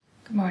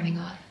Good morning,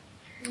 all.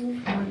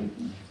 Good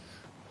morning.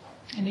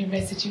 Any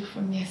residue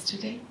from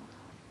yesterday?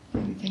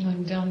 Anything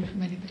undone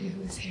from anybody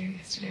who was here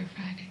yesterday or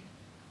Friday?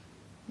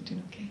 You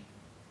doing okay?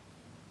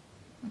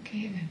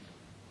 Okay then.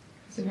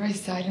 There's a very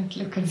silent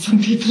look on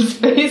some people's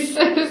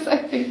faces. I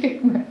think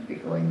it might be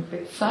going a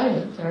bit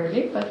silent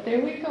early, but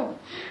there we go.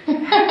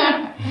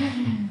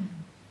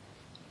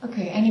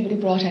 Okay, anybody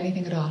brought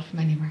anything at all from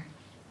anywhere?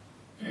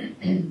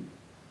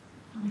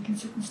 We can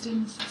sit in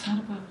stillness, it's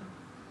not a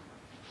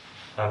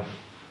problem.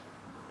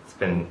 It's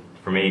been,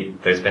 for me,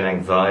 there's been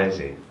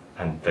anxiety,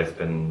 and there's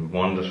been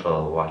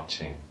wonderful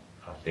watching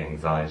of the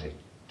anxiety,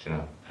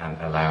 and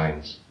allowing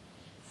it.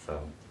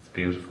 So it's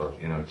beautiful,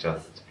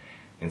 just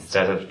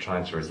instead of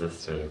trying to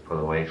resist it or pull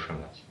away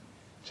from it,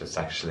 just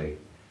actually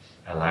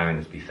allowing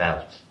it to be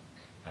felt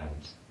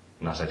and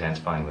not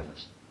identifying with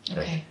it.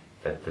 Okay.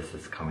 That this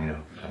is coming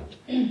up,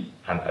 and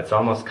it's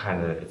almost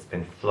it's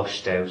been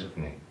flushed out of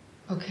me.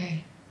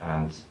 Okay.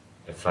 And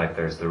it's like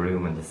there's the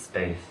room and the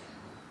space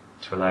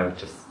to allow it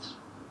just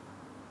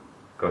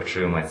go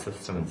through my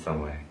system in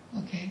some way.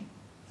 Okay.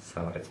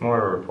 So it's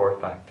more a report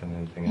back than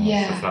anything else.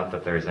 Yeah. It's not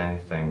that there's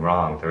anything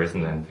wrong. There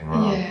isn't anything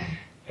wrong. Yeah.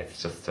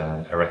 It's just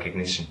a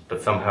recognition.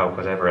 But somehow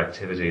whatever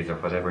activities or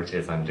whatever it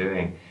is I'm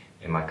doing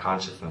in my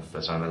consciousness,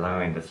 that I'm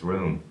allowing this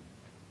room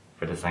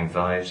for this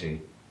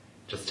anxiety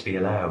just to be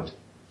allowed.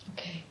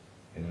 Okay.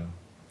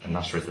 And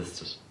not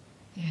resist it.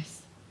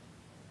 Yes.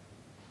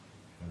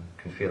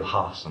 Can feel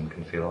hot and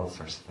can feel all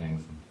sorts of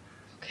things.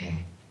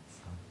 Okay.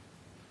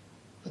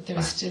 But there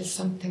is still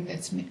something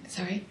that's...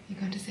 Sorry, you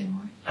going to say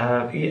more?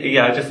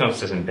 Yeah, I just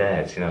noticed it in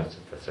bed, that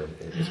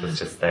it was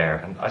just there.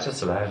 And I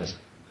just allowed it.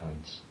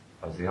 And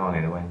I was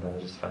yawning away and then I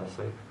just fell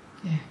asleep.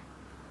 Yeah.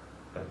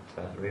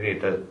 But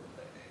really,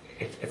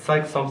 it's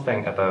like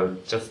something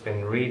about just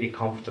being really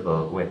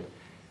comfortable with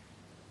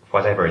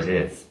whatever it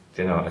is,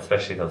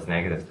 especially those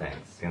negative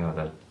things,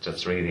 that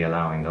just really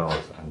allowing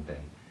those and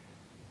being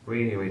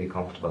really, really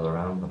comfortable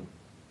around them.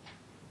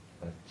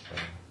 But,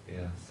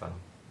 yeah,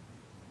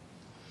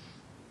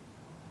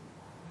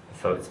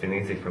 so it's been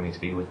easy for me to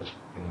be with it,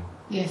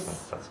 Yes.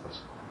 That's what.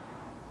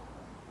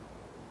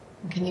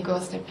 Can you go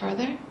a step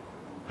further?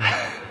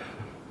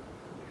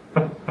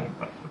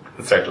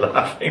 Start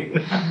laughing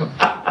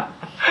now.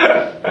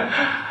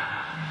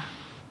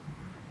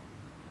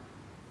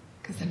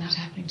 Because they're not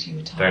happening to you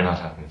at all. They're not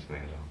happening to me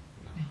at all.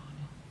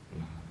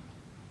 No.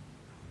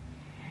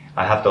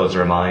 I have those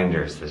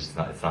reminders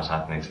that it's not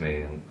happening to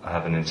me, and I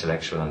have an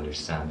intellectual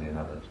understanding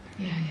of it.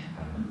 Yeah.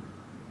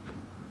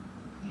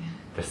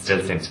 There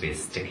still seems to be a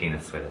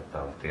stickiness with it,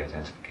 though, the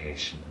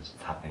identification that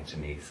it's happening to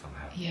me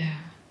somehow. Yeah.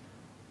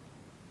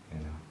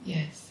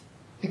 Yes.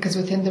 Because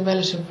within the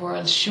relative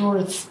world, sure,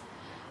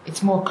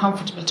 it's more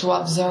comfortable to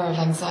observe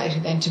anxiety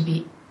than to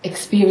be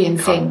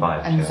experiencing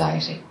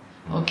anxiety.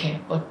 Yeah.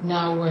 Okay, but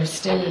now we're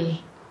still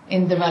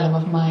in the realm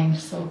of mind,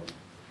 so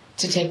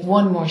to take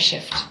one more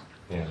shift,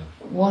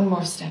 one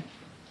more step,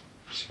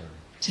 sure,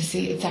 to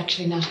see it's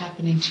actually not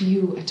happening to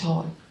you at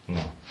all.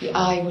 No. The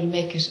I will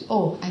make it,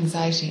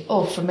 anxiety,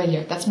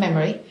 familiar, that's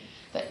memory.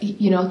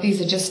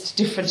 These are just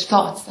different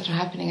thoughts that are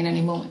happening in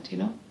any moment,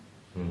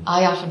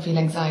 I often feel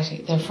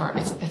anxiety, therefore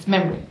it's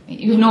memory.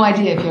 You have no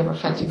idea if you ever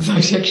felt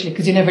anxiety actually,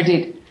 because you never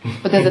did.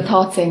 But there's a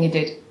thought saying you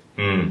did.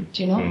 Do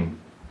you know?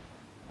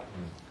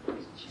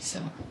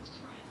 So.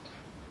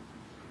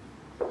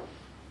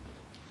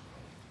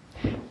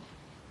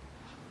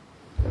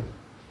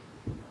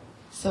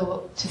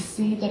 So to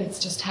see that it's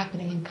just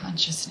happening in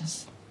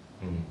consciousness.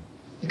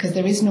 Because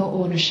there is no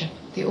ownership.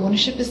 The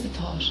ownership is the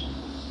thought.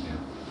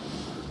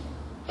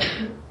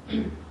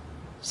 Yeah.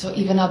 So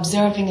even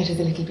observing it is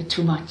a little bit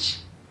too much.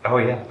 Oh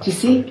yeah. Do you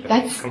see?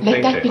 Let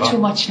that be too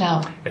much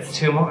now. It's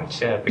too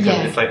much, yeah,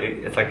 because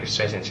it's like you're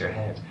straight into your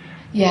head.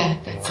 Yeah,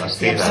 that's it.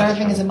 The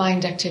observing is a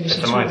mind activity.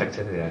 It's a mind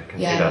activity, I can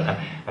see that.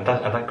 And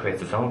that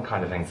creates its own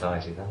kind of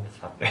anxiety then that's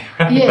happening.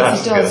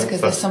 Yes, it does,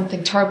 because there's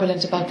something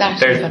turbulent about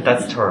that.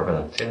 That's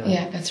turbulent, yeah.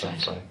 Yeah, that's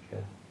right. Yeah.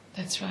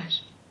 That's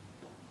right.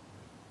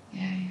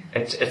 Yeah.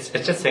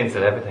 It just seems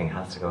that everything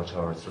has to go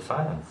towards the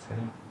silence,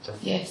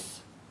 Just,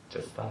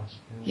 Just that.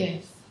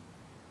 Yes.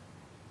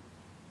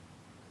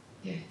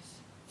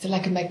 It's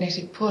like a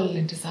magnetic pull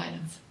into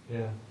silence.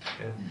 Yeah.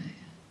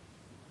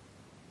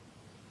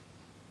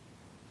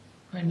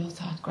 Where no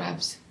thought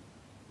grabs.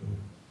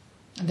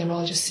 And they're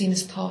all just seen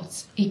as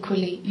thoughts,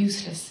 equally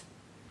useless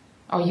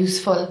or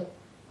useful,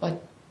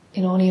 but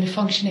only in a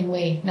functioning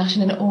way, not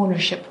in an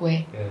ownership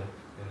way. Yeah.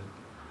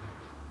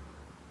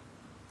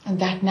 And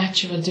that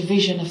natural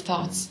division of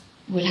thoughts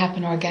will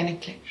happen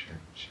organically. Sure.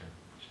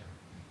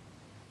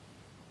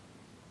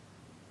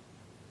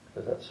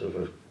 So that's sort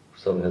of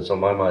something that's on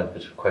my mind, a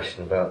bit of a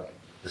question about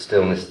the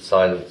stillness, the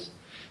silence.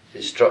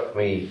 It struck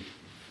me,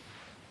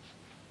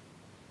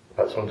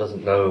 perhaps one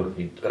doesn't know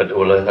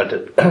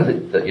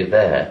that you're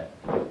there,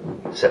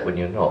 except when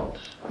you're not.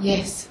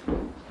 Yes,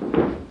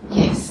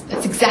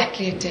 that's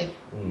exactly it, Dave.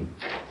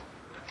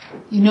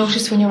 You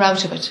notice when you're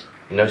out of it.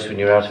 You notice when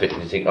you're out of it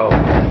and you think,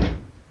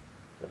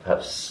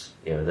 perhaps,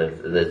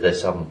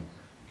 there's some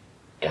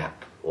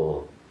gap,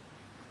 or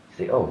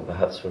think, oh,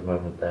 perhaps for a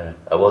moment there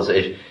I was.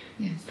 Yes.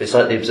 It's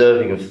like the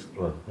observing of,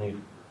 well, I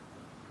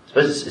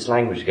suppose it's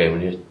language again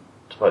when you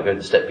try to go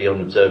the step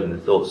beyond observing the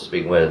thoughts,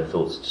 being aware of the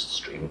thoughts, just a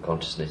stream of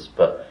consciousness.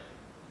 But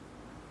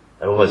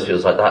it almost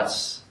feels like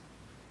that's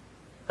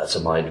a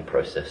mind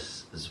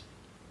process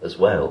as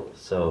well.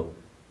 So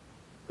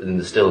within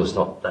the stillness,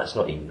 that's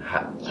not even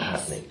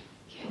happening.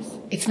 Yes.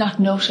 It's not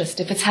noticed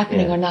if it's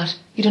happening or not.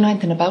 You don't know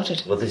anything about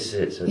it. Well, this is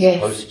it. So it's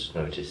Yes.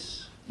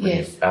 post-notice. When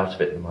you're out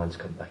of it, the mind's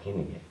come back in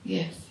again.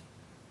 Yes.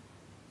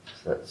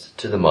 So that's,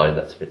 to the mind,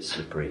 that's a bit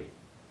slippery.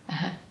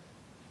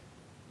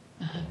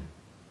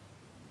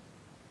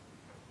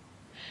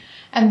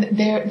 And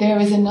there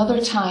is another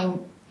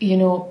time,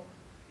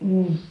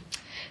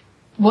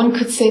 one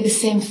could say the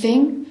same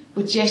thing,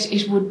 but yet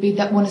it would be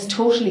that one is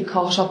totally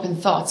caught up in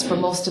thoughts for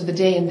most of the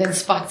day and then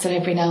spots it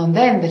every now and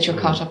then that you're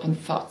caught up in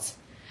thoughts.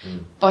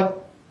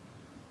 But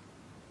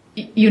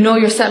you know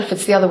yourself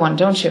it's the other one,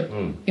 don't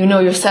you? You know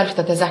yourself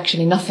that there's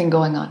actually nothing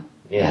going on.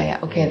 Yeah.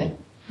 Okay then.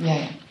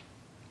 Yeah.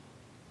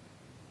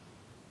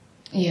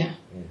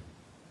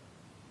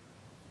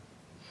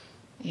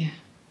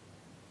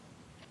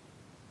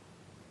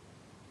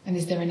 And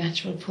is there a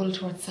natural pull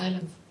towards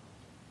silence?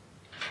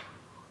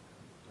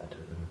 I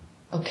don't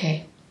know.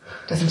 Okay.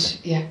 Doesn't,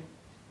 Yeah.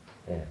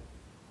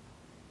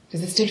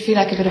 Does it still feel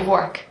like a bit of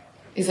work?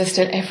 Is there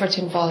still effort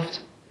involved?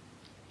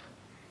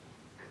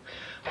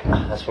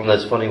 That's one of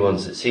those funny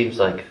ones. It seems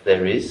like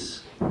there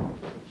is,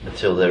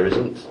 until there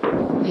isn't.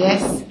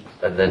 Yes.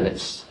 And then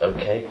it's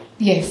okay.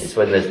 Yes. It's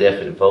when there's the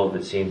effort involved,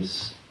 it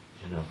seems,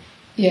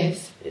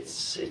 Yes. it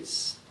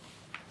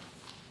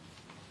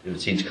would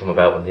seem to come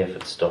about when the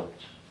effort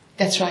stopped.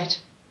 That's right.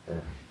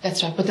 Yeah.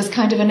 That's right. But there's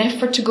kind of an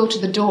effort to go to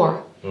the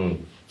door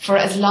for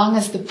as long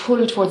as the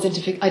pull towards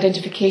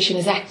identification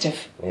is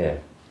active. Yeah.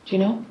 Do you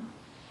know?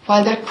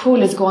 While that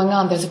pull is going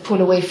on, there's a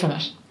pull away from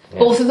it. Yeah.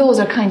 Both of those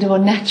are kind of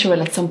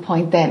unnatural at some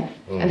point then.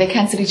 And they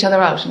cancel each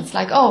other out. And it's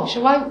like, oh,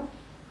 sure, why?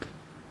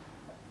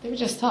 They were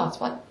just thoughts.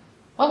 What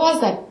was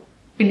that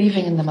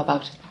believing in them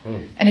about?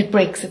 And it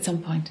breaks at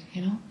some point,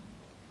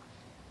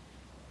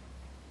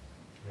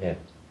 Yeah.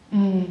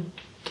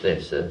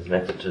 There's an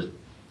effort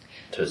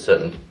to a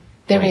certain...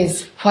 There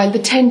is. While the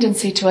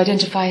tendency to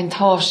identify in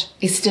thought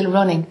is still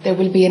running, there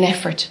will be an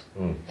effort.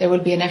 There will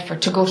be an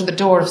effort to go to the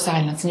door of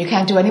silence. And you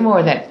can't do any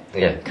more then.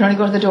 Yeah. You can only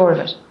go to the door of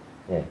it.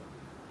 Yeah.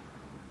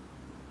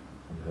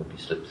 I hope you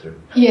slip through.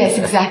 Yes,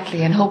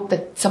 exactly. And hope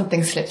that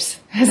something slips.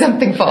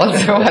 Something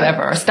falls or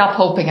whatever. Or stop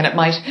hoping and it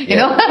might, you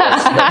know?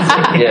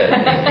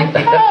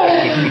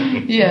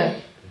 Yeah.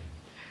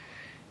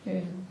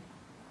 Yeah.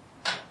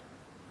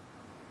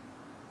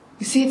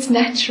 You see, it's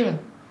natural.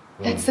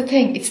 That's the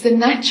thing. It's the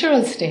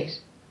natural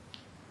state.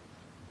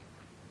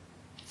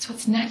 It's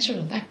what's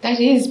natural. That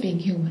is being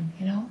human,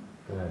 Yeah.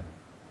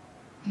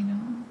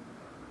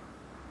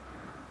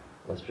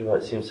 That's probably why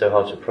it seems so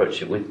hard to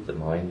approach it with the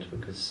mind,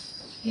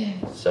 because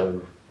it's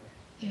so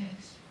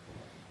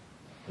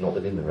not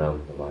within the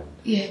realm of the mind.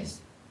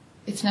 Yes.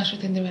 It's not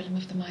within the realm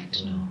of the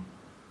mind, no.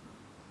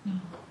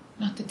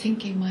 Not the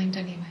thinking mind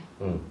anyway.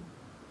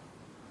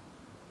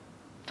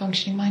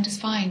 Functioning mind is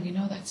fine,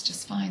 that's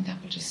just fine.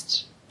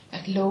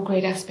 That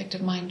low-grade aspect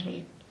of mind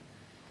will,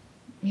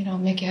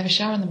 make you have a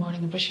shower in the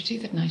morning and brush your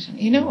teeth at night. And,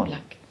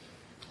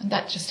 and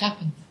that just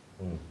happens.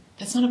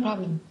 That's not a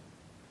problem.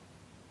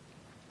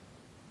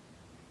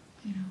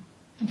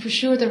 And for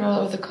sure there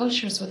are other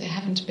cultures where they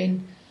haven't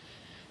been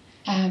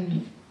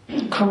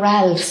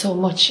corralled so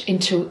much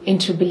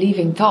into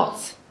believing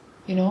thoughts,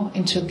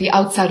 into the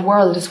outside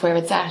world is where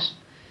it's at.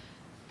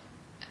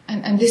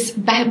 And this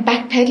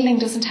backpedaling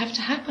doesn't have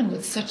to happen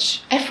with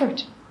such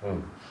effort,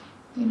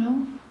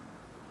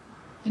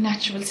 The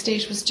natural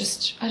state was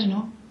just,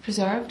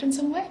 preserved in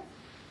some way.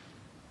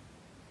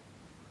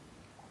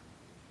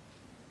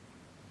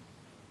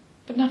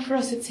 But not for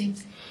us, it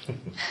seems.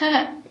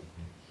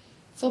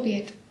 So be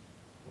it.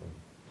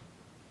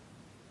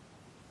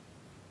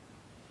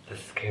 This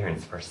is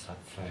Kieran's first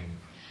satsang.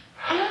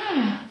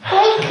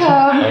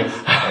 Welcome.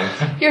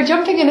 Thanks. You're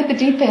jumping in at the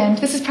deep end.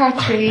 This is part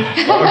 3.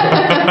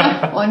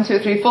 1, 2,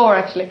 3, 4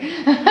 actually.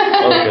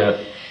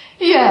 Okay.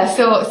 Yeah,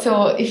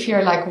 so if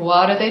you're like,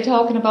 what are they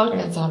talking about?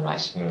 That's all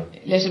right. Yeah.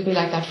 Let it be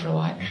like that for a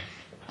while.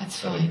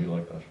 That's Let it fine. be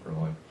like that for a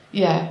while.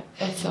 Yeah,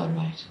 that's all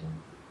right.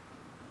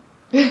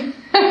 It's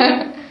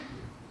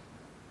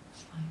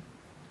fine.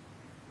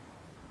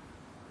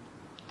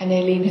 And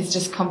Aileen has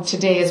just come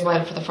today as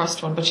well for the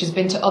first one, but she's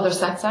been to other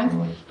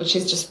satsangs, but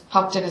she's just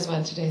popped in as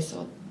well today,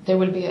 so there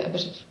will be a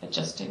bit of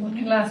adjusting. It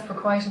can last for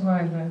quite a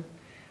while now.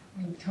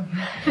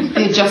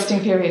 The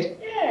adjusting period.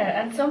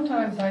 Yeah, and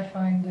sometimes I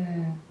find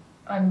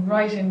I'm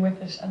right in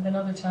with it, and then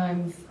other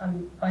times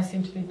I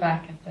seem to be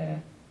back at the,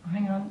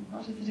 hang on,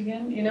 what is it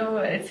again?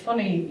 It's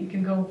funny, you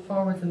can go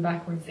forwards and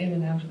backwards, in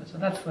and out of it, so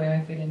that's the way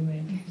I feel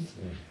anyway.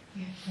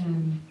 Yes.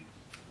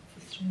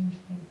 It's a strange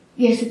thing.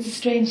 Yes, it's a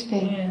strange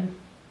thing. Yeah.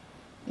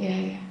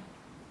 Yeah.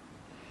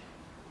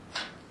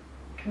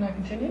 Can I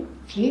continue?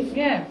 Please?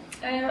 Yeah.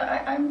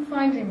 I'm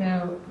finding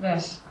now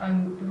that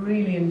I'm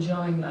really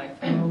enjoying life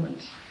at the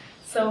moment.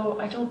 So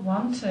I don't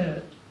want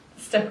to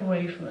step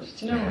away from it.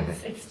 Do you know,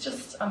 it's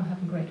just, I'm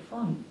having great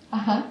fun.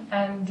 Uh-huh.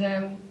 And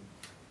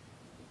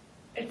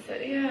it's,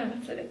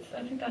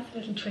 I think that's a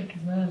little trick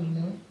as well, you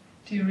know.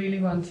 Do you really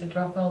want to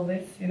drop all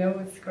this? You know,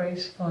 it's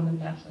great fun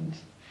and that. And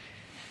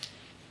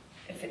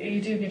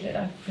you do get,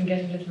 I've been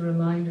getting little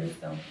reminders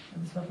though.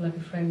 It was what like a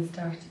friend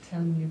started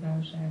telling me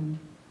about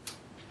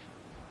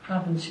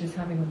problems she was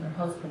having with her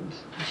husband.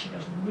 And she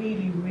got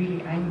really,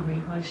 really angry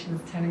while she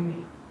was telling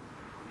me.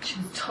 She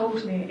was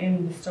totally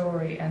in the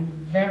story and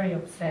very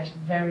upset,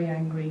 very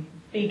angry,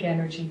 big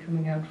energy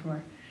coming out from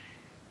her.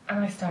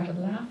 And I started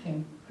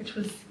laughing, which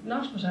was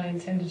not what I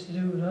intended to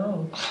do at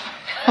all.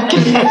 And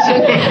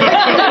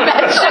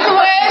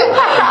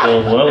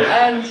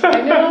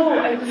I know,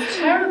 it was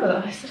terrible.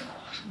 And I said,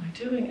 what am I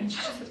doing? And she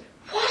just said,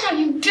 what are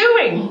you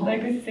doing?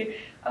 Like this thing.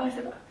 And I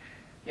said,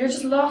 you're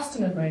just lost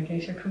in it, Mary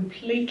Kate. You're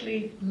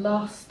completely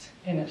lost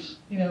in it,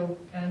 you know.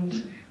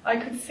 And I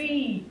could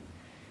see,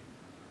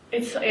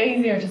 it's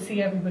easier to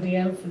see everybody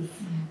else's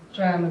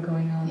drama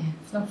going on. Yeah.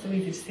 It's not so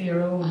easy to see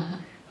your own.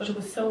 But it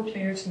was so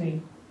clear to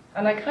me.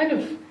 And I kind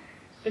of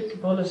bit the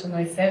bullet and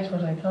I said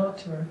what I thought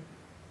to her,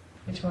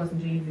 which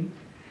wasn't easy.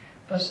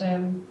 But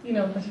you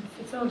know, but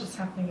it's all just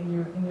happening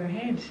in your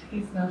head.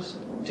 He's not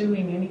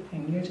doing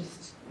anything. You're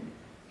just,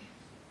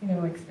 you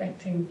know,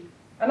 expecting.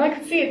 And I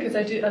could see it because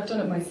I've done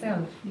it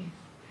myself. Yeah.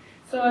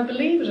 So I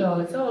believe it all.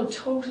 It's all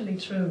totally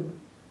true.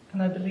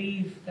 And I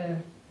believe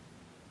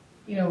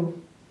you know,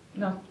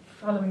 not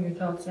following your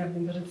thoughts and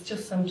everything, but it's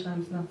just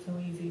sometimes not so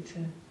easy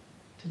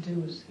to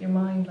do it. Your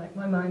mind, like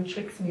my mind,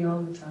 tricks me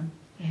all the time.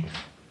 Yes.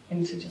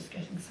 Into just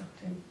getting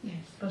sucked in.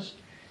 Yes. But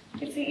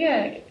it's,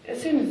 yeah,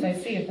 as soon as I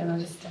see it, then I'll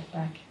just step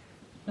back,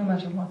 no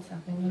matter what's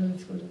happening, whether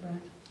it's good or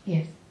bad.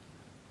 Yes.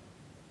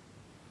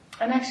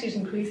 And actually, it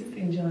increases the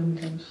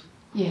enjoyment of it.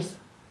 Yes.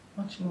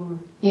 Much more.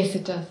 Yes,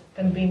 it does.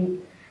 Than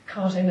being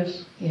caught in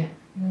it. Yeah.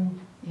 You know.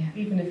 Yeah.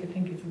 Even if you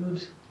think it's a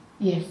good.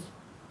 Yes.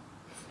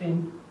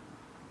 Spin.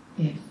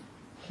 Yes.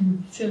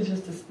 It's still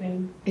just a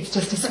spin. It's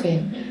just a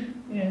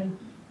spin. Yeah.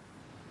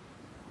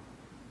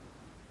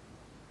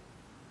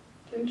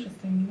 It's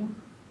interesting, you know.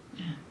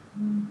 Yeah.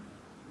 Mm.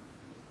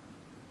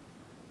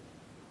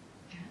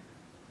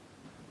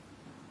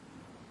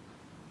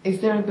 Is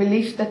there a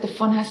belief that the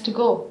fun has to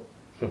go?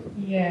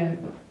 Yeah.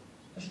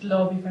 It'll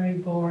all be very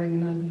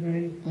boring and I'll be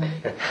very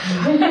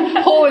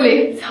holy.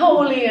 It's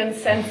holy and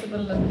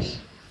sensible and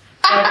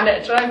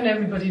driving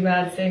everybody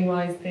mad, saying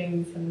wise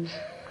things and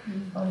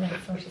all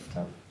that sort of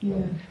stuff.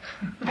 Yeah.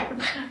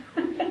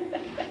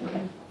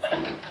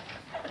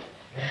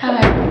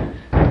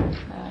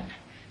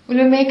 Will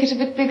we make it a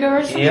bit bigger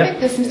or something? Yeah.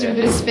 There seems to be a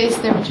bit of space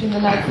there between the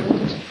lights.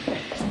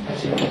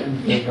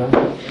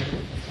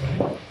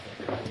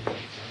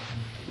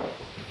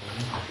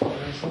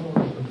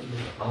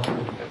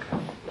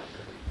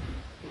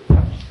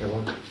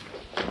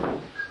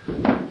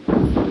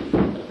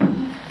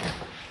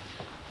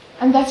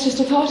 And that's just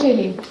a thought,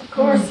 Aileen. Of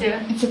course,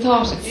 yeah. It's a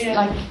thought. It's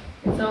like...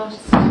 It's thought.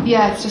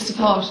 Yeah, it's just a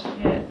thought.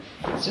 Yeah.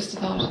 It's just a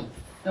thought.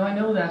 No, I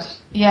know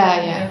that.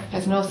 Yeah.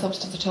 There's no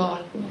substance at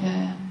all.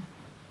 Yeah.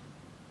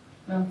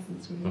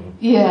 Nonsense, really.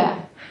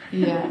 Yeah.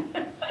 Yeah,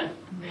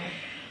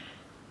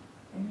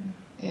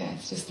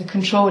 it's just the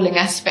controlling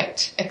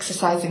aspect,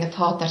 exercising a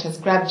thought that has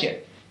grabbed you,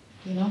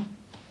 you know?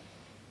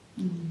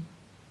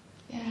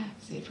 Yeah,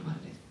 see it for what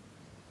it is.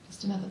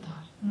 Just another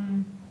thought.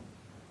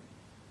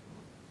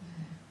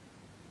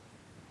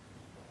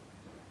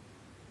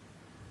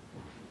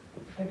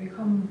 They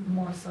become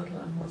more subtle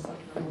and more subtle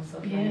and more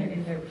subtle. Yeah. And you're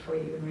in there before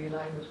you even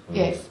realise it.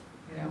 Yes.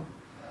 You know?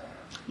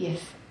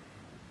 Yes.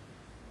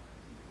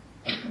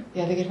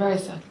 Yeah, they get very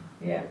subtle.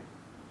 Yeah.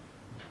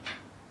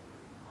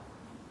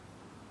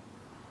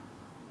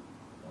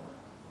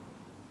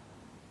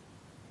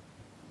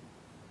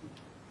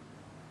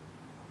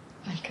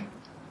 Welcome.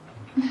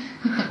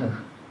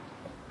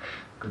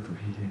 Good to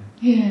be here.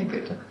 Yeah,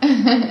 good.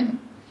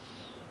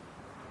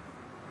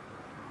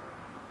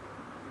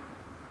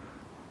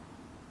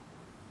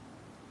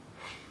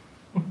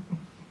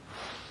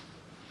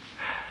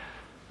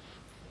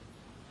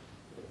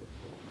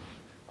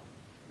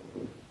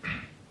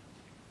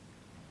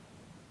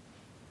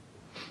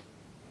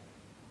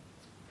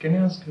 Can I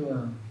ask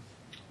you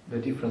the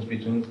difference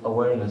between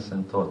awareness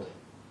and thought?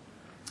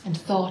 And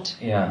thought.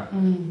 Yeah,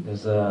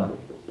 there's a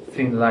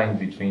thin line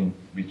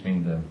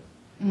between them.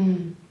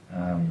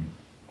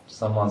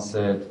 Someone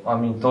said,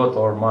 thought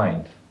or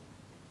mind.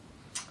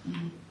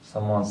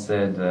 Someone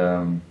said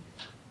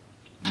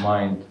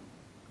mind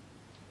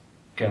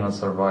cannot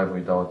survive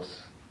without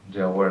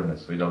the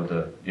awareness, without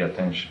the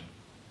attention.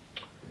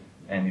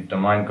 And if the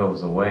mind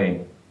goes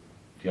away,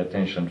 the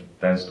attention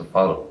tends to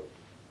follow.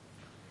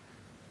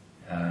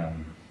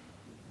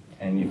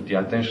 And if the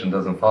attention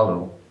doesn't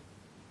follow,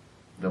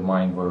 the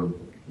mind will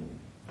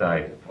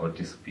die or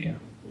disappear.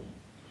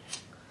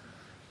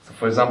 So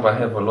for example, I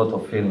have a lot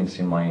of feelings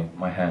in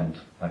my hand.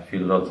 I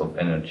feel lots of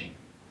energy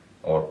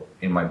or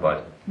in my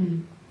body.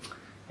 And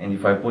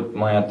if I put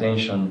my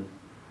attention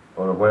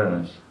or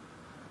awareness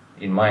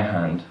in my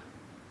hand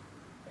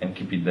and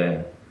keep it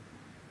there,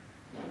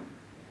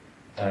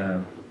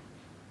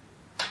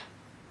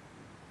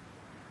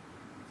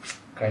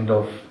 kind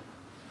of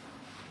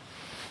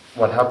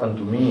what happened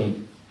to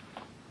me,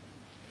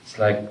 it's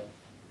like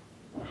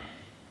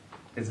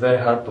it's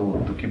very hard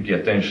to keep the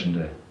attention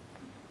there,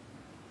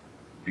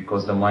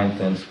 because the mind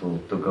tends to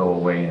go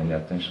away and the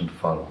attention to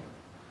follow.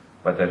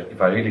 But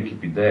if I really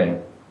keep it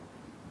there,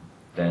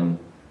 then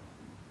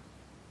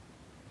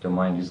the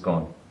mind is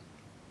gone.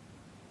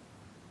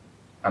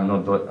 I'm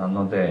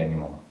not there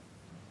anymore.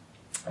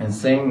 And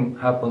same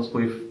happens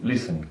with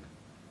listening.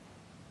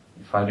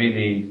 If I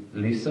really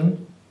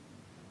listen,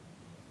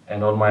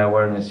 and all my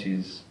awareness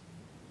is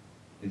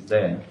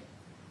there,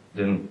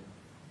 then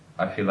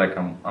I feel like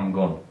I'm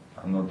gone.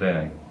 I'm not there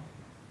anymore.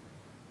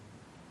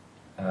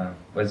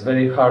 But it's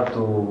very hard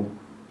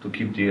to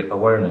keep the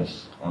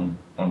awareness on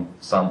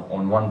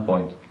one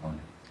point only.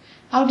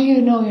 How do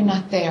you know you're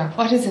not there?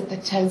 What is it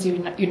that tells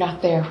you you're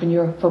not there when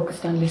you're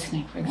focused on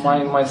listening, for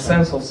example? My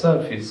sense of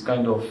self is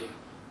kind of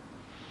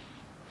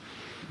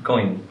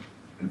going.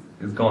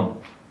 It's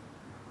gone.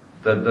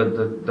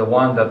 The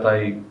one that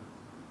I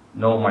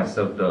know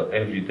myself, the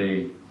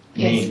everyday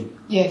me,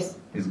 Yes.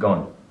 is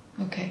gone.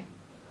 Okay.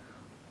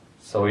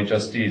 So it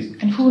just is.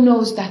 And who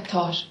knows that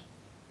thought?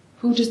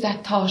 Who does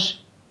that thought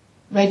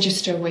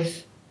register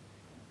with?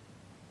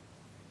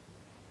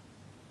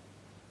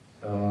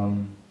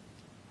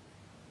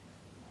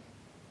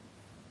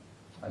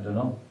 I don't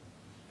know.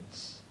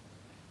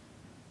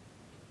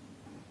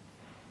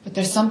 But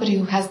there's somebody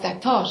who has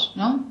that thought,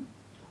 no?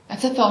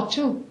 That's a thought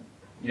too.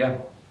 Yeah.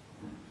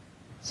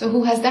 So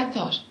who has that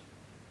thought?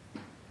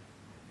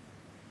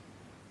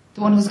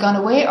 The one who's gone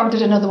away, or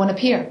did another one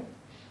appear?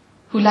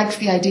 Who likes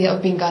the idea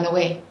of being gone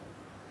away?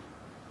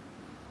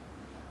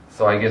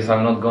 So I guess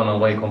I'm not gone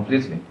away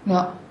completely.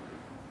 No.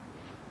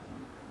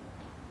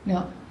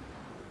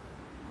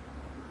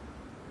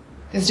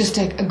 There's just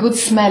a good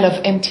smell of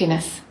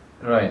emptiness.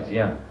 Right,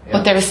 yeah.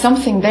 But there is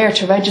something there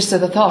to register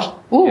the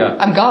thought. Ooh, Yeah.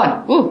 I'm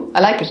gone. Ooh, I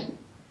like it.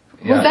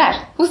 Yeah. Who's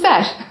that? Who's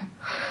that?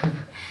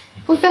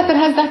 Who's that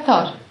has that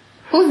thought?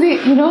 Who's the,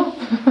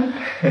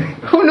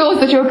 who knows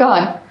that you're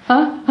gone?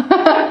 Huh?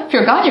 If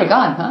you're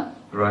gone, huh?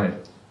 Right.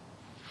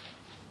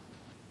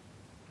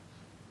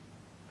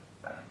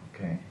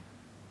 Okay.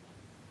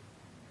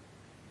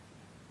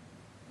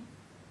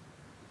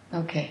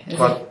 Okay.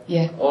 But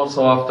Yeah.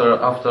 also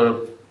after,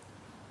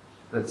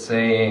 let's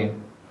say,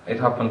 it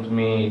happened to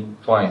me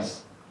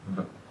twice.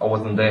 I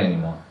wasn't there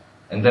anymore.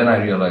 And then I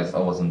realized I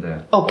wasn't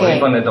there. Okay. Or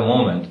even at the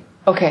moment,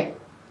 Okay.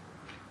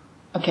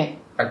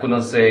 I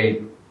couldn't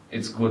say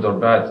it's good or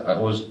bad.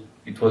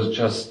 It was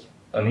just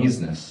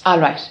uneasiness, All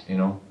right.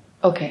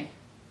 Okay.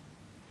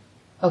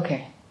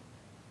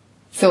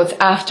 So it's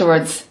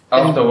afterwards.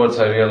 Afterwards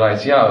I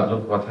realized,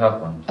 look what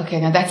happened. Okay,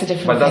 now that's a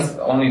different But thing. that's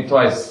only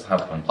twice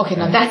happened. Okay,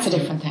 now that's a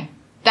different thing.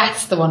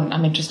 That's the one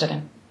I'm interested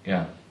in.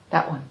 Yeah.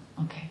 That one.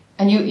 Okay.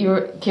 And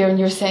Kieran,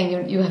 you're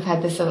saying you have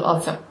had this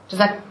also.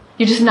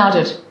 You just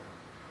nodded.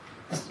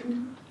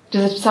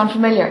 Does it sound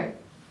familiar?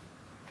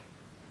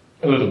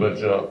 A little bit,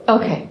 yeah.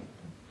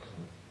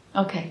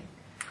 Okay.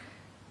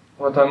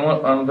 What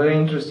I'm very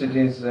interested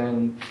is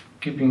in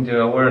keeping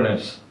the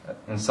awareness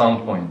at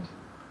some point,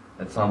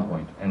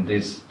 and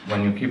this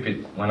when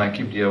I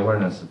keep the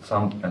awareness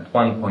at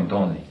one point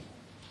only,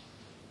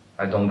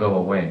 I don't go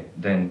away.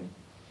 Then,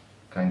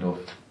 kind of,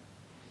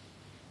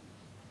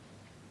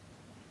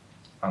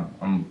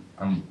 I'm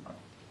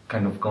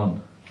kind of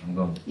gone. I'm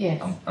gone.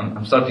 Yes.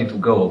 I'm starting to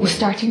go away. You're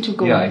starting to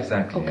go. Yeah,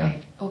 exactly.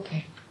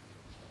 Okay.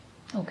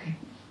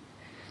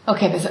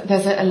 Okay.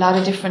 There's a lot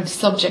of different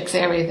subjects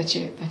area that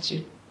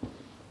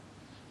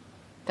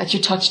you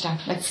touched on.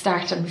 Let's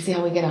start and we see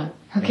how we get on.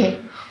 Okay.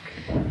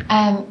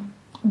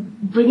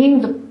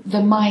 Bringing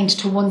the mind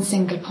to one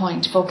single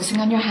point, focusing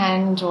on your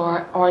hand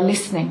or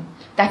listening.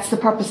 That's the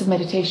purpose of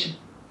meditation,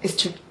 is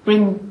to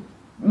bring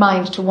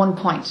mind to one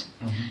point.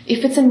 Mm-hmm.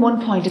 If it's in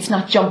one point, it's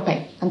not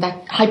jumping and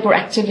that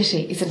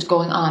hyperactivity isn't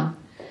going on.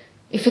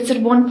 If it's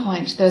at one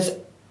point, there's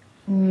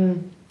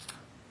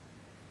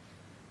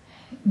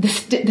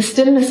the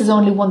stillness is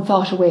only one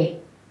thought away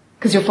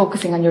because you're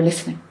focusing on your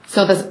listening.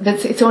 So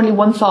it's only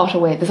one thought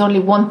away. There's only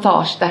one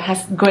thought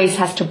that grace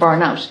has to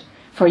burn out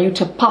for you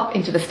to pop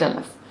into the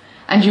stillness.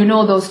 And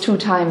those 2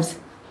 times,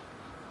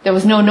 there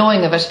was no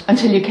knowing of it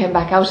until you came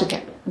back out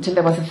again, until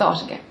there was a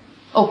thought again.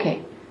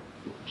 Okay.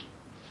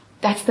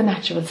 That's the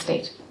natural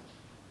state.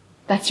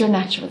 That's your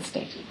natural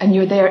state. And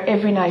you're there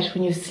every night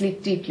when you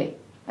sleep deeply.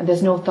 And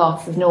there's no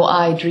thoughts, there's no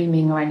I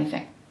dreaming or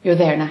anything. You're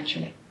there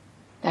naturally.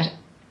 That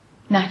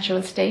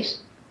natural state.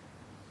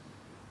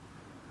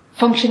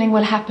 Functioning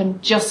will happen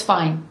just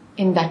fine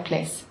in that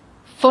place.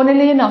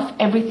 Funnily enough,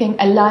 everything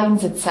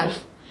aligns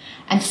itself.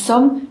 And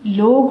some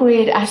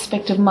low-grade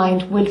aspect of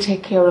mind will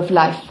take care of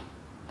life.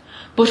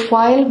 But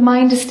while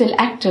mind is still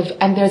active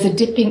and there's a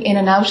dipping in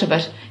and out of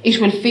it, it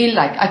will feel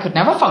like I could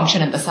never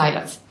function in the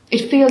silence.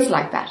 It feels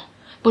like that.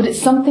 But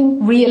it's something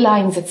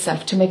realigns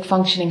itself to make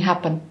functioning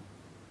happen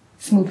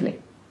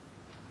smoothly.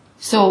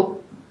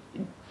 So,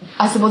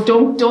 I suppose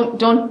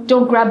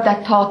don't grab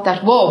that thought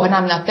that, whoa, when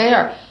I'm not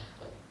there.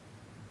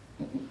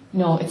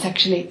 No, it's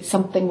actually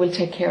something will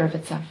take care of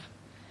itself.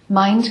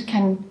 Mind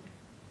can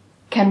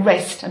can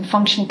rest and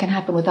functioning can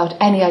happen without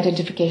any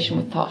identification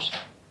with thought.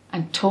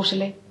 And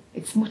totally,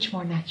 it's much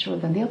more natural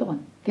than the other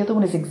one. The other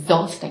one is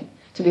exhausting,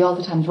 to be all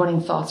the time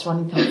running thoughts,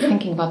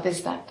 thinking about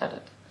this,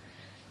 that.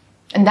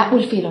 And that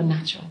will feel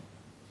unnatural.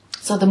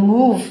 So the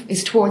move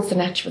is towards the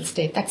natural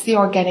state. That's the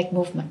organic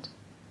movement.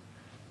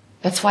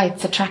 That's why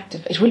it's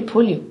attractive. It will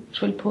pull you.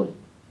 It will pull.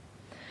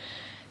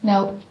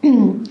 Now,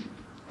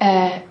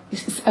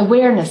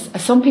 awareness.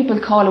 Some people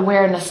call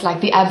awareness like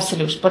the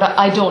absolute, but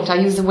I don't. I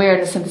use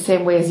awareness in the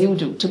same way as you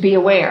do. To be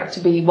aware, to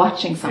be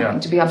watching something,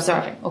 to be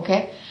observing.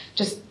 Okay?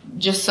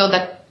 Just so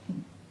that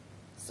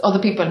other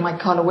people might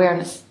call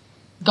awareness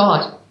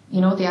God.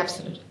 The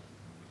absolute.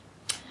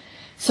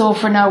 So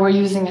for now we're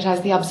using it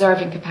as the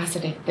observing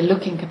capacity, the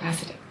looking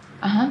capacity.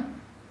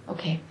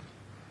 Okay.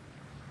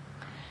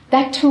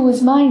 That too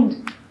is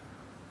mind.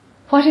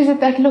 What is it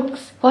that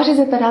looks? What is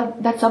it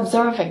that's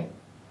observing?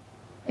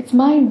 It's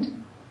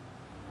mind.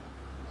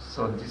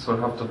 So this will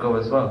have to go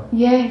as well.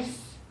 Yes.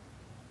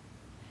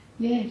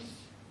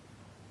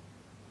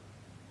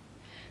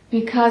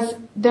 Because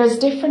there's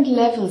different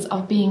levels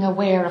of being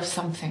aware of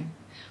something.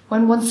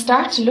 When one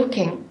starts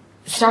looking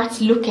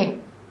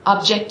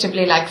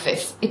objectively like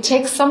this, it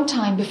takes some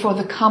time before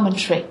the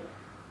commentary.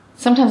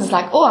 Sometimes it's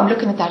like, oh, I'm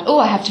looking at that. Oh,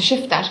 I have to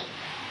shift that.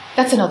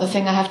 That's another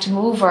thing I have to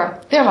move,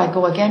 or there I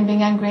go again,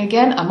 being angry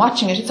again. I'm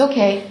watching it, it's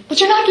okay. But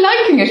you're not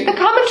liking it. The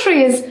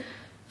commentary is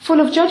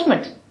full of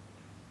judgment.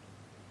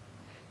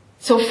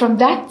 So from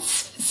that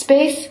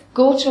space,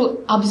 go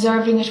to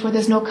observing it where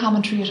there's no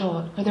commentary at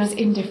all, where there's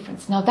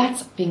indifference. Now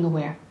that's being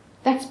aware.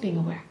 That's being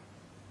aware.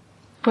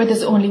 Where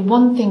there's only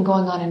one thing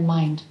going on in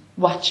mind,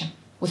 watching.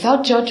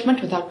 Without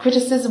judgment, without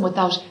criticism,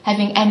 without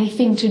having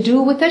anything to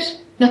do with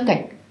it,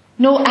 nothing.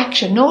 No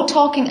action, no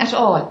talking at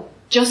all.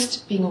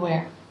 Just being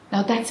aware.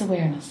 Now that's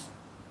awareness.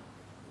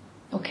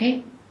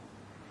 Okay?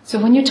 So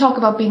when you talk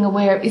about being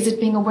aware, is it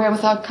being aware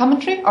without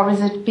commentary, or is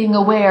it being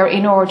aware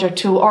in order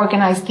to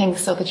organize things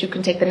so that you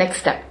can take the next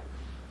step?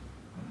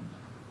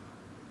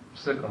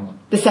 Second one.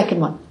 The second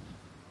one.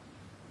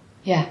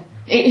 Yeah.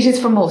 It is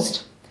for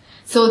most.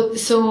 So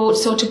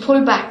to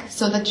pull back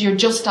so that you're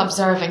just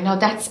observing. Now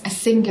that's a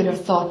singular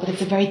thought, but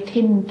it's a very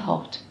thin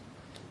thought.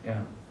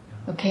 Yeah.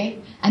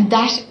 Okay? And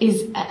that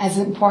is as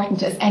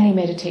important as any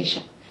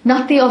meditation.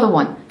 Not the other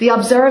one. The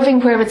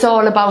observing where it's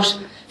all about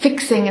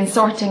fixing and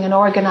sorting and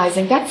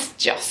organizing. That's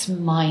just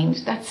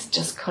mind. That's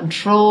just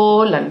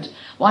control and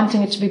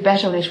wanting it to be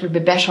better and it will be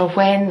better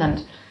when.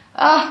 And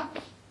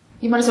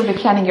you might as well be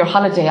planning your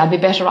holiday. I'll be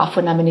better off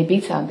when I'm in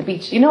Ibiza on the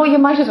beach. You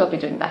might as well be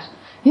doing that.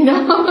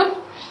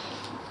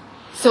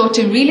 So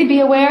to really be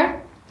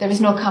aware, there is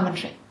no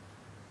commentary.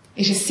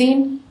 It is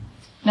seen,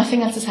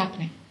 nothing else is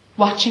happening.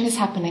 Watching is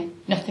happening,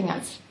 nothing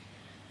else.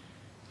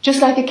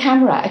 Just like a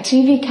camera, a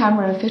TV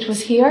camera, if it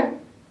was here,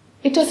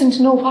 it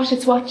doesn't know what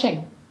it's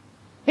watching.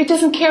 It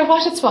doesn't care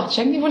what it's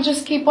watching, it will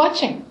just keep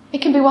watching.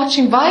 It can be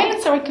watching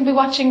violence or it can be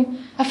watching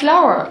a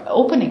flower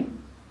opening.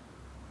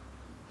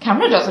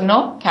 Camera doesn't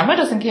know, camera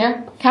doesn't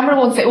care. Camera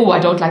won't say, oh, I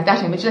don't like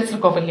that image, let's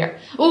look over here.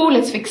 Oh,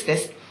 let's fix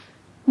this.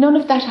 None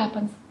of that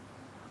happens.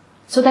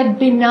 So that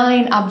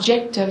benign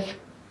objective,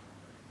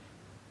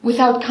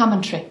 without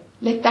commentary,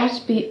 let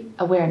that be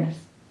awareness.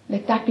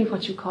 Let that be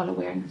what you call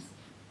awareness.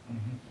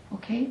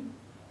 Okay?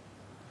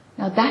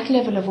 Now that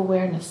level of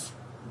awareness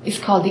is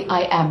called the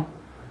I am.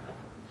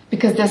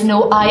 Because there's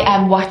no I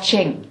am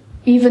watching.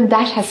 Even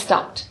that has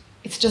stopped.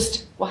 It's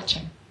just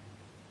watching.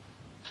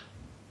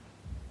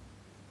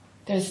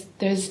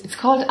 It's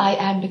called I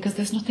am because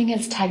there's nothing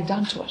else tagged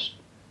onto it.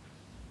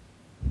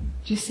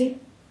 Do you see?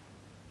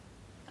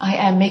 I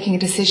am making a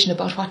decision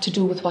about what to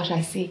do with what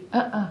I see.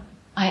 I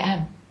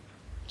am.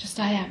 Just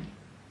I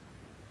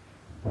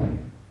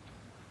am.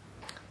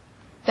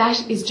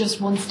 That is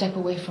just one step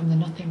away from the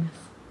nothingness.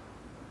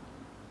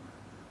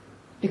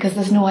 Because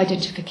there's no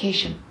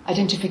identification.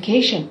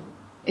 Identification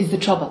is the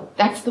trouble.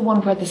 That's the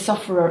one where the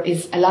sufferer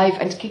is alive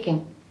and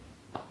kicking.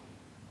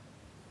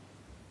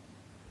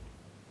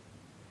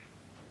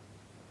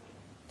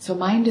 So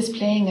mind is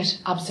playing at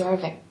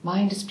observing.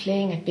 Mind is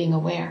playing at being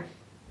aware.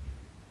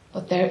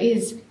 But there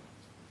is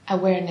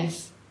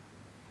awareness,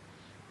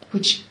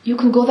 which you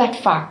can go that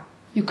far.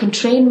 You can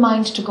train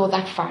mind to go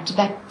that far, to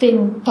that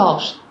thin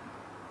thought.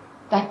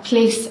 That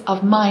place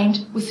of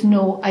mind with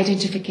no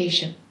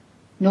identification,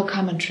 no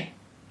commentary.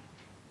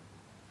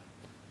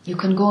 You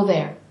can go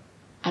there,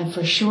 and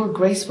for sure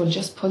grace will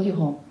just pull you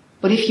home.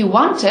 But if you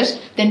want it,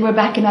 then we're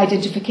back in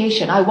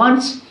identification. I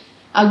want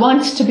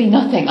to be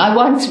nothing.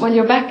 Well,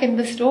 you're back in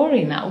the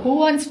story now. Who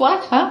wants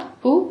what, huh?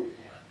 Who?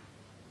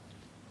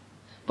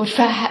 But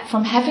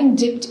from having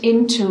dipped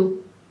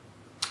into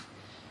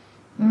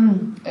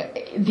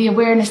the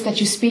awareness that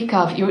you speak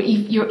of,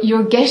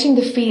 you're getting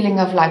the feeling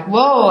of like,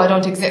 whoa, I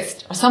don't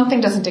exist, or something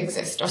doesn't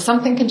exist, or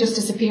something can just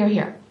disappear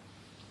here.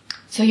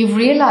 So you've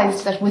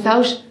realized that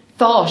without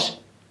thought,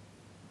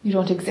 you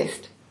don't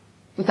exist.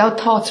 Without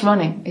thoughts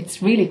running,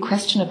 it's really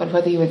questionable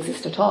whether you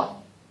exist at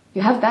all.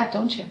 You have that,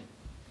 don't you?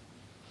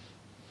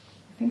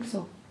 I think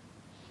so.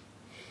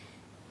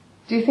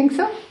 Do you think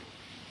so?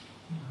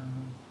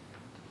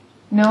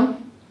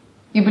 No?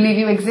 You believe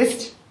you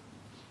exist?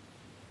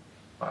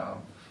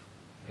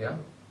 Yeah.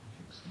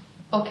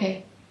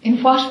 Okay.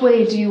 In what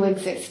way do you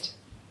exist?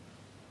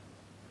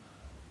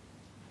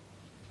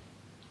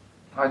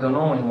 I don't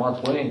know in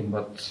what way,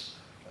 but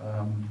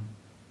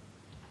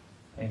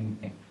in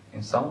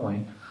some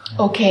way.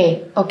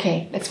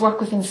 Okay. Let's work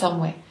with in some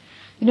way.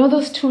 You know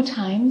those 2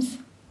 times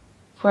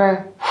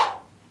where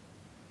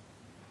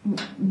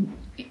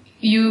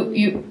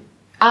you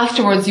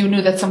afterwards you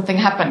knew that something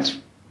happened,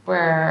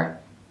 where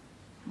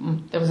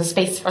there was a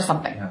space for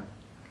something. Yeah.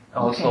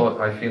 Also,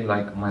 I feel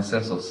like my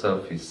sense of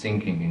self is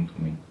sinking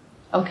into me.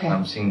 Okay.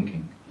 I'm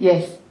sinking.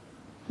 Yes.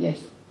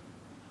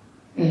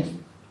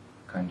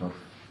 Kind of.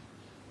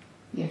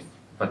 Yes.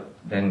 But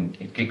then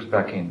it kicks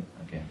back in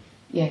again.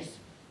 Yes.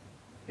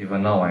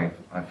 Even now, I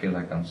feel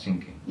like I'm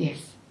sinking. Yes.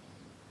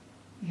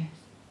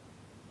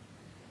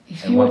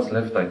 If And what's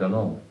left, I don't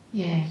know.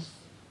 Yes.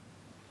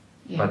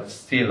 But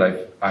still,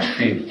 I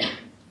feel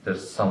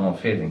there's someone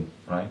feeling,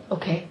 right?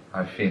 Okay.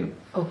 I feel.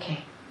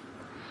 Okay.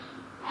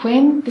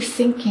 When the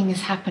sinking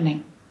is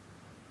happening,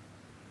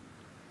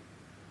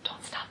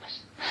 don't stop it.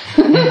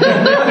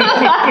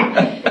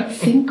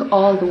 Sink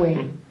all the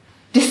way.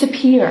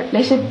 Disappear.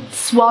 Let it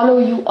swallow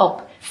you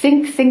up.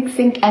 Sink,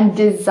 and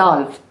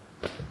dissolve.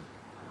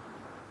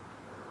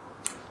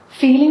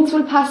 Feelings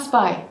will pass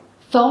by.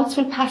 Thoughts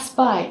will pass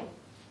by.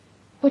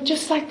 But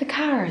just like the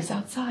cars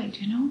outside,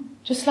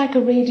 just like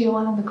a radio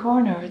on in the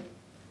corner,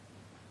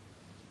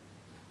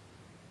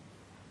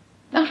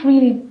 not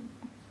really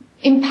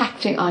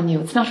impacting on you.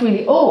 It's not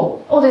really,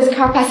 oh, there's a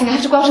car passing, I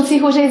have to go out and see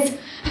who it is.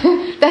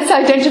 That's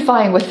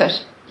identifying with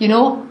it.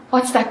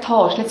 What's that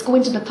thought? Let's go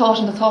into the thought,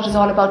 and the thought is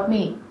all about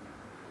me.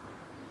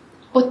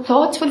 But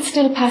thoughts will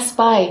still pass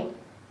by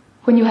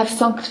when you have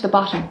sunk to the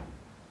bottom.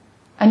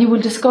 And you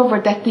will discover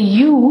that the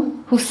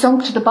you who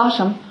sunk to the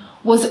bottom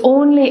was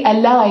only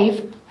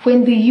alive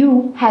when the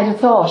you had a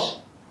thought.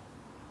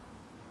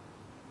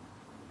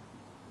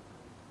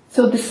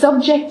 So the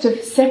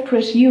subjective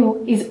separate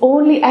you is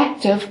only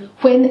active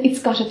when it's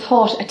got a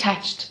thought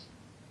attached.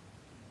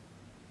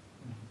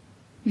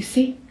 You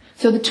see?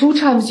 So the 2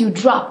 times you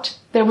dropped,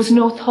 there was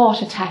no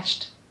thought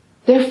attached.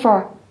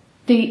 Therefore,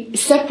 the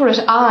separate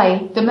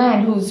I, the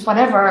man who's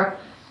whatever,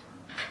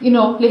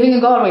 living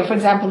in Galway, for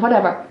example,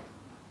 whatever,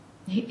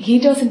 he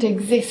doesn't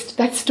exist.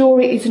 That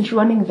story isn't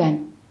running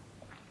then.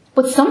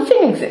 But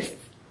something exists.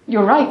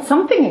 You're right,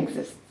 something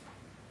exists.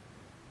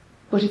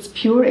 But it's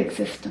pure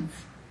existence.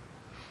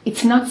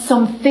 It's not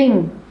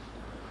something.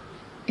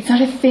 It's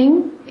not a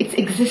thing, it's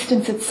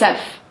existence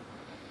itself.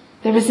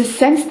 There is a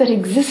sense that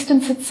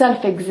existence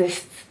itself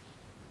exists.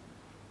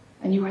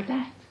 And you are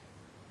that.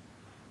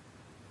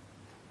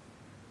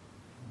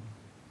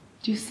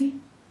 Do you see?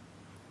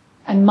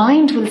 And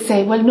mind will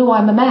say, well, no,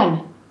 I'm a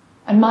man.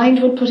 And mind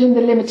will put in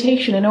the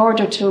limitation in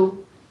order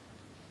to,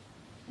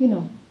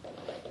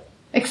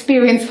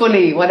 experience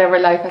fully whatever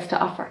life has to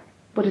offer.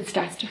 But it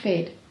starts to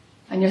fade.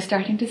 And you're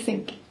starting to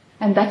sink.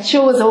 And that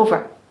show is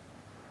over.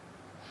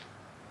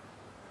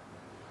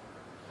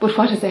 But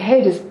what is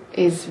ahead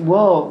is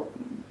whoa,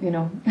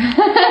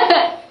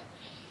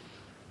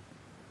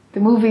 The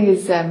movie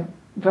is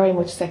very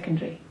much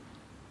secondary.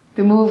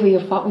 The movie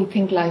of what we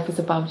think life is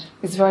about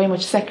is very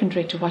much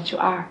secondary to what you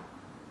are.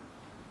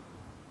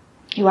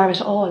 You are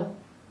it all.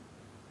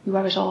 You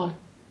are it all.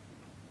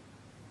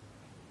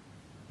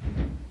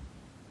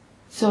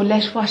 So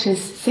let what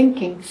is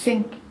sinking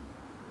sink.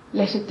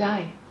 Let it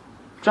die.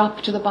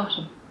 Drop to the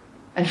bottom.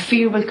 And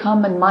fear will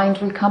come, and mind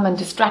will come, and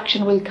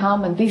distraction will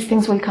come, and these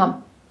things will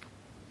come.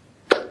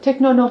 Take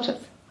no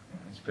notice.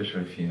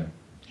 Especially fear.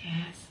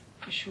 Yes,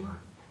 for sure.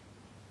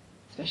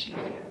 Especially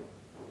fear.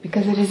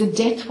 Because it is a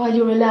death while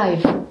you're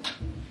alive.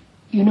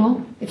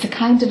 It's a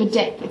kind of a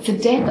death. It's a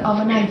death of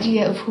an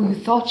idea of who you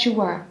thought you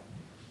were.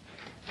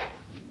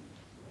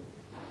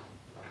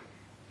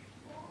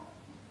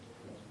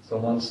 So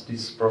once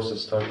this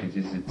process started,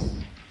 is it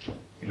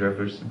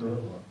irreversible?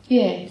 Or?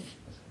 Yes.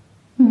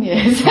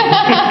 Yes.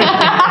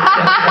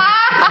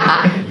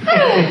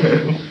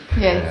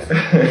 Yes.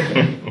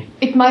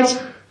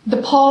 The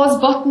pause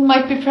button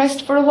might be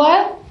pressed for a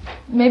while.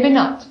 Maybe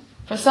not.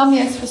 For some,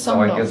 yes. For some,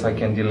 so no. I guess I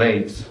can delay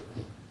it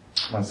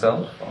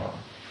myself? Or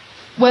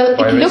well,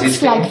 it looks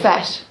resisting? like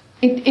that.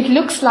 It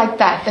looks like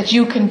that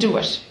you can do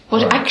it.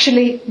 But Right.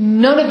 actually,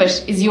 none of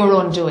it is your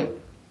own doing.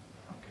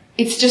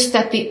 It's just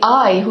that the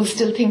I, who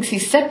still thinks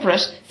he's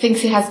separate,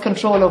 thinks he has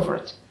control over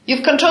it.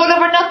 You've control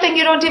over nothing,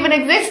 you don't even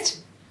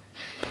exist.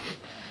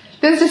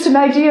 There's just an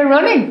idea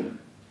running.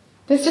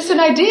 There's just an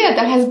idea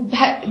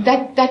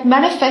that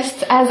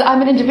manifests as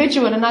I'm an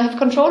individual and I have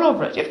control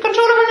over it. You have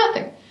control over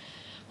nothing.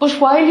 But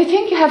while you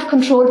think you have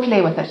control,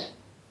 play with it.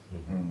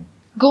 Mm-hmm.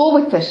 Go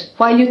with it.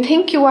 While you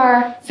think you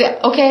are, say,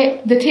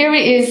 okay, the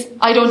theory is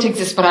I don't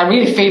exist, but I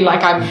really feel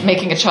like I'm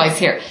making a choice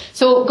here.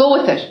 So go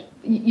with it.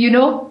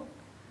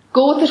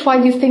 Go with it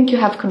while you think you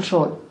have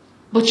control.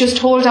 But just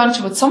hold on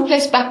to it.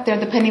 Someplace back there,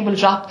 the penny will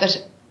drop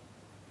that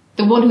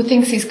the one who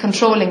thinks he's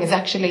controlling is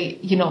actually,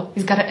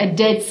 he's got a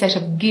dead set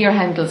of gear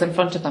handles in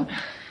front of him,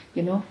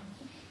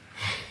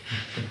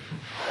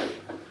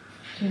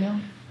 you know.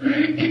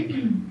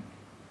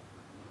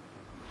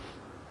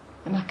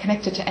 You're not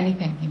connected to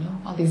anything, you know,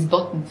 all these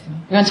buttons, you know.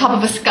 You're on top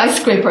of a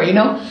skyscraper, you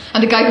know,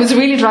 and the guy who's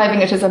really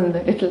driving it is on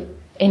the little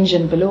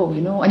engine below,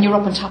 you know, and you're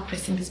up on top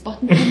pressing this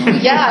button, you know.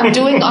 Yeah,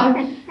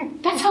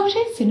 that's how it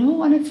is, you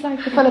know, and it's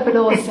like the fella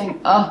below is saying,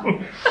 oh, you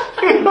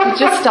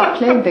just stop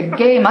playing the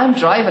game, I'm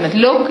driving it,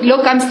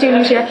 look, I'm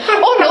steering it here,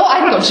 oh no,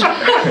 I'm going to...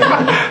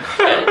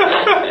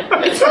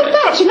 It's like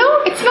that, you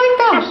know, it's like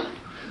that.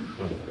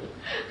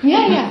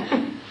 Yeah.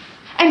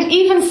 And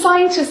even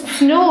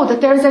scientists know that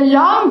there's a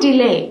long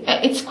delay,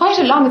 it's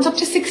up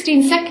to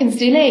 16 seconds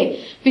delay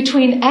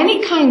between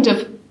any kind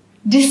of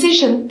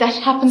decision that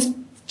happens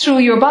through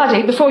your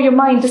body before your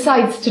mind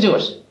decides to do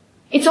it.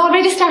 It's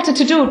already started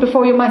to do it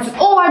before your mind says,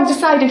 oh, I'm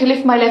deciding to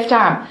lift my left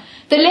arm.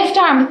 The left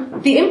arm,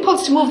 the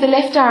impulse to move the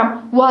left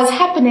arm was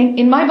happening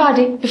in my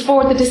body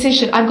before the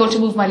decision, I'm going to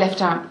move my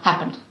left arm,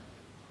 happened.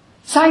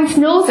 Science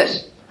knows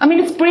it. I mean,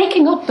 it's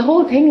breaking up. The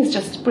whole thing is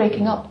just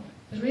breaking up.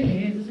 It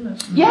really is, isn't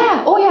it?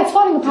 Yeah. Oh, yeah, it's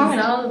falling apart.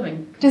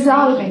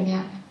 Dissolving,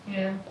 yeah.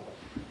 Yeah.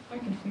 I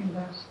can feel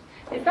that.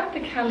 Is that the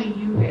Kali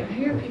Yuga? I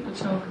hear people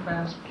talk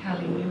about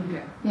Kali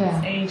Yuga.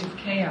 Yeah. This age of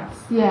chaos.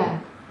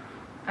 Yeah.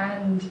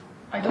 And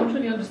I don't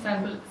really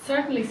understand, but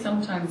certainly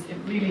sometimes it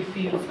really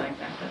feels like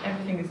that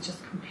everything is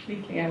just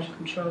completely out of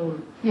control.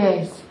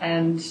 Yes.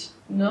 And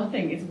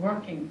nothing is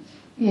working.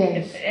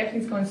 Yes.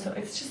 Everything's going so,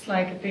 it's just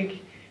like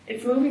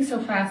it's moving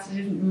so fast it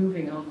isn't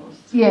moving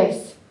almost.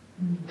 Yes.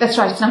 That's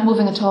right, it's not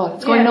moving at all.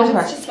 It's going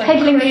nowhere. It's just like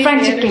pedaling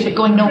frantically energy, but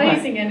going nowhere.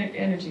 Crazy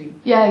energy.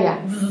 Yeah.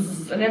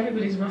 And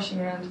everybody's rushing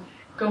around,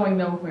 going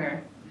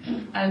nowhere.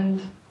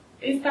 And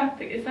is that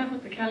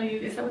what the Kali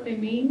Yuga, is that what they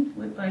mean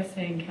by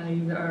saying Kali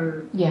Yuga?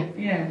 Or Yeah.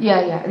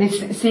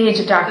 It's the age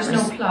of darkness.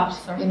 There's no plot,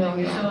 sort of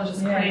thing. It's all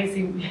just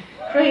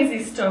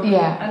crazy stuff.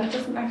 Yeah. And it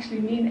doesn't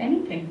actually mean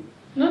anything.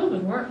 None of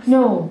it works.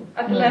 No.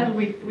 At the level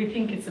we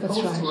think it's supposed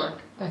to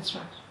work. That's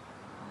right.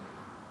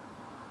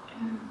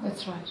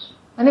 That's right.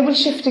 And it will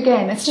shift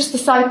again. It's just the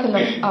cycle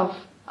of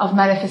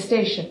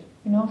manifestation.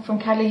 You know, from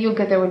Kali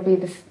Yuga there will be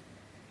this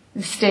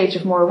stage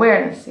of more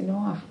awareness, you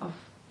know, of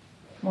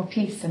more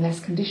peace and less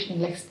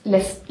conditioning,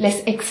 less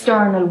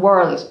external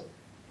world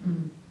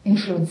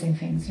influencing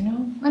things, you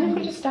know. And it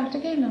will just start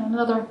again in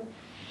another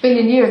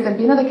billion years. There'll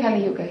be another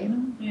Kali Yuga, you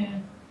know. Yeah.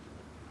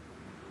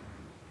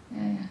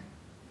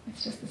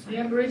 It's just the cycle. The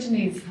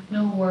Aborigines have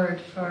no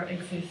word for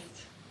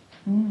exist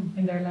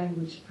in their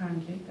language,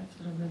 apparently. That's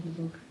what I read in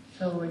the book.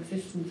 So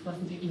existence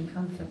wasn't even a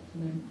concept to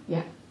them.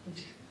 Yeah.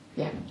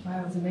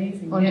 Wow, it's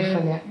amazing.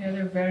 Wonderful, yeah. Yeah,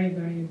 they're very,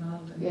 very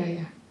evolved.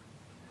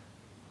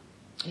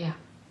 Yeah.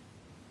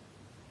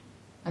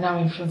 And our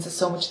influence is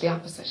so much the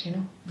opposite, you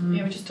know.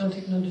 Yeah, we just don't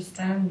even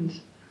understand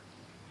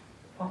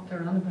what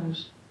they're on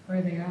about,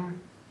 where they are.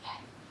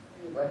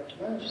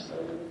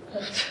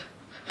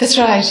 That's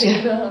right,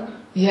 yeah.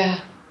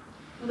 Yeah.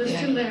 Well, they're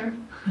still there.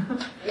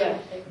 Yeah.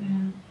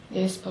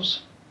 Yes,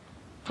 but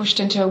pushed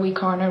into a wee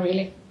corner,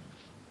 really.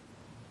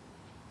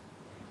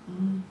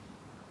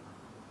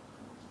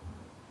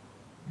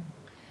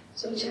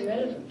 So it's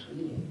irrelevant,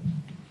 really.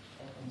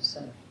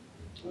 So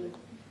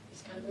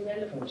it's kind of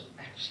irrelevant,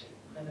 actually,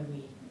 whether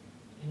we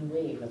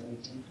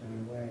deepen our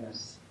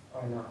awareness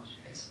or not.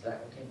 It's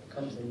like, okay, it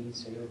becomes a need,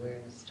 so your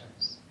awareness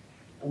starts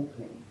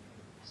opening.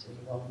 So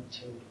you want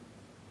to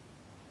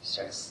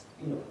start,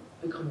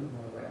 becoming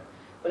more aware.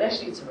 But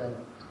actually, it's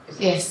irrelevant.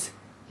 Yes.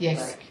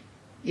 Like,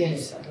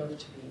 yes, I'd love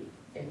to be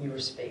in your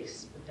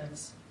space, but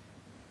that's.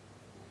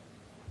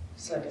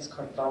 It's like as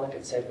Kurt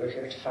Vonnegut said, we're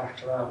here to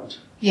fact around.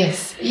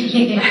 Yes.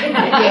 Yes.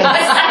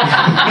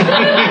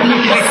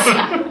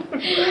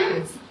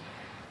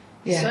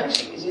 Yeah. So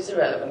actually it is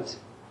irrelevant.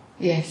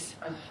 Yes.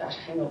 I have a fat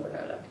hangover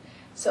now, like.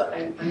 So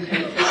I'm kind of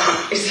thinking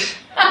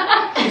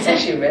it's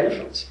actually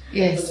irrelevant.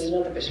 Yes. But there's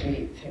another bit of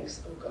me that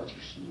thinks, oh God, you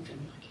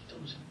heathen, like you've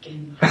done it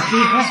again.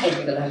 It's going to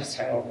be the last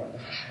hangover I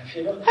have,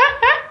 you know?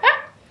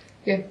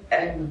 Yeah.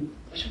 I don't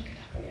get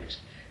that many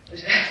actually. But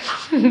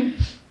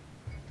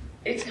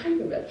it's kind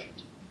of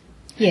irrelevant.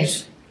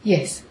 Yes.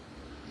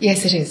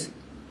 It is.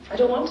 I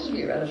don't want it to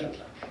be irrelevant,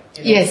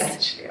 like. Yes.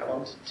 Actually, I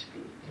want it to be,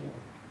 in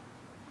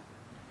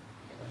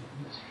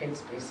that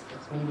headspace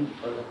that's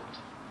meaningful and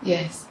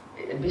Yes.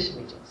 it envision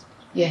me does.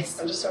 Yes.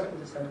 I'm just sorting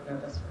this out now,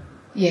 that's why.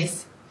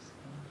 Yes.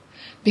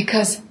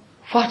 Because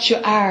what you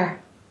are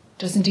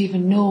doesn't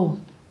even know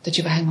that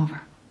you have a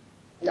hangover.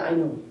 No, I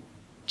know. Do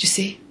you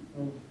see?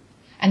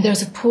 And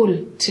there's a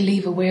pull to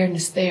leave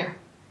awareness there.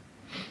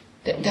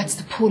 That's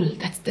the pull.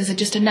 There's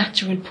just a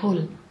natural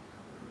pull.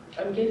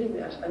 I'm getting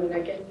that. I mean, I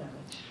get that.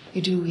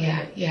 You do,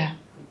 yeah. I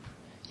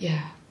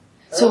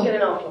don't get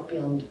an awful lot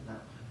beyond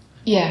that.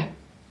 Yeah.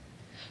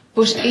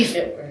 But if...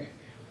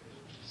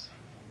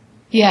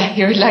 Yeah,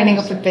 you're lining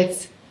up with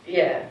bits.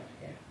 Yeah.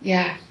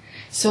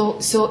 So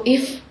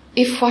if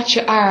what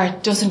you are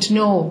doesn't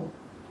know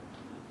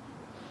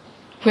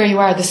where you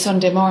are this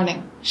Sunday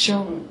morning,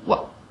 sure,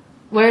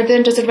 where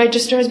then does it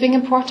register as being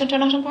important or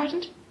not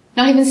important?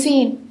 Not even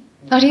seen.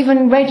 Not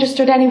even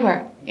registered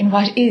anywhere in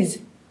what is.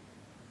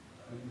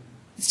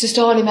 It's just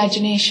all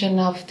imagination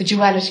of the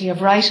duality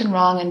of right and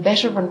wrong and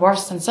better and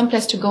worse and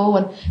someplace to go,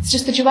 and it's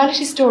just the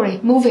duality story,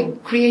 moving,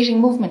 creating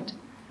movement.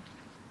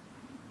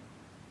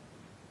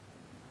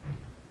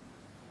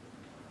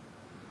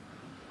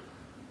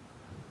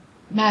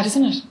 Mad,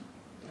 isn't it?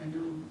 I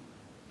know.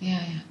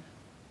 Yeah.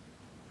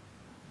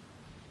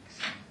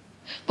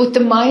 But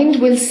the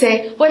mind will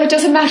say, well, it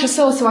doesn't matter,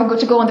 so I'm going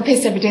to go on the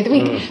piss every day of the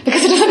week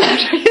because it doesn't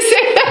matter, you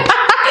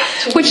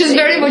see. Which is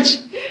very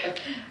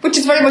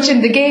much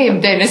in the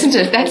game then, isn't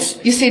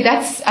it?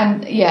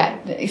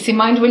 You see,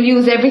 mind will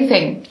use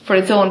everything for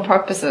its own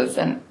purposes,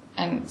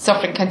 and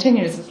suffering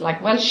continues. It's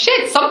like, well,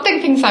 shit, something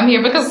thinks I'm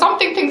here because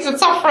something thinks it's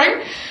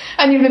suffering,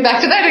 and you'll be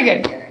back to that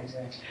again. Yeah,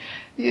 exactly.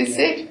 You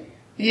see?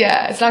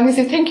 Yeah, as long as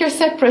you think you're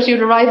separate,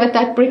 you'll arrive at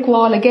that brick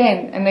wall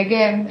again and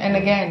again and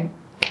again.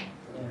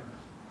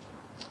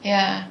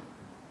 Yeah.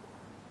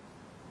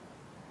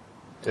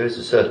 There is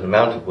a certain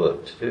amount of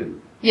work to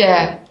do.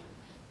 Yeah.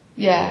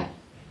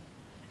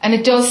 And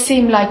it does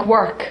seem like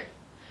work.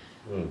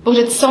 But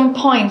at some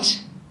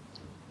point,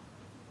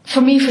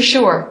 for me for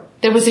sure,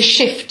 there was a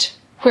shift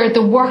where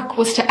the work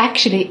was to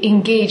actually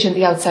engage in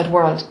the outside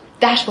world.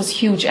 That was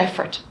huge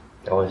effort.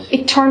 Oh, I see.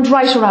 It turned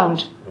right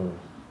around.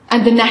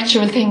 And the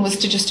natural thing was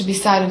to be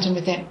silent and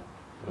within.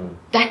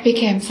 That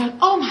became, it's like,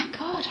 oh my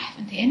God, I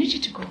haven't the energy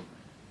to go.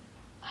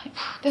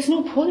 There's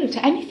no pull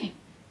to anything.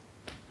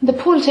 And the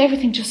pull to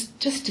everything just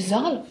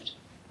dissolved.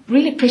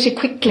 Really pretty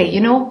quickly, you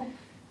know.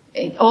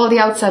 All the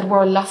outside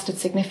world lost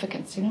its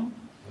significance, you know.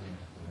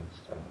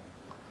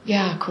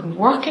 Yeah, I couldn't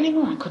work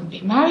anymore. I couldn't be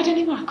married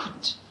anymore. I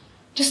couldn't.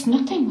 Just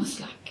nothing was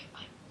like,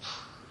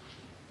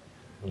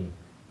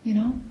 you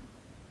know.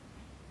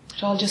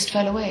 It all just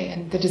fell away.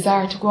 And the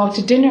desire to go out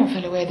to dinner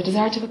fell away. The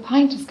desire to have a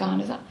pint is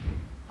gone.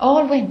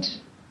 All went.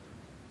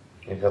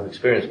 I've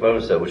experienced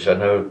moments though, which I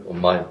know on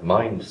my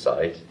mind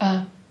side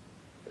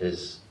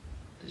is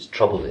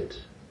troubled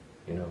it.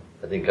 You know,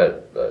 I think I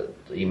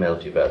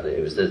emailed you about it.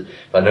 It was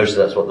I noticed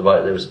that's what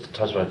there was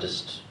times when I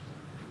just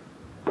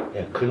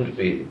couldn't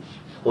be.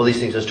 All these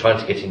things I was trying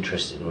to get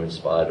interested in or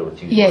inspired or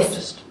enthused.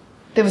 Yes,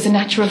 there was a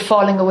natural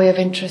falling away of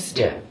interest.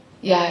 Yeah.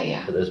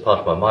 But there was part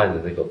of my mind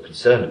that they got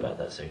concerned about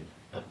that, saying,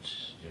 "But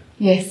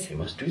yes, you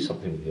must do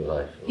something with your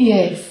life."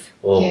 Yes.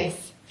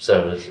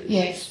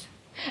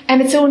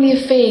 And it's only a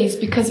phase,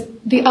 because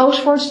the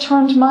outward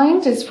turned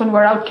mind is when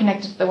we're out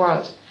connected to the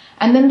world.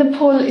 And then the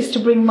pull is to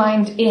bring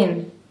mind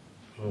in.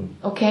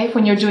 Okay?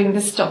 When you're doing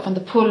this stuff, and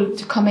the pull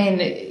to come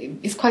in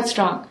is quite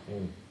strong.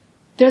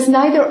 There's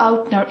neither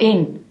out nor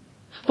in.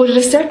 But at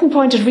a certain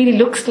point it really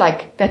looks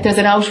like that there's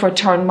an outward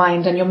turned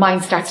mind and your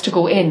mind starts to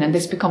go in and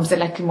this becomes a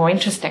little more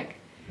interesting.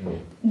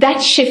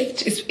 That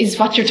shift is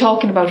what you're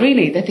talking about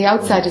really, that the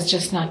outside is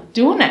just not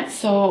doing it.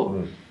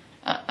 So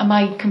am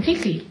I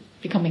completely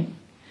becoming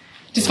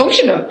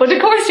dysfunctional? But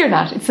of course you're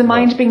not. It's the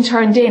mind being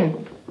turned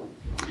in.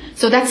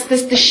 So that's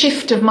the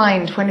shift of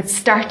mind when it's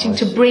starting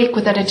to break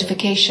with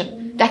identification.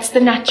 That's the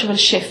natural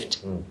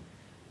shift.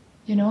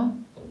 You know?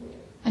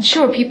 And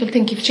sure, people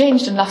think you've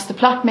changed and lost the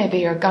plot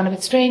maybe, or gone a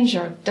bit strange,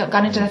 or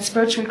gone into that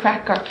spiritual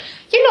crack, or,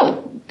 you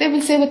know, they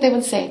will say what they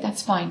will say.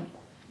 That's fine.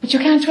 But you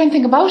can't do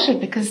anything about it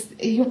because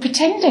you're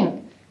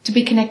pretending to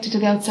be connected to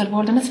the outside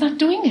world and it's not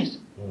doing it.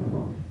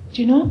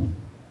 Do you know?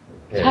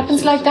 It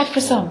happens like that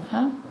for some,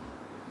 huh?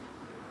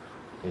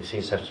 You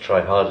seem to have to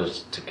try harder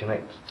to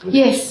connect.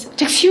 Yes, it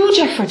takes huge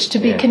effort to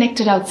be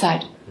connected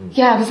outside.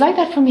 Yeah, it was like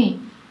that for me.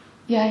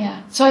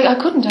 Yeah. So I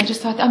couldn't. I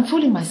just thought, I'm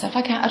fooling myself.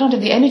 I don't have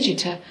the energy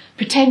to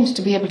pretend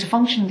to be able to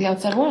function in the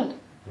outside world.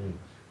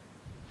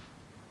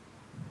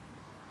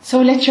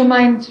 So let your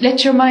mind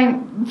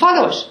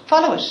follow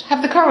it.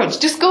 Have the courage.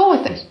 Just go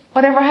with it.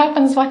 Whatever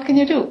happens, what can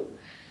you do?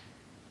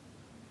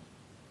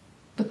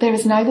 But there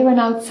is neither an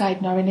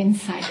outside nor an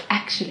inside,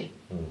 actually.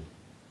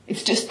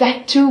 It's just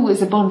that too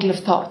is a bundle of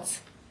thoughts.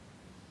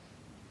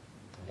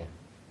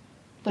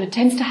 But it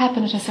tends to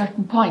happen at a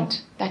certain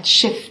point, that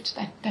shift,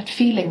 that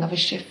feeling of a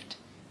shift.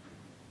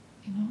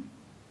 You know?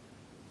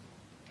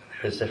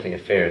 There's definitely a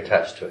fear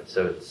attached to it,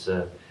 so it's,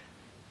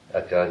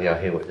 I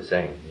hear what you're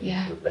saying.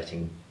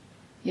 Letting.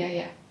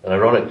 Yeah. And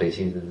ironically, it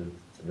seems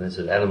there's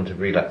an element of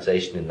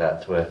relaxation in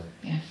that where,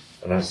 and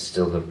that's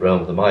still the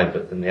realm of the mind,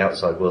 but then the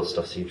outside world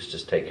stuff seems to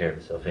just take care of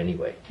itself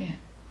anyway. Yeah.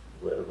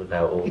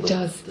 Without all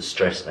the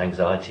stress and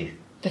anxiety.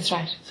 That's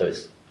right. So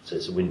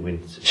it's a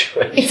win-win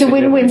situation. It's a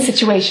win-win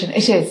situation,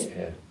 it is.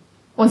 Yeah.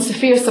 Once the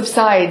fear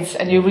subsides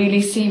and you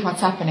really see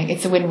what's happening,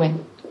 it's a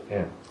win-win.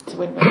 Yeah. It's a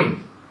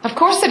win-win. Of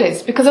course it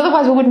is, because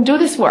otherwise we wouldn't do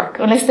this work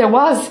unless there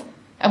was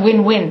a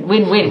win-win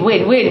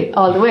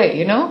all the way,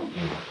 you know?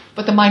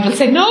 But the mind will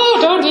say, no,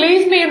 don't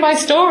leave me in my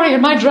story,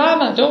 in my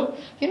drama, don't.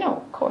 You know,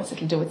 of course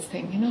it'll do its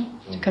thing, you know,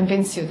 to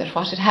convince you that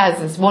what it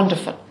has is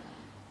wonderful.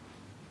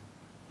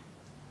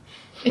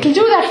 It'll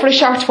do that for a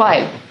short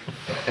while.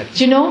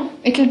 Do you know?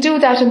 It'll do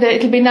that and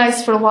it'll be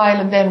nice for a while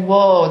and then,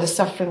 whoa, the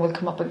suffering will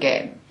come up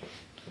again.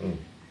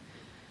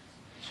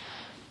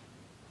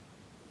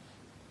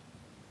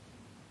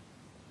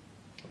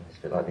 It's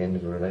a bit like the end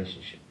of a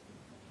relationship.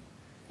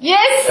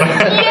 Yes,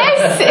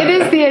 yes, it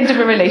is the end of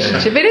a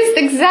relationship. It is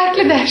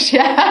exactly that,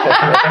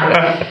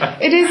 yeah.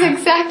 It is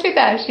exactly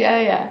that,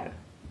 yeah.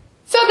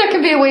 So there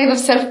can be a wave of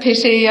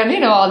self-pity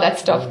and, all that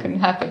stuff can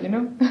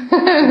happen,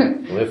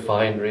 We're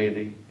fine,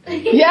 really.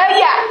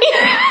 Yeah.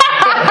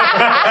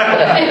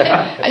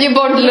 And you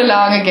bundle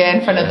along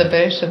again for another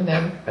bit and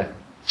then,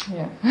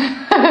 yeah.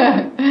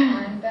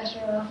 I'm better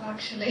off,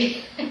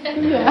 actually.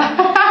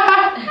 Yeah.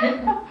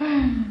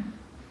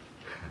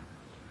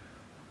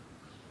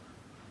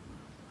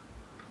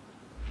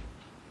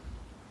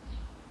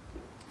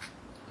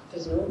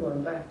 There's no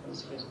going back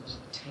once you get a bit of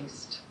a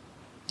taste.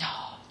 No.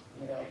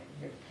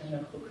 You're kind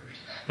of hookered.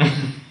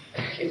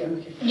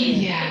 You're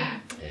Yeah.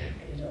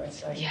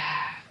 It's like,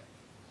 Yeah.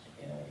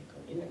 you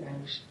go in and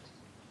out.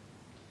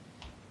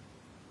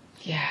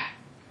 Yeah.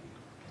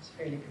 It's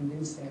fairly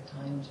convincing at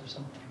times or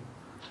something.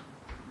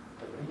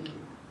 But really,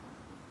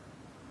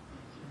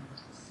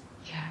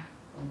 Yeah.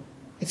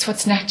 It's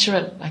what's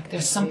natural. Like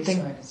there's something.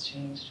 The baseline has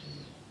changed.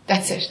 Really.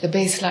 That's it. The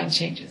baseline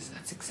changes.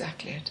 That's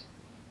exactly it.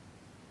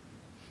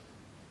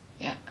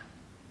 Yeah.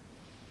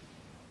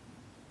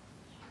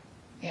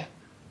 Yeah.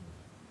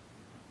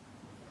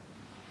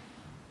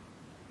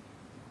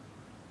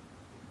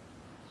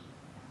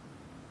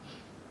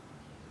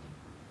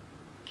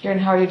 Kieran,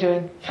 how are you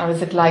doing? Or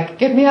is it like,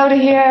 get me out of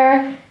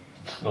here?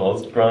 No,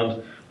 it's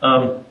grand.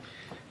 I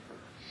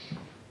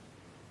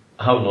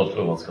have no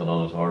clue what's going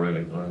on at all,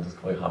 really. I'm just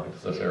quite happy to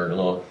sit here and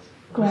all.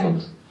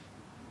 Grand.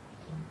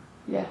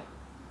 Yeah.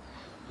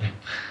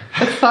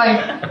 That's fine.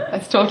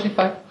 That's totally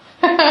fine.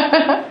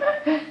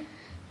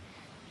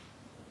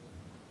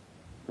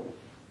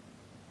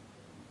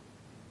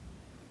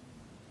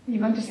 You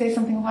want to say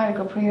something a while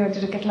ago, Priya, or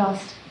did it get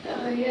lost?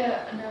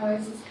 Yeah, no, I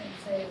was just going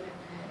to say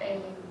when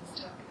Aileen was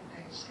talking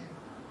about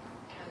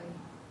Cali.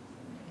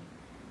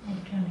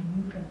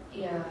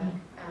 Yeah,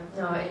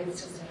 no, it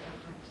was just a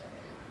different, I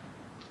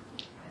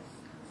was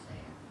going to say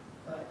it.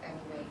 But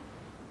anyway,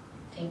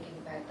 thinking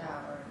about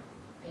that or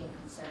being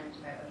concerned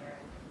about it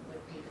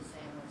would be the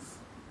same as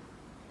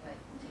like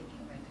thinking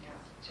about the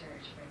Catholic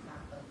Church, for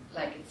example.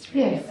 Like it's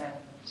really Yes.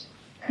 irrelevant.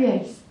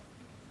 Yes.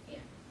 Yeah,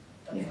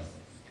 that's Yes. all it is.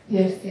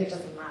 Yes, It yes.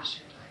 doesn't matter.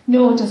 Like,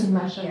 No, it doesn't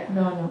matter. Yeah.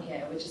 No. Yeah,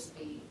 it would just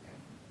be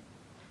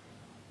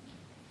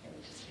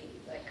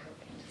like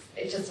cooking.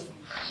 It just doesn't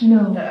matter.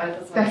 No,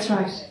 That's what that's I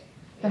would right. say.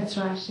 That's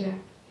right, yeah.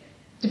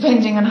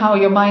 Depending on how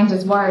your mind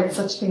is wired,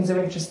 such things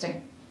are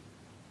interesting.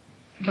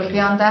 But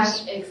beyond that,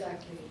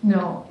 Exactly.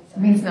 no, it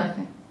means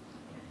nothing.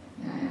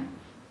 Yeah.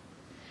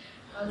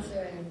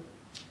 Also,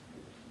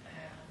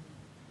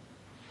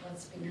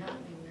 what's been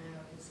happening now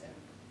is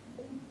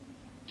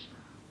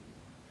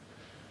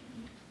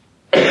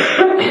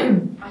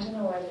I don't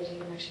know whether to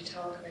even actually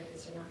talk about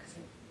this or not, because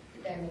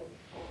then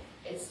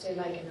it's still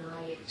like an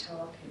I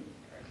talking.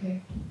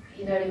 Okay.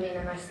 You know what I mean?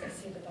 And I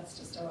see that that's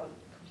just all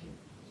complete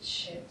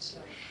shit.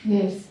 Like,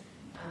 Yes.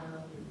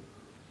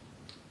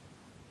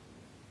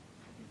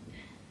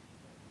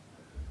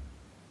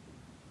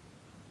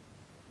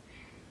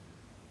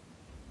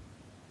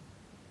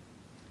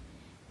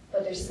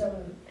 but there's some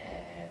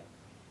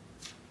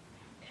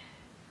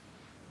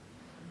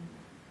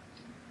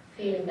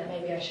feeling that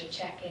maybe I should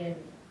check in,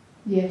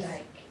 Yes.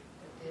 like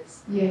with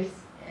this. Yes.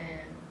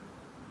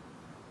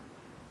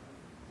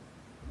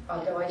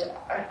 Although I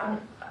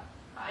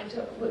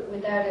don't,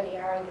 without any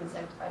arrogance,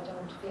 I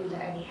don't feel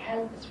that any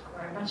help is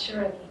required. I'm not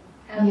sure any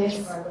help Yes. is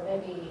required, but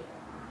maybe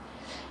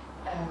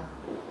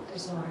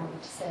there's no harm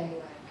to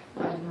say,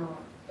 like, I don't know.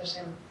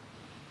 But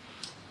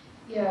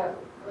yeah,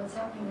 what's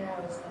happening now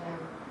is that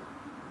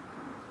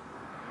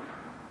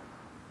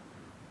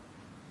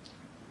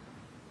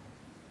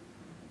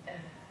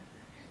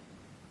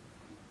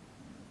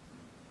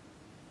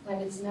when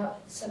it's not,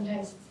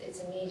 sometimes it's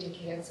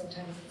immediately, and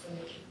sometimes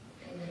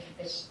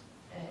it's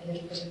a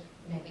little bit of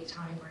maybe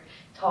time where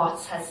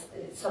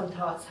some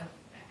thoughts have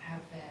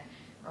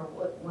or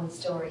one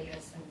story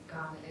has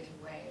gone a little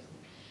way,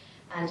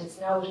 and it's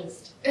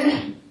noticed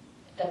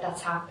that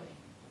that's happening,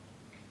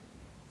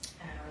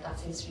 or that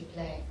seems to be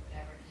playing,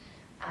 whatever,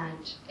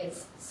 and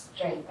it's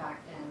straight back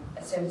then,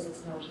 as soon as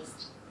it's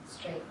noticed,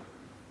 straight,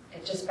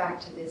 just back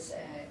to this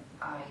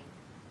I.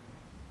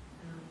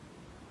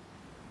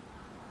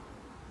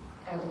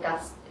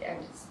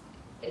 And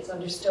it's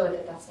understood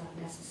that that's not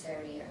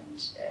necessary,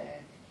 and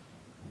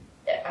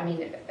I mean,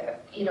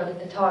 that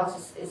the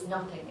thoughts is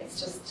nothing. It's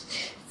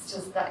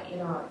just that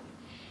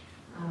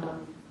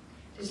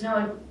there's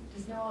no.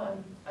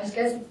 I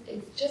guess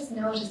it's just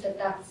noticed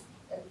that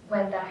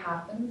when that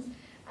happens,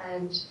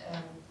 and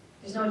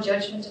there's no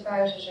judgment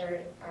about it,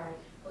 or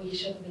oh, you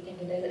shouldn't be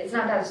thinking this. It's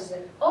not that. It's just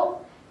like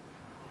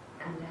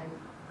and then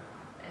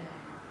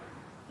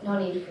no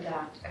need for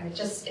that, and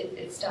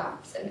it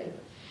stops. And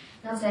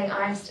I'm not saying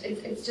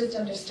it's just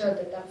understood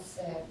that that's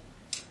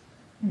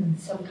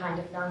some kind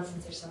of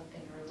nonsense or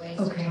something, or a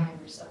waste of time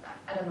or something.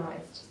 I don't know.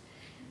 It's just,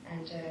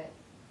 and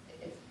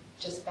it's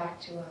just back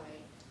to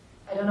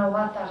I don't know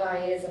what that I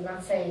is. I'm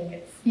not saying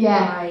it's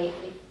I.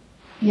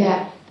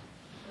 Yeah.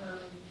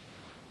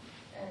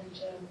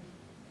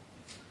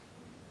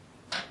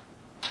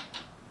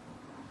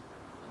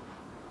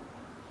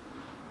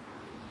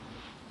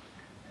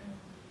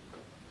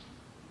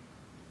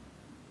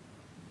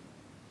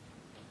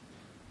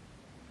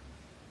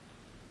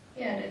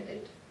 Yeah,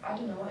 and I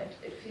don't know,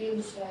 it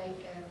feels like,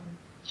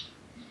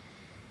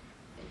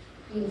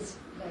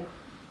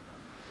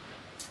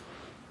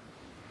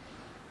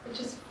 it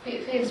just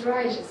feels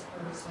right, I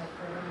suppose, like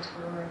we're going to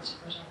the word to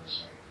put on it,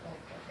 or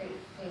like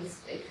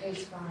it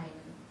feels fine,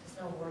 and there's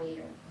no worry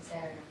or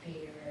concern or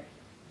fear or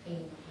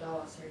feeling of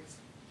loss, or it's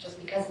just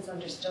because it's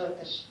understood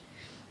that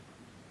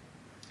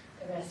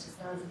the rest is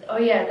nonsense. Oh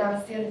yeah, that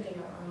was the other thing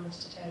I wanted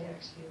to tell you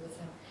actually was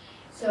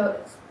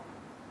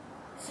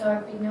so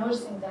I've been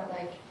noticing that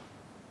like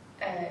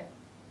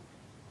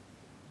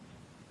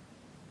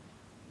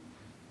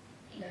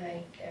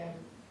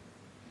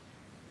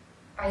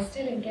I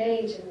still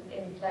engage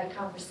in like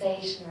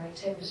conversation or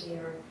activity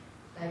or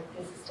like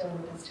this is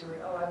done, this to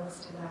her, oh I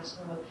must do that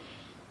and all.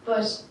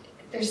 But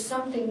there's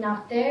something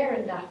not there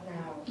in that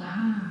now.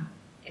 Ah.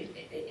 Do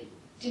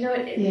you know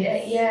it?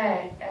 Yes.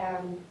 Yeah.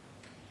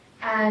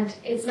 And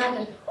it's not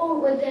that, oh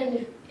well then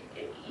if,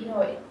 you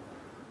know,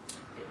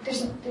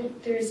 there's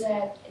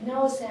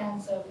no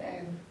sense of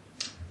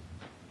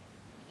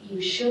you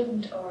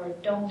shouldn't or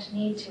don't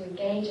need to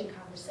engage in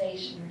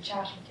conversation or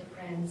chat with your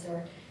friends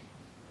or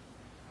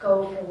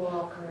go for a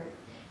walk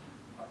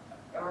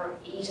or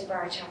eat a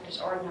bar chocolate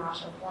or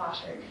not or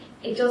what, or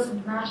it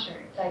doesn't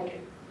matter.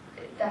 Like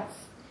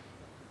that's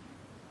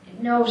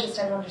noticed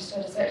and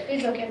understood. So it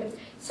feels okay, but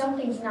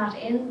something's not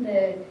in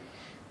the.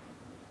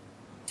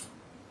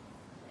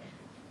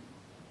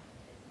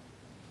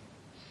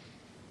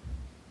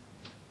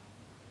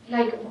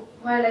 Like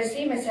while I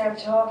see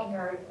myself talking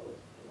or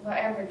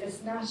whatever,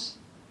 there's not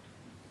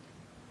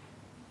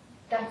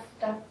that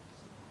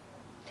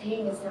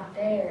thing is not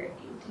there.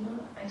 Do you know?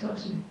 I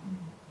don't.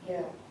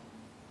 Yeah.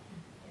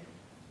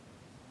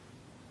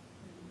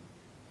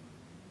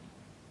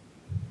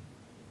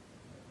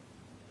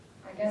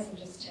 I guess I'm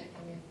just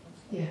checking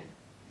in.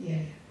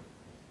 Yeah.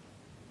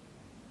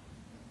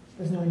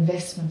 There's no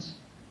investment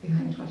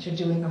behind what you're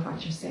doing or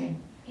what you're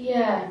saying.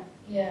 Yeah.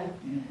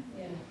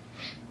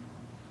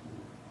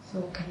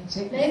 So can you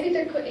take maybe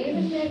there could be,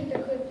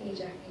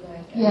 Jackie,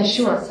 like yeah,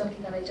 sure.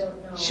 something that I don't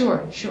know.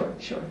 Sure. You know?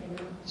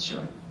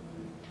 Sure.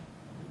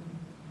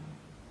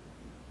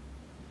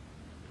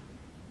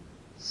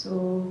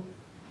 So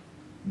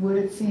would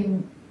it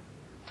seem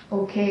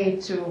okay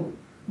to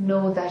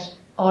know that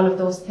all of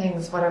those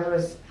things, whatever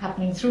is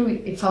happening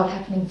through, it's all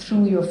happening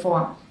through your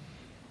form?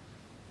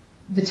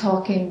 The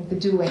talking, the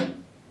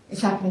doing,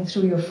 is happening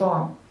through your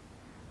form.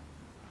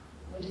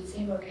 Would it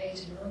seem okay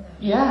to know that?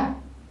 Yeah.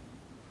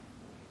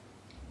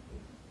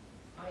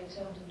 I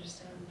don't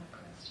understand that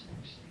question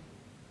actually.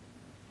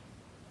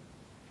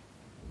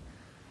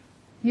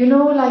 You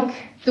know, like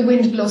the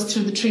wind blows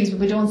through the trees, but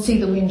we don't see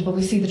the wind, but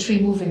we see the tree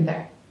moving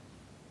there.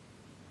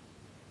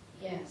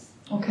 Yes.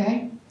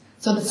 Okay?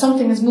 So that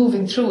something is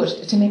moving through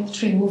it to make the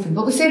tree moving.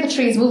 But we say the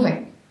tree is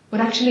moving,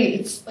 but actually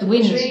it's the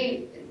wind. The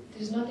tree,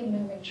 there's nothing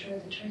moving through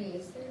the tree,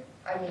 is there?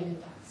 I mean, in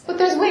that sense. But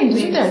there's wind,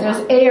 isn't there?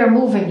 There's air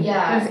moving.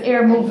 Yeah. There's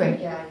air moving.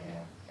 Yeah.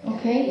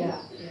 Okay? Yeah.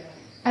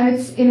 And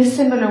it's in a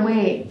similar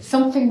way.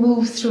 Something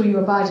moves through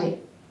your body.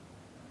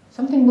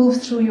 Something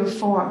moves through your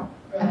form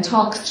and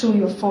talks through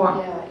your form.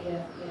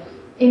 Yeah.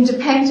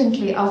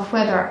 Independently of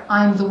whether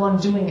I'm the one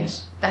doing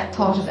it, that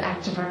thought is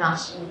active or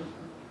not.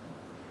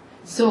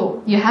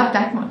 So you have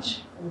that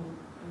much.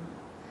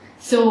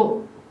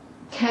 So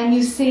can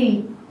you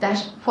see that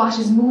what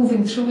is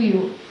moving through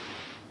you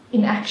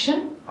in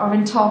action or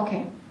in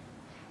talking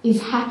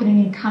is happening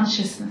in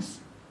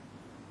consciousness?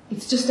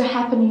 It's just a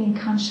happening in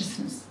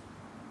consciousness.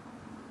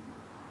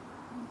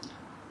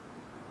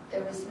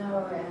 There was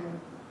no,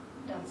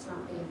 that's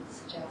not being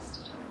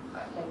suggested.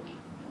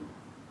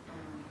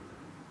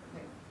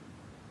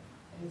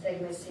 I'm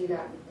saying I see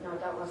that. No,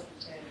 that wasn't.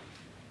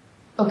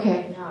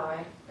 Okay. No,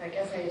 I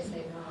guess I just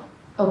say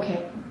no.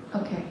 Okay.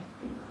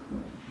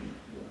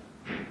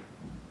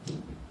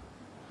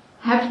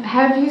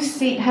 Have you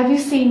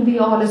seen the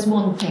all as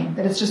one thing?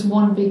 That it's just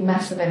one big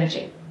massive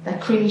energy. That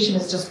creation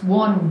is just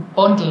one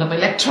bundle of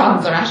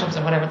electrons or atoms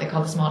or whatever they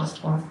call the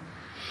smallest ones.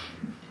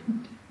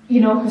 You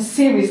know, a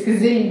serious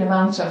gazillion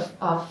amount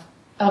of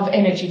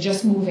energy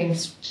just moving,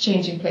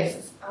 changing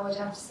places. I would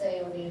have to say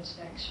only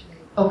intellectually.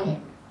 Okay.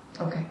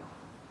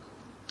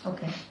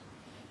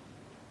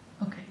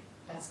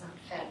 That's not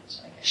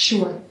felt, I guess.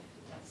 Sure.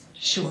 That's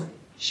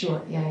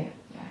Sure. Yeah.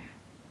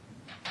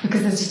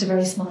 Because there's just a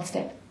very small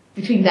step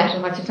between that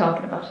and what you're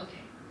talking about.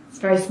 Okay. It's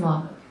very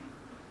small.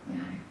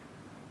 Yeah.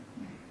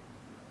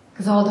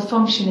 Because all the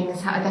functioning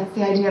is, that's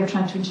the idea I'm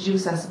trying to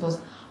introduce, I suppose.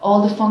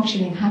 All the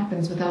functioning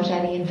happens without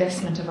any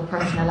investment of a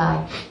personal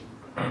I.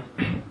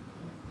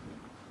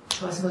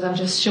 So I suppose I'm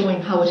just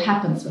showing how it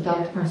happens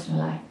without the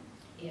personal I.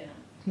 Yeah.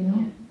 Do you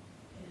know?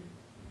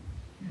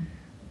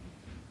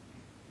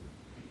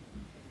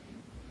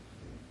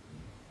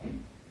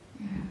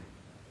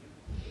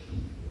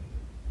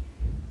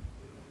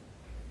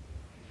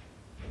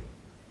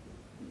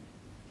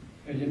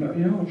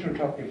 You know what you were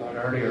talking about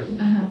earlier?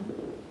 Uh-huh.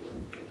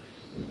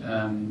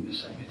 You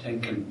said me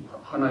thinking,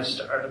 when I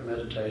started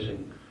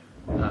meditating,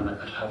 and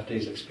I'd have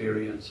these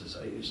experiences,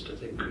 I used to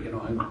think,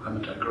 I'm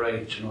at a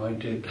great, I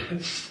did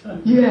this.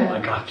 Yeah. I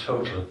got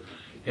total,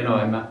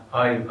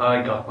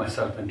 I got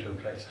myself into a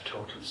place of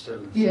total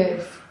stillness.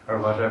 Yes. Or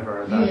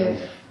whatever. That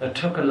Yeah. It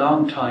took a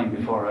long time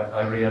before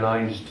I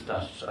realised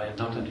that I had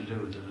nothing to do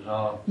with it at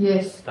all.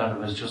 Yes. That it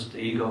was just the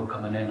ego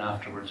coming in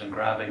afterwards and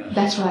grabbing it.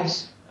 That's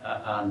right.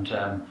 And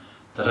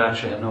that I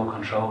actually had no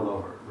control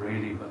over it,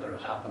 really, whether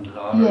it happened at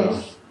all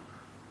Yes.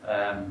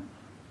 or not.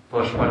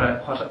 But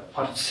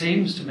what it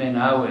seems to me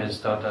now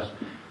is that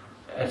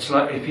it's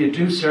like if you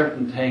do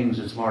certain things,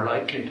 it's more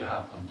likely to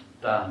happen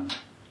than.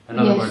 In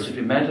other Yes. words, if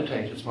you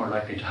meditate, it's more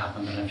likely to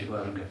happen than if you go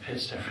out and get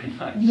pissed every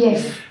night.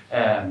 Yes.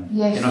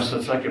 Yes. So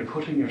it's like you're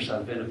putting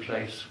yourself in a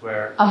place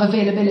where... Of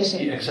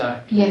availability.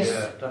 Exactly. Yes.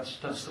 Yeah,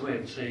 that's the way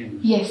it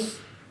seems. Yes.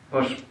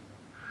 But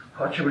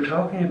what you were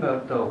talking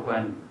about, though,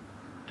 when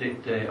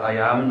the I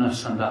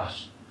amness and that,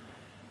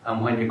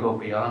 and when you go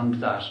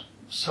beyond that,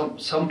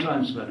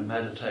 sometimes when you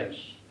meditate,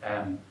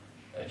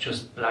 it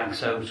just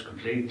blanks out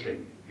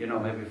completely.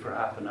 Maybe for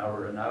half an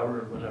hour,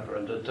 or whatever,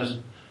 and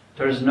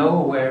there's no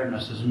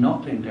awareness, there's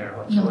nothing there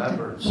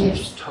whatsoever. Nothing. It's Yes.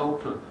 just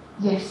total.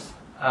 Yes.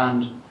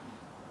 And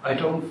I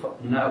don't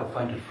now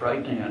find it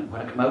frightening, and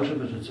when I come out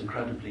of it, it's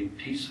incredibly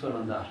peaceful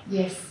and that.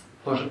 Yes.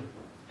 But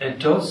it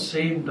does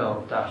seem,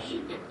 though, that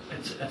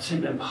it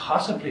seemed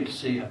impossibly to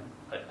see.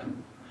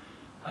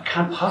 I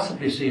can't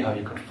possibly see how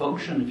you could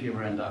function if you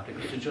were in that,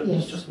 because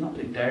there's just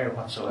nothing there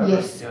whatsoever.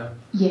 Yes. Yeah.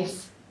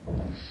 Yes.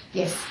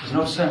 Yes. There's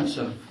no sense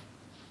of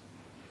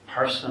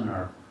person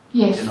or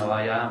Yes.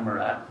 I am or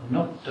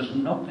there's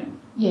nothing.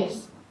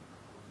 Yes.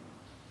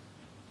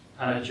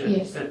 And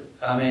Yes.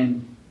 I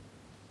mean,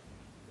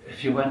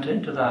 if you went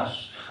into that,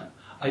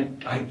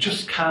 I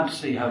just can't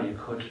see how you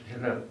could,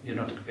 there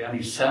could be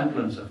any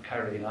semblance of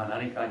carrying on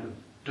any kind of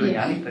doing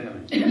Yes. anything. I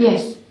mean,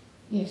 Yes.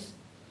 Yes.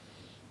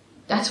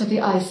 That's what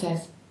the I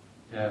says.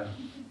 yeah,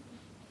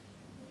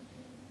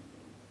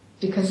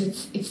 Because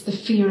it's the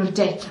fear of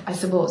death, I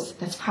suppose.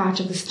 That's part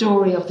of the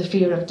story of the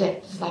fear of death.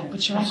 It's like,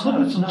 but I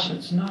couldn't function.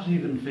 It's not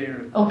even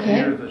fear. Okay.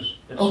 Fear of it.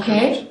 It's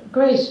Okay,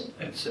 great.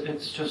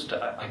 It's just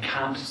I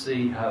can't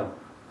see how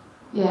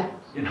Yeah,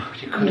 you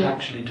could Yeah.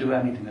 actually do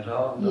anything at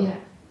all. No.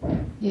 yeah,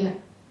 yeah.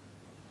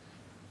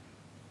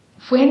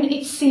 When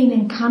it's seen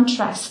in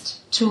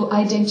contrast to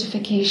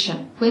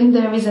identification, when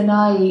there is an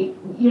I,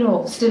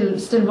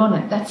 still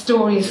running, that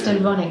story is still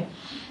running,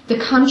 the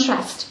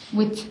contrast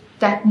with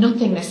that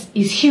nothingness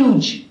is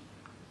huge.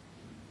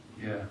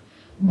 Yeah.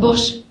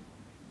 But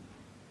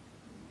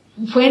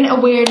when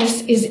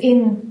awareness is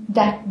in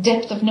that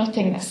depth of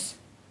nothingness,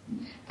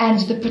 and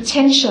the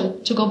potential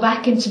to go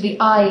back into the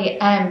I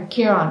am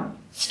Kieran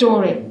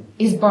story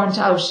is burnt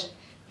out,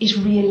 it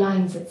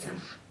realigns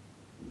itself.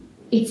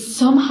 It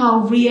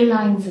somehow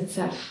realigns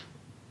itself,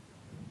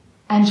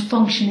 and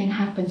functioning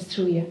happens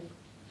through you.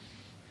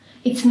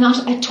 It's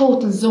not a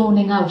total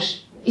zoning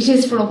out. It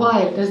is for a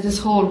while. There's this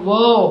whole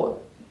whoa.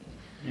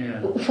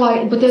 Yeah.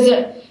 Why? But there's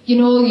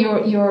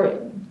your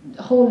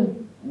whole,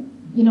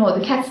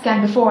 the CAT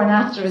scan before and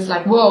after is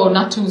like, whoa,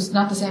 not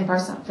the same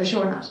person, for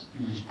sure not.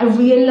 A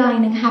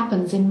realigning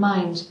happens in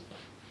mind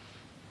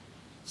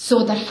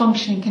so that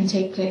functioning can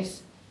take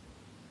place.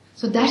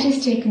 So that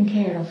is taken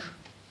care of.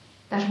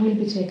 That will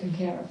be taken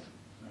care of.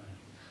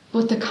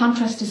 But the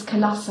contrast is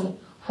colossal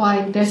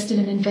while there's still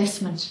an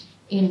investment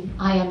in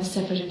I am a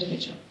separate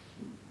individual.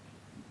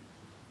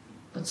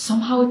 But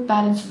somehow it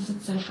balances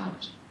itself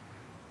out.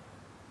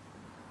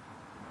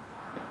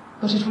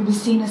 But it will be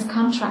seen as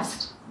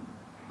contrast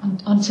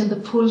until the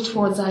pull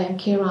towards I am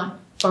Kieran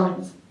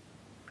burns.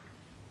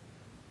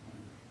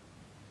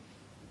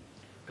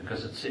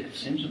 Because it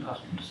seems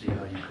impossible to see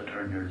how you could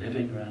earn your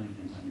living or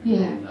anything when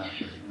you're doing that.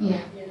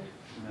 Yeah.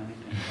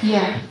 Anything.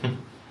 Yeah.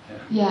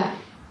 Yeah.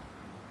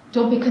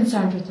 Don't be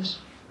concerned with it.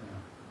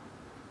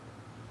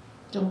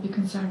 Don't be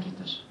concerned with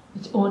it.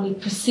 It only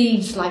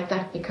perceives like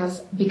that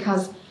because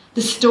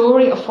the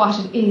story of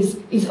what it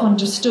is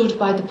understood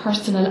by the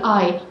personal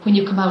I when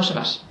you come out of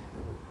it.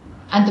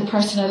 And the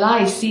personal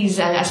I sees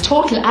it as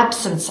total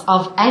absence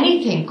of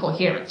anything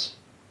coherent.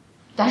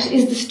 That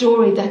is the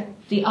story that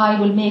the I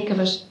will make of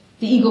it,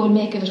 the ego will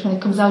make of it when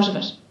it comes out of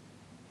it.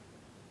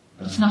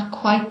 But it's not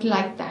quite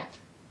like that.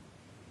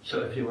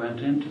 So if you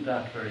went into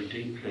that very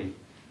deeply,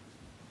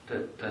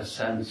 the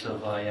sense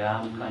of I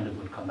am kind of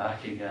would come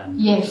back again.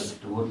 Yes.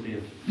 There would be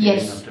a feeling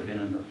Yes. of there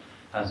being,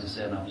 as you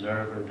say, an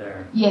observer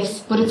there. Yes,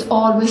 but it's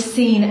always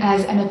seen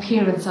as an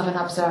appearance of an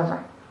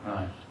observer.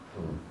 Right.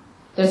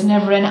 There's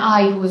never an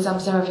I who is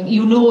observing.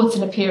 You know it's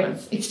an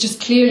appearance. It's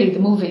just clearly the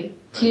movie.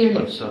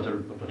 Clearly.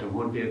 But there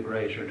would be a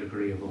greater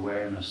degree of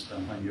awareness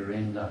than when you're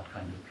in that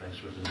kind of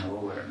place where there's no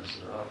awareness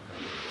at all.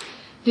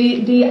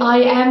 The I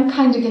am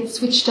kind of gets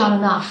switched on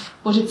and off,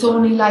 but it's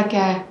only like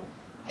a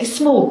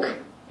smoke.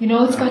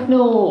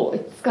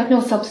 It's got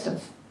no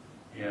substance.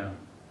 Yeah.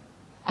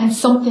 And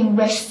something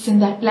rests in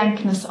that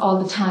blankness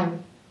all the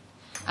time.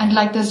 And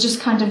like there's just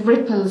kind of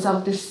ripples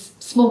of this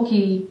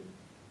smoky,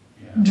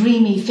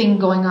 dreamy thing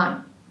going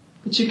on,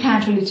 which you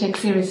can't really take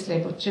seriously,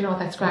 but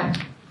that's grand.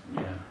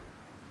 Yeah.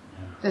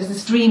 There's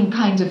this dream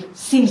kind of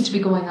seems to be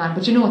going on,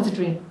 but you know it's a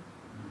dream.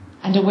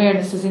 And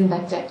awareness is in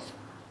that depth.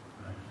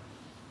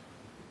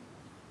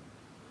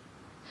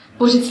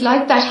 But it's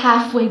like that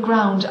halfway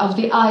ground of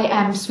the I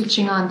am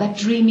switching on, that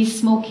dreamy,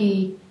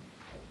 smoky,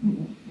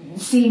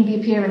 seeing the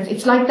appearance.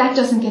 It's like that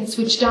doesn't get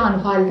switched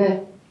on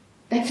while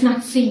that's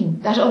not seen.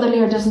 That other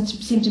layer doesn't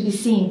seem to be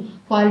seen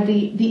while the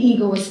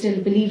ego is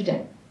still believed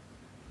in.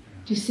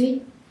 Do you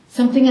see?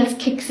 Something else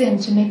kicks in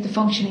to make the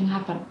functioning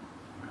happen.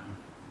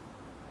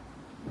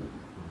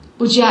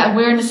 But yeah,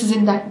 awareness is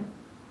in that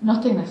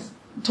nothingness,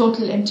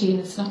 total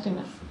emptiness,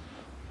 nothingness.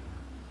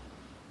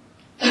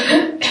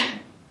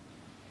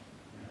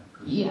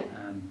 Yeah.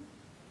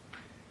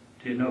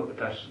 Do you know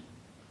that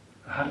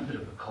I had a bit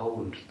of a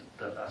cold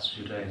the last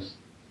few days?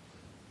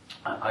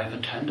 I have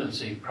a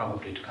tendency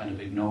probably to kind of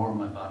ignore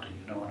my body,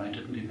 you know, and I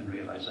didn't even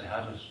realise I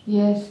had it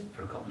Yes.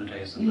 for a couple of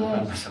days. And I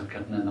found myself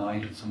getting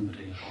annoyed with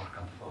somebody at work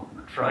on the phone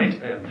on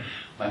Friday, and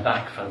my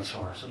back felt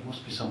sore. I said, there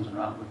must be something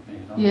wrong with me,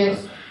 you know.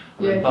 Yes. So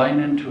I was buying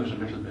into it a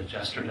little bit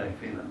yesterday,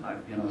 feeling like,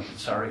 you know, a bit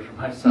sorry for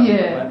myself.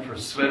 I went for a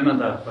swim and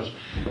that, but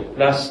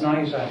last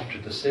night after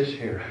the sit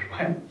here,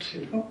 I went,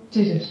 you know.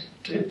 Did it?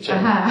 Did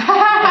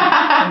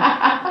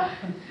Yeah.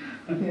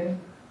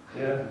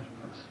 Yeah,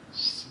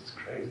 it's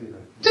crazy.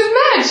 Like. Just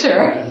mad,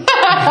 sure.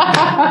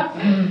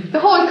 The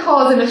whole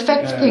cause and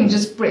effect thing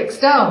just breaks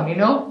down, you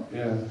know.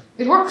 Yeah.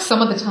 It works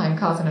some of the time,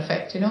 cause and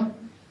effect, you know.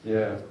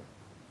 Yeah,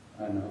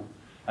 I know.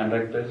 And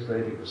like this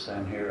lady was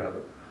saying here,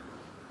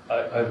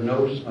 I've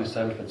noticed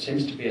myself, it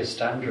seems to be a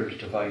standard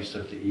device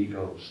of the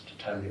egos to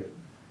tell you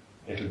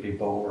it'll be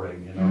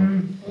boring, you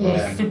know.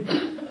 Yes.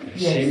 It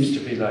seems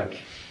to be like,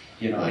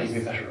 you know, you'd be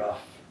better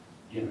off.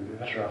 You know, you're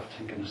better off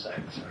thinking of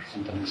sex or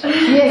something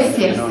exciting. Yes,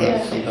 you yes, know,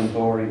 yes. something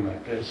boring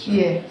like this.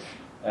 Yeah.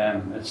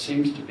 It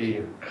seems to be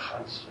a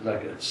constant,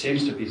 like it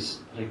seems to be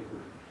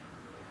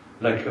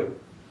like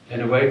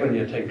in a way when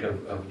you think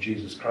of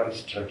Jesus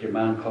Christ, like your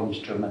man comes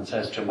to him and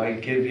says to him, "I'll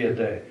give you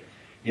the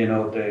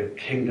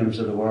kingdoms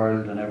of the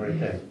world and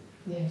everything."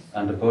 Yes.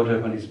 And the Buddha,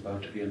 when he's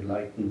about to be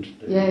enlightened,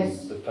 the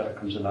fella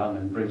comes along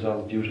and brings all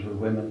the beautiful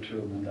women to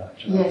him and that.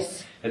 You know?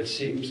 Yes. It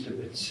seems to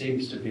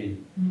be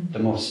the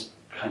most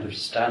kind of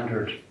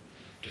standard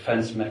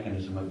defense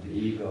mechanism of the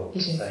ego to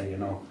say, you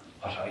know,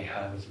 what I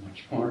have is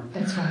much more.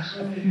 That's right.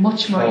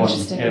 Much more fun.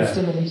 interesting and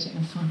stimulating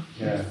and fun.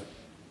 Yeah.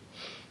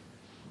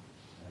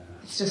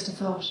 It's just a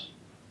thought.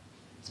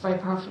 It's a very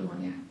powerful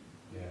one, yeah.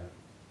 Yeah.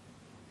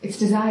 It's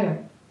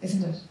desire,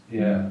 isn't it?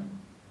 Yeah.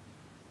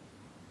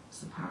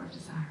 It's the power of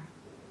desire.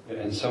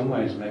 In some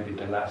ways, maybe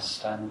the last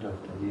stand of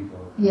the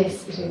ego.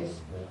 Yes, it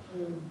is.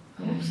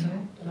 I hope so.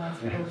 The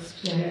last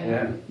post.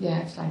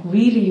 Yeah, it's like,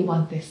 really you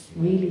want this,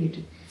 really you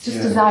do. It's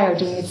just desire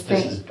doing its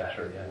thing. This is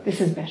better, yeah. This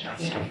is better, That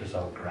yeah. stuff is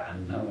all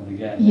grand now and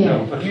again. Yeah. You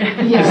know, but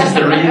Yeah. this is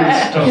the real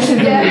stuff. This is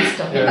the real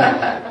stuff.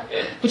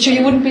 But sure,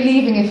 you wouldn't be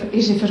believing if it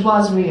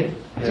was real.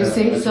 Do you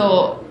see?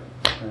 So,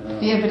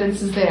 the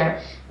evidence is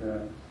there.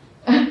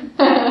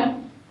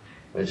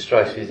 It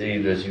strikes me that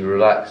even as you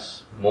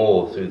relax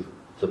more through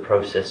the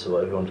process or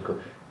whatever you want to call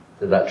it,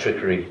 that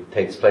trickery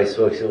takes place.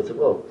 So you think,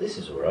 well, this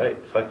is alright.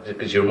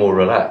 Because you're more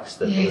relaxed,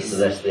 the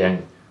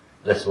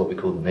less what we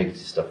call the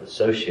negative stuff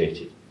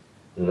associated.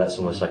 And that's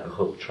almost like a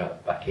hook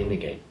trap back in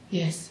again.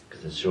 Yes.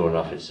 Because then sure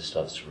enough it just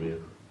starts to reel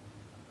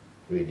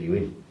you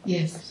in.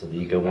 Yes. So the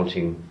ego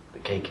wanting the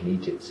cake and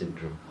eat it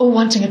syndrome. Oh,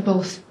 wanting it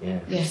both. Yeah.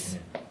 Yes.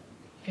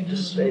 Yeah.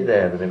 Just stay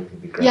there and then everything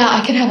will be great. Yeah,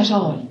 I can have it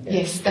all. Yeah.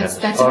 Yes, that's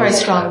a very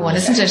strong one,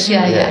 isn't it?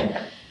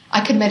 Yeah. I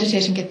could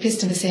meditate and get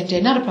pissed in the same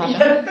day, not a problem.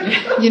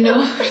 You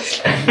know?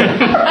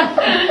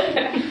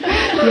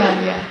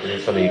 Yeah. And then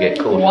suddenly you get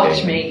caught.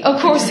 Watch me. Of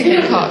course you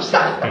get caught.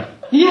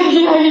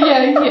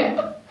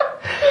 Yeah.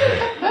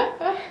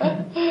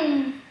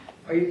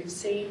 Or you can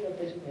see a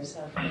bit of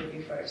yourself maybe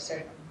for a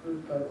certain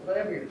group of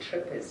whatever your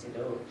trip is, you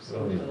know,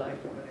 social life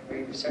or whatever,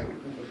 you have a certain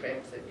group of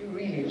friends that you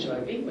really enjoy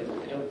being with.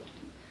 They don't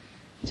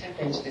tap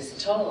into this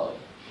at all.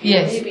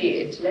 Yes.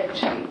 Maybe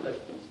intellectually, but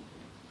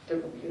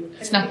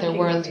It's not their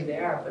world. They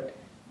are, but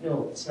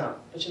no, it's not.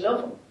 But you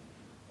love them,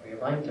 or your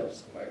mind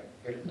loves them, or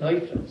your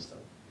life loves them.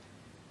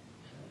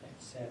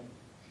 It's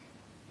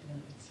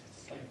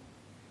like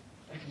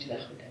I can do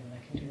that with them, and I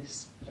can do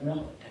this, but not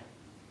with them.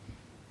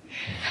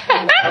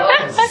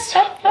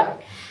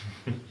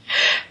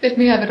 Let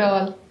me have it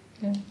all.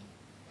 Yeah.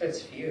 But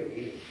it's fear,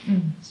 really.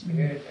 It's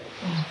fear that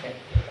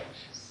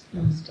she's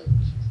lost it.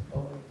 She's a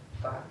boring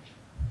fat.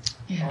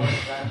 Yeah. All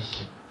of that.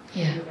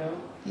 Yeah. You know?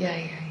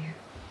 Yeah.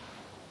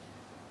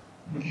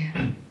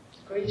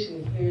 It's great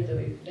in here though,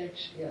 you can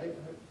actually, you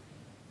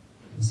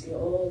can see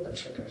all the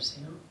triggers,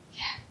 you know?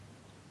 Yeah.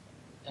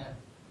 That,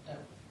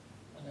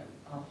 when I'm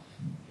off,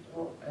 you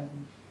know, and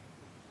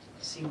I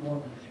see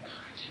one and I think, oh, I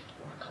have to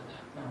work on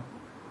that now.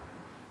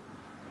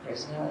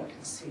 Whereas now I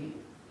can see,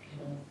 you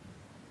know,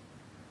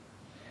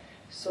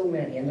 so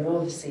many, and they're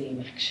all the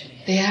same actually.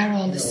 They are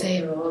all the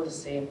same. They're all the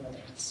same, whether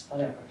it's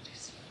whatever it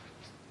is,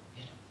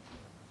 you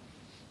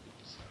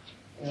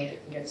know, they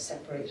can get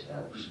separated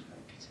out,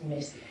 like it's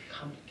messy and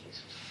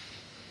complicated.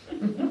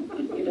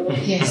 You know,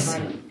 Yes.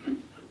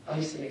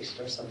 isolated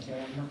or something,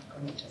 I'm not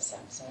going to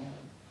satsang.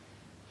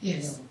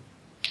 Yes. You know,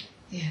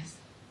 Yes.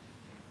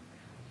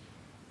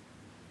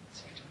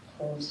 sort of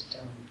holds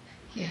down.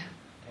 Yeah.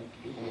 Like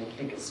even your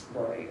biggest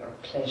worry or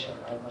pleasure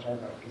or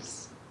whatever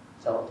is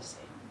it's all the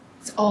same.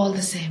 It's all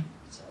the same.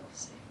 It's all the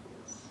same.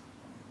 It's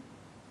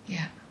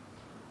Yeah.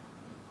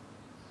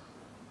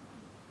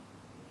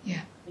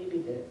 Yeah.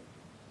 maybe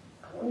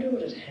I wonder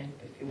would it help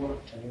if you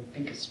worked on your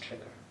biggest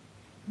trigger?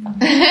 You know,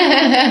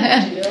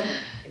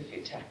 if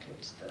you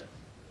tackled the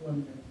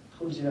one that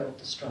pulls you out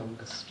the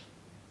strongest.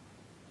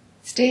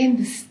 Stay in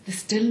the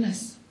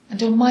stillness and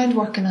don't mind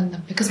working on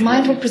them, because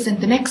mind will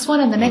present the next one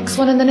and the next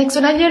one and the next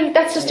one, and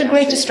that's just a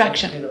great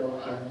distraction.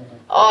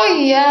 Oh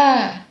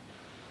yeah.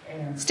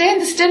 Stay in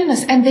the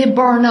stillness and they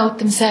burn out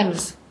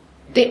themselves.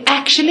 They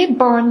actually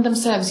burn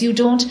themselves.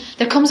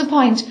 There comes a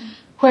point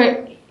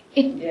where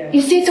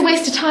you see it's a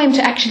waste of time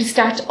to actually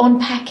start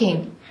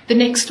unpacking the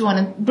next one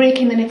and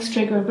breaking the next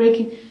trigger,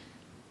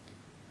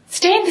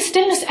 Stay in the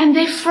stillness and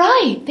they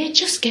fry. They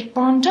just get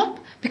burned up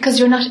because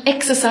you're not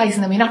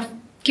exercising them. You're not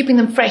keeping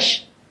them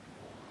fresh.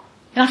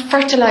 You're not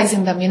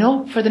fertilizing them,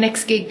 for the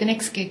next gig. I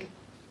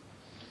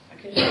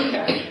can feel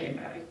that.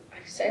 I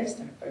sense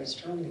that very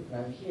strongly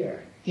when I'm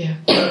here. Yeah.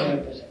 But I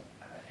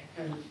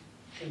kind of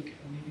think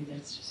maybe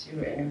that's just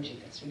your energy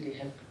that's really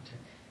helping to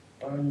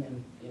burn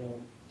them,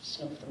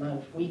 snuff them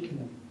out, weaken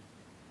them.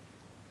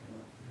 And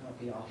I'll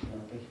be off and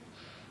I'll be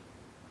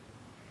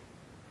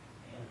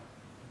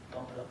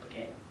bubble up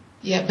again.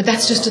 Yeah, but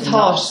that's just a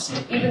thought.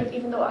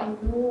 Even though I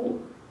know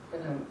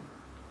when I'm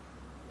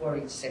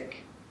worried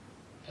sick,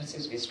 that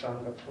seems to be a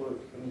stronger pull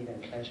for me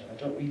than pleasure. I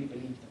don't really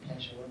believe the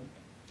pleasure one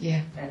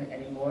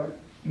anymore.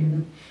 But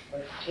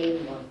the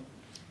pain one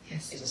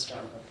is a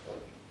stronger pull.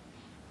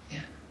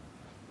 Yeah.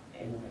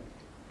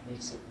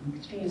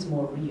 It feels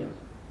more real.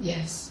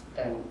 Yes.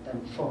 Than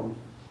fun.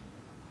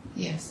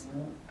 Yes.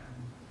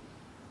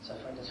 So I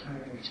find it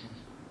harder to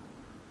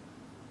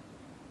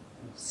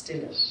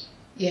still it.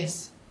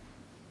 Yes.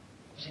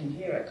 But in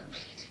here I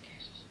completely get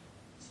it.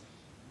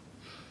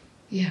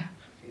 Yeah. I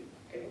feel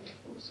getting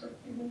closer,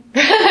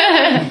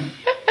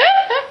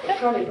 But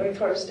probably by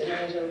Thursday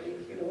night I'll be,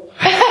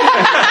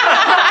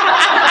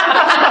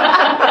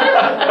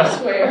 I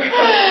swear.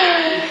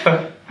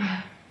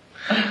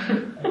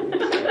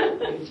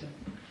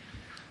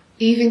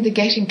 Even the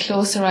getting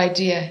closer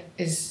idea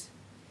is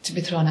to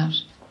be thrown out.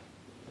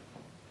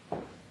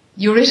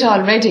 You're it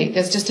already.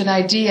 There's just an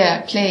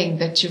idea playing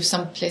that you've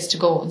some place to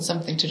go and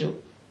something to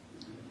do.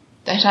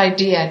 That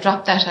idea,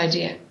 drop that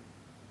idea.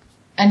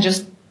 And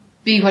just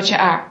be what you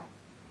are.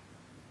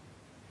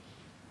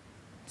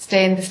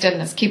 Stay in the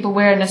stillness. Keep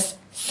awareness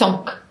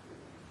sunk.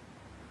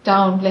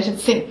 Down, let it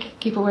sink.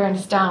 Keep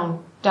awareness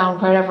down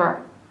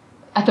wherever.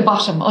 At the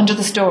bottom, under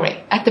the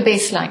story, at the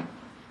baseline.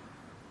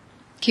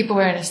 Keep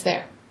awareness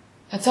there.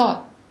 That's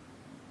all.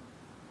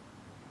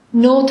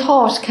 No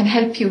thought can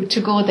help you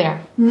to go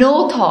there.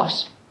 No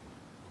thought.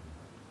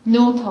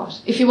 No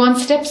thought. If you want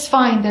steps,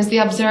 fine. There's the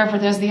observer,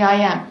 there's the I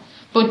am.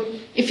 But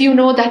if you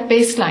know that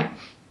baseline,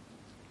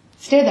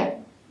 stay there.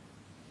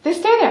 They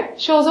stay there.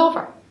 Show's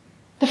over.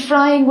 The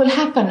frying will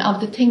happen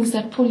of the things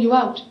that pull you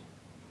out.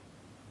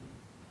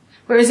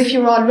 Whereas if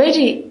you're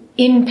already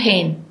in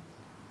pain,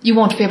 you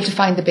won't be able to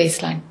find the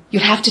baseline.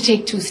 You'll have to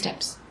take 2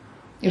 steps.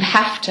 You'll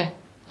have to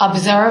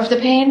observe the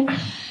pain,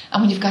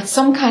 and when you've got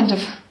some kind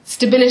of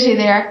stability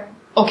there,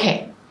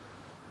 okay,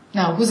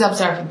 now who's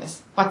observing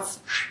this? What's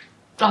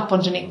drop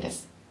underneath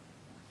this?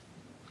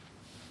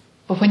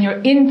 But when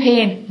you're in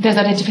pain, there's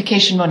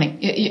identification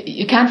running.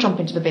 You can't jump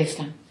into the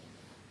baseline.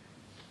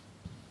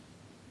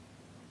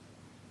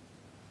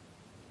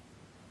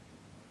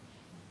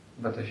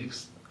 But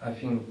I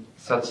think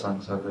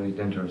satsangs are a very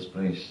dangerous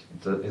place.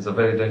 It's a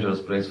very dangerous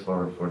place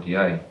for the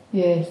eye.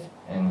 Yes.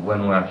 And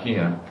when we are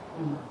here,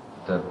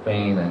 the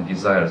pain and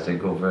desires, they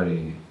go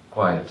very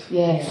quiet.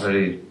 Yes.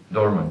 Very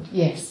dormant.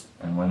 Yes.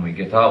 And when we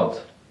get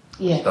out,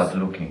 we Yes. start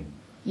looking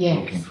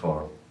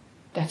for.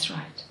 That's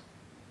right.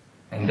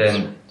 And That's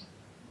then, right.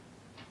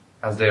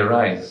 as they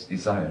arise,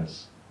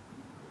 desires,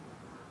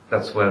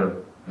 that's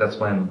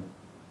when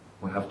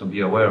we have to be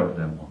aware of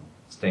them.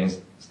 Stay in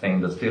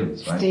the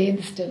stillness, right? Stay in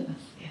the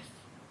stillness, yes.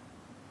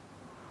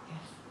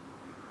 Yes.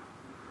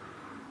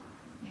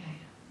 Yeah.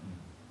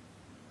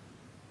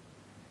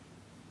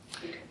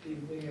 You could be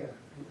aware,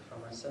 for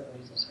myself, I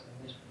use this in a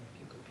mission, if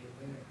you could be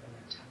aware when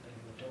they're tapping on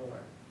the door,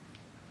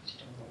 but you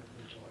don't open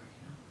the door,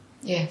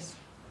 Yes.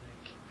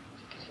 Like,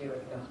 you could hear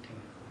it knocking.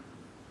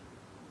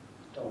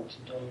 Don't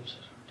indulge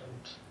it, or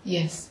don't.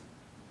 Yes.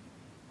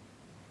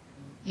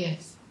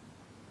 Yes.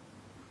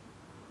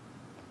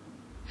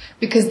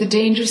 Because the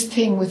dangerous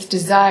thing with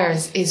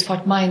desires is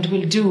what mind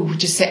will do,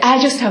 which is say,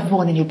 I'll just have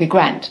one and you'll be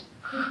grand.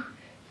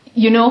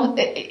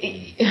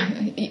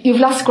 You've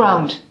lost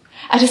ground.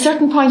 At a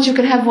certain point you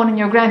can have one and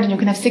you're grand, and you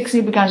can have 6 and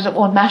you'll be grand, and it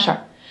won't matter.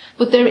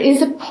 But there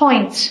is a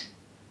point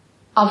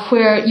of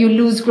where you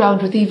lose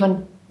ground with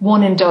even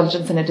one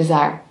indulgence and a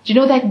desire. Do you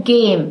know that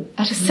game?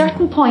 At a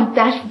certain point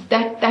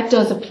that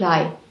does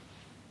apply.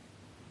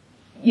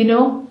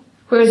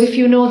 Whereas if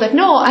you know that,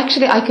 no,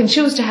 actually I can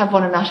choose to have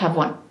one and not have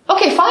one.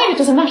 Okay, fine, it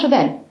doesn't matter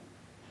then.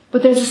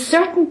 But there's a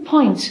certain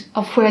point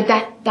of where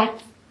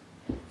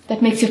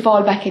that makes you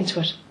fall back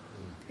into it.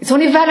 It's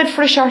only valid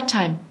for a short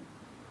time.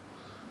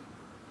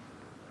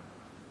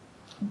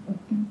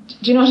 Do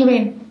you know what I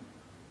mean?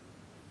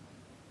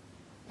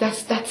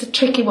 That's a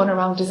tricky one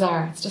around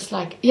desire. It's just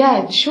like,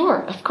 yeah,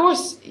 sure, of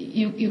course,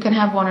 you can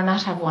have one or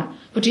not have one.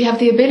 But do you have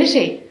the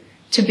ability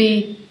to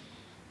be,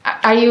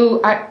 are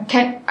you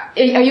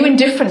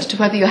indifferent to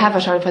whether you have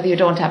it or whether you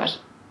don't have it?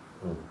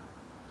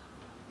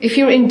 If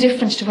you're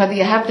indifferent to whether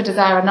you have the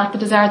desire or not the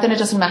desire, then it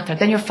doesn't matter.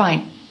 Then you're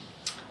fine.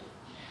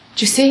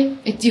 Do you see?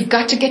 You've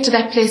got to get to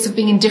that place of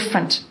being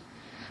indifferent.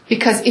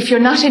 Because if you're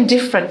not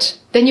indifferent,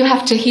 then you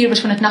have to hear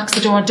it when it knocks the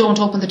door and don't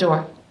open the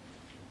door.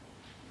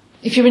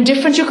 If you're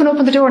indifferent, you can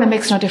open the door and it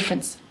makes no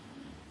difference.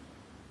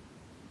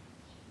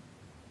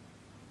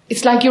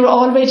 It's like you're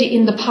already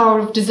in the power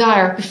of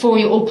desire before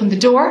you open the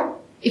door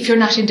if you're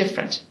not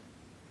indifferent.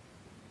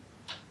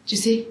 Do you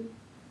see?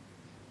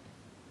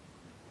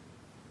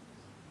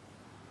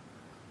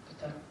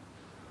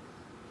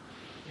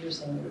 You're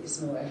saying there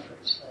is no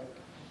effort, like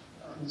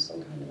on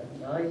some kind of a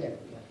line level,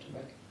 you have to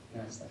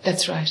recognise that.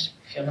 That's right.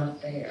 If you're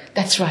not there,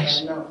 that's right.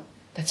 I'm not.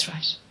 That's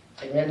right.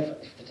 Irrelevant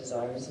if the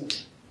desire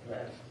isn't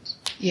irrelevant.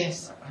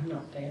 Yes. I'm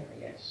not there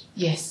yet.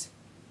 Yes.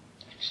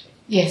 Actually.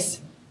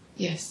 Yes.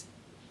 Yes.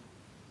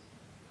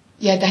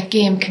 Yeah, that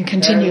game can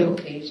continue.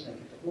 Very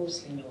occasionally, but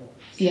mostly no.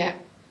 Yeah.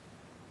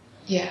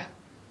 Yeah.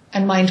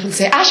 And mind will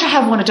say, I shall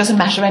have one, it doesn't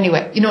matter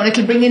anyway. You know, and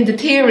it'll bring in the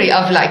theory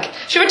of like,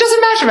 sure, it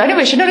doesn't matter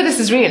anyway, sure, none of this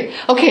is real.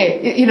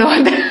 Okay, you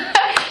know,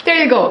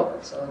 there you go.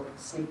 It's all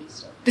sneaky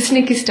stuff. The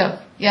sneaky stuff.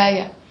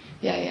 Yeah.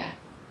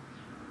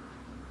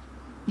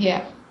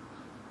 Yeah.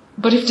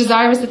 But if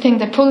desire is the thing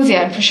that pulls you,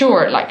 and for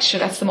sure, like, sure,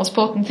 that's the most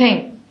potent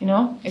thing, you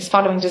know, is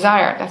following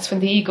desire. That's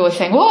when the ego is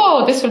saying,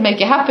 whoa, this will make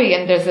you happy,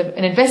 and there's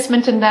an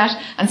investment in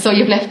that, and so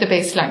you've left the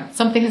baseline.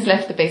 Something has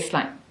left the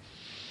baseline.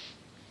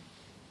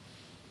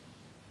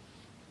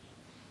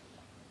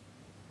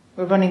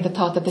 We're running the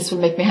thought that this will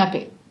make me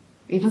happy.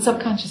 Even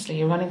subconsciously,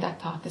 you're running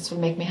that thought, this will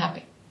make me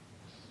happy.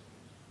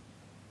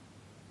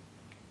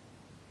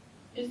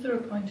 Is there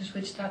a point at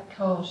which that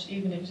thought,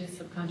 even if it is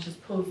subconscious,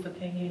 pulls the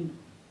thing in?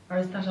 Or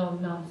is that all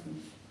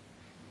nonsense?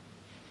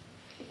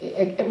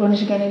 Run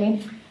it again,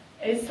 Eileen.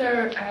 Is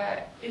there,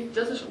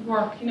 does it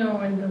work, you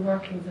know, in the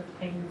workings of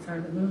things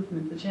or the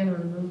movement, the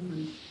general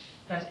movement,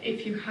 that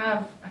if you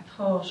have a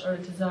thought or a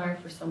desire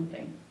for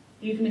something,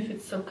 even if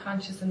it's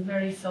subconscious and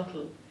very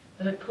subtle,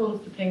 that it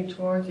pulls the thing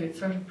towards you, it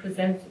sort of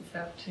presents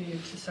itself to you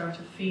to sort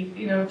of feel,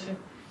 you know, it's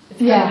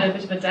kind of a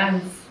bit of a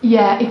dance.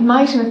 Yeah, it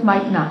might and it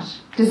might not.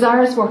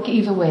 Desires work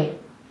either way.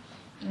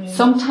 Yeah.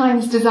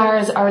 Sometimes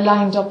desires are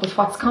lined up with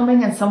what's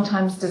coming and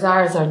sometimes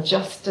desires are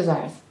just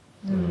desires.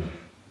 Mm.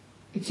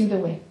 It's either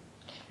way.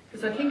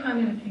 Because I think I'm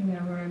in a thing now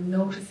where I'm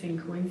noticing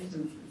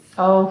coincidences.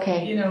 Oh,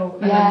 okay. You know,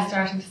 and I'm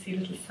starting to see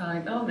little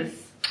signs,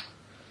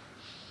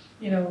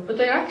 you know, but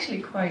they're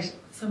actually quite,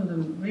 some of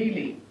them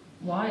really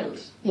wild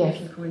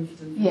little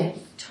coincidences. Yes.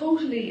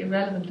 Totally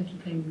irrelevant little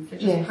things. They're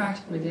just part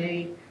of my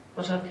day.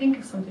 But I'll think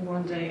of something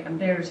one day and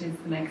there it is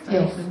the next. I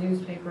open a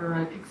newspaper or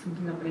I pick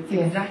something up and it's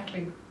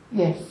exactly...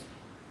 Yes.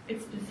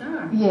 It's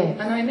bizarre. Yes.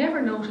 And I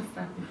never noticed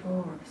that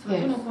before. So I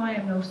don't know why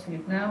I'm noticing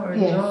it now, or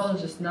it's all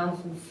just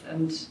nonsense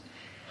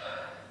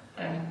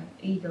and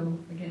ego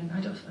again.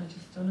 I just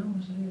don't know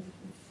what it is.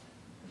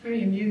 It's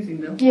very amusing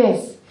though.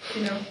 Yes.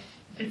 You know,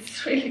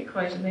 it's really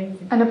quite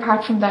amazing. And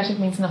apart from that, it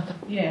means nothing.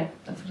 Yeah,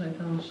 that's what I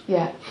thought.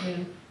 Yeah.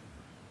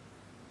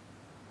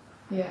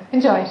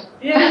 Enjoy it.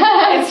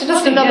 Yeah. It's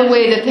just another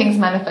way that things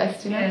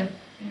manifest, you know? Yeah.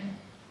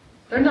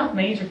 They're not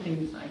major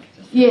things, like.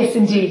 Just yes,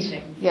 indeed.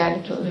 Things. Yeah,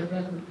 literally. They're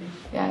relevant things.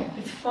 Yeah.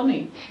 It's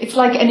funny. It's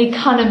like an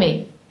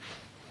economy.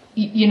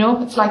 You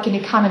know, it's like an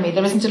economy.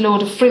 There isn't a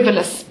load of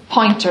frivolous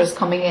pointers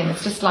coming in.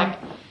 It's just like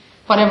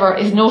whatever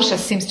is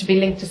noticed seems to be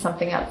linked to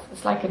something else.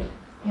 It's like a,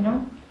 you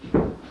know?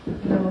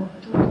 No, I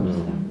don't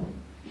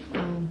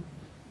understand.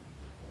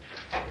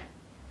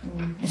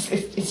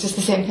 It's just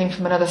the same thing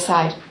from another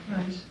side.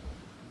 Right.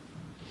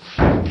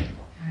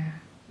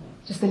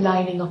 Just the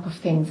lining up of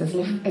things, as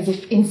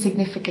if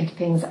insignificant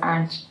things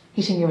aren't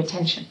hitting your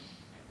attention.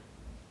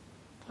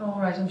 Oh,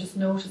 right, I'm just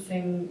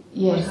noticing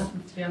what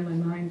happens to be on my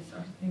mind,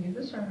 sort of thing,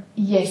 is it? Or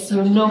yes,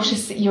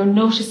 you're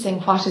noticing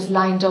what is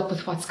lined up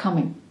with what's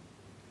coming.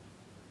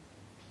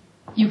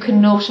 You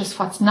can notice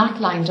what's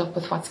not lined up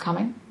with what's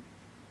coming,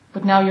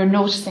 but now you're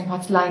noticing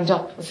what's lined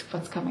up with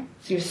what's coming.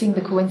 So you're seeing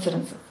the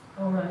coincidences.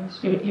 Oh, right.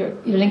 You're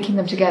linking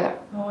them together.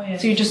 Oh,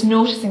 yes. So you're just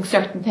noticing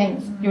certain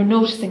things. Mm-hmm. You're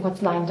noticing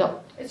what's lined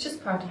up. It's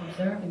just part of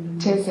observing them.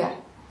 Tis, yeah.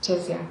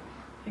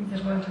 Things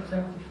that weren't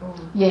observed before.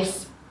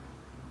 Yes.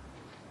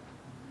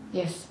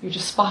 Yes, you're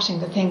just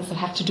spotting the things that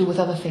have to do with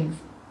other things.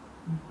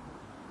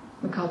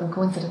 We call them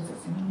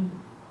coincidences. You know?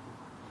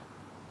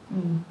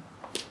 Mm.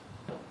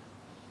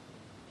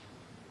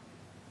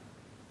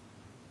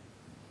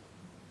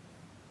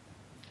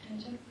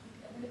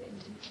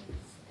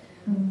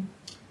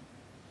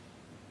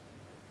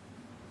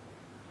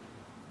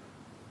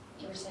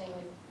 You were saying,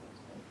 like,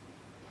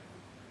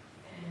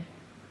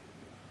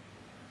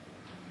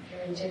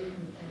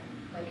 indifferent then,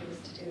 like it was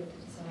to do with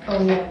the desire.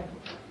 Oh yeah.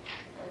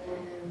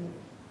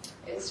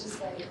 It's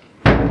just like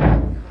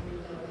coming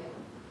that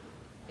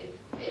way.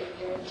 If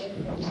you're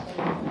indifferent,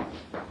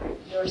 then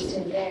you're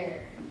still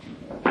there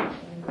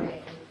in a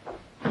way.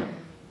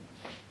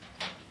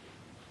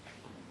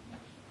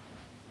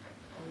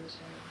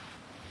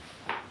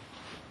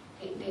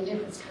 The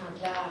indifference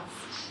can't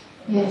last.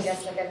 Yes. I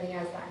guess like everything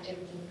else, that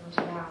indifference isn't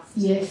going to last.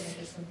 Yes.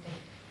 Maybe something.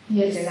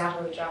 Yes. Either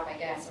that will drop, I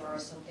guess, or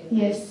something.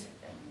 Yes.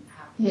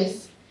 Happens.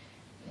 Yes.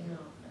 You know,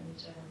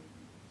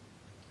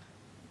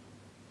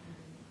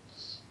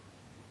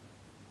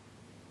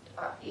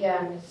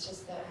 yeah, and it's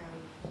just that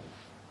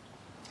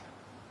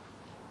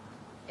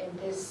in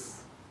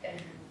this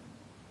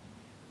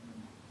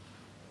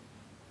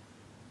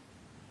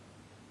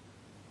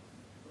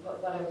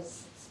what I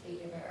was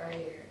speaking about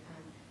earlier,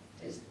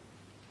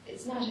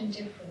 it's not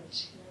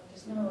indifferent. You know,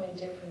 there's no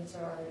indifference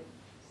or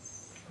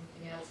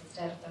something else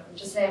instead of that. I'm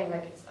just saying,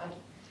 like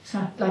It's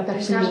not like that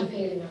there's for not you. a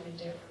feeling of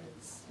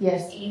indifference.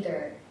 Yes.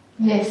 Either.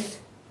 Yes.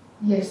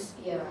 Yes.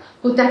 Yeah.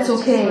 But that's I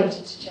just okay.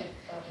 wanted to check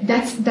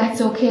that.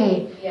 That's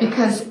okay, Yeah.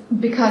 because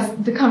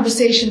the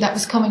conversation that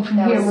was coming from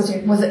That here was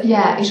was it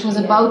was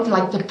Yeah. about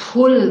like the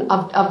pull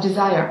of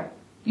desire.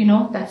 You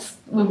know, that's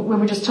we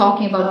were just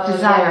talking about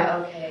desire. Yeah,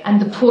 okay. And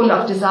the pull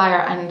of desire,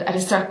 and at a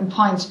certain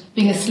point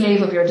being a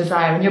slave of your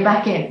desire, and you're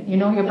back in. You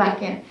know, you're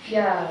back in.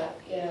 Yeah.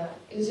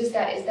 It was just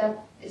that. Is that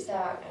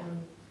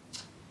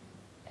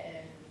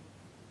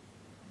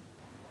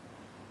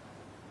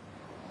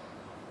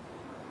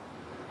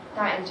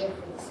that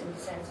indifference in the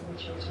sense in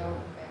which you were talking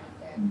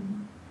about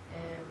then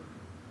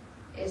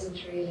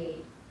isn't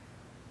really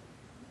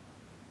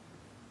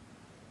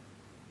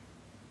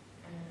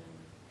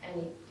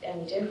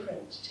any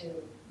different to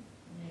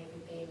maybe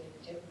being in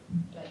a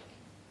different, like,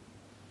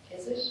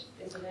 is it?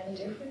 Is it any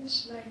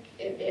different? Like,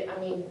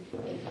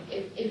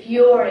 if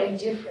you're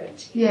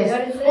indifferent, Yes. you know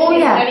what I'm saying? Oh Is it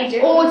yeah. any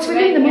different Oh, it's to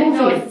within the anything?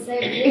 No, movie. it's the same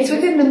thing. It's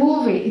within the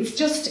movie. It's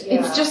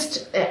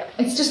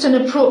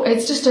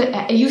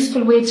just a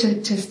useful way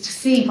to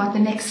see what the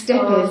next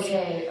step is.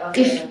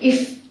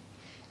 Okay.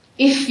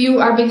 If you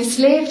are being a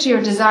slave to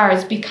your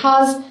desires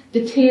because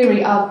the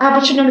theory of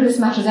but none of this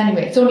matters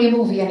anyway. It's only a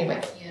movie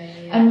anyway.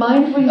 Yeah. And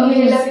mind will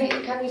Okay,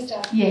 use. can we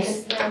stop? Yes. This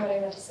is now what I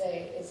want to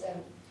say is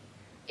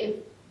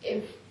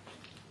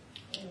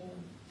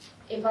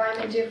if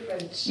I'm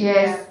indifferent,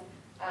 Yes.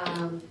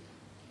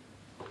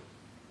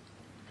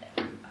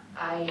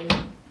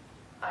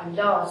 I'm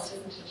lost,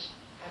 isn't it?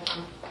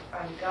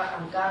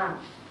 I'm gone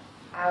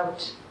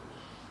out.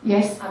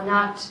 Yes. I'm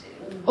not.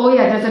 Oh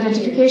yeah, there's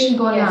identification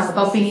going Yes, on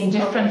about being this is-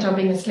 indifferent or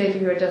being a slave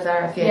of your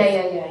desires.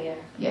 Yes. Yeah.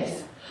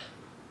 Yes.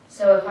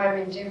 So if I'm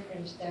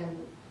indifferent, then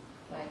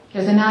like.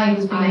 There's an I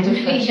who's being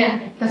indifferent.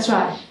 Yeah. That's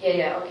right.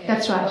 Yeah. Okay.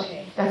 That's right.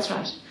 Okay. That's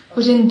right.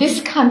 But in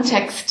this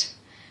context,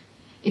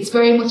 it's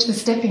very much the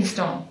stepping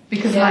stone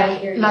because I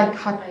hear you. what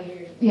I hear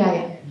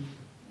you.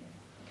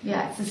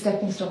 yeah, it's the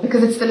stepping stone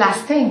because it's the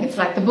last thing. It's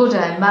like the Buddha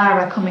and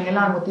Mara coming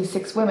along with these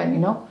 6 women, you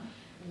know.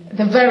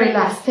 The very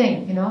last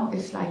thing, you know,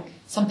 is like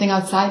something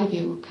outside of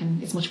you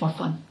is much more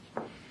fun.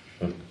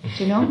 Do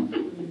you know?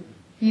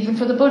 Even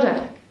for the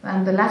Buddha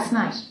and the last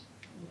night.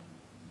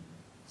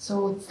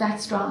 So it's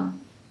that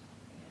strong.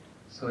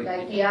 So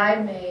Like the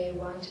I may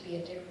want to be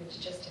indifferent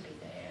just to be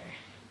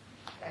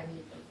there. I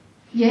mean.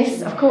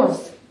 Yes, of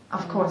course.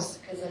 Of course.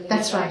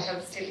 That's right.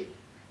 I'm still,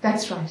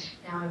 That's right.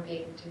 now I'm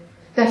being indifferent.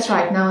 That's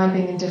right. Now I'm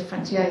being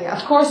indifferent. Yeah.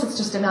 Of course, it's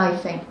just an I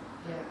thing.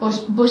 Yeah.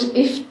 But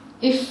if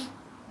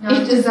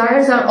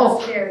desires are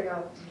up, Clearing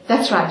up.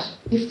 that's right.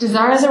 If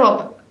desires are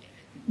up,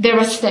 there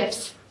are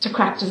steps to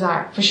crack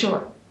desire for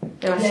sure.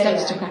 There are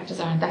steps to crack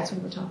desire, and that's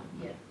what we're talking.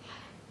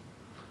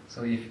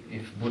 So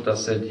if Buddha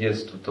said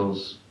yes to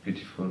those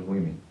beautiful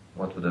women,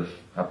 what would have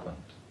happened?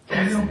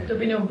 There'll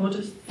be no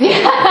Buddhists.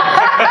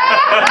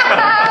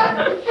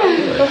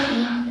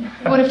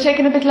 Would have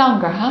taken a bit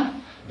longer, huh?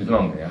 A bit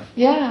longer, yeah?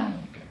 Yeah,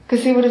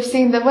 because he would have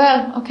seen that.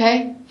 Well,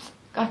 okay,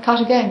 got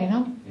caught again, you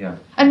know. Yeah.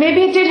 And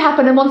maybe it did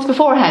happen a month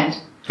beforehand.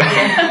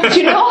 Do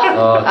you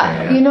know?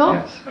 Okay, you know?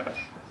 Yes.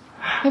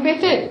 Maybe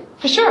it did,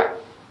 for sure.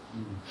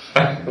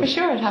 For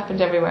sure, it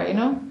happened everywhere, you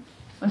know.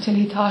 Until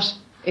he thought,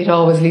 it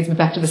always leads me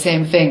back to the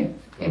same thing.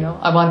 You know,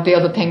 I want the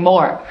other thing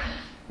more.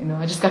 You know,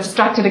 I just got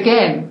distracted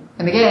again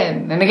and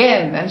again and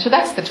again, and so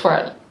that's the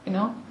twirl. You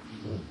know.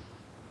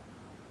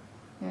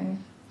 Yeah.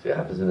 So it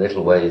happens in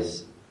little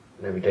ways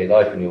in everyday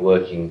life when you're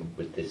working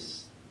with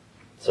this.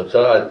 So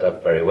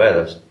I'm very aware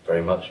that's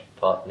very much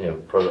product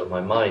of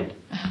my mind.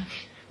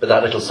 But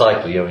that little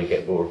cycle, you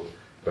get more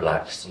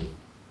relaxed and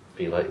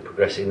feel like you're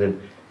progressing.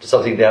 Then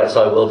something the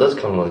outside world does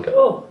come along and go,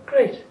 oh,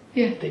 great.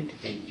 Yeah.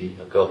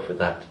 I'll go off with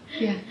that.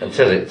 Yeah.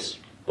 Until it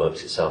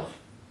works itself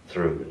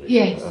through. And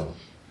Yes.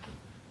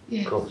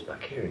 Of course, it's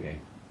back here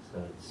again.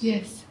 So it's,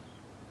 Yes.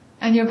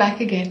 And you're back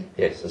again.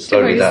 yes, and where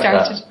slowly you that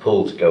started.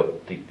 pull to go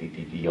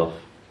off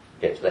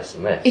gets less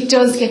and less. It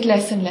does get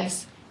less and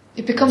less.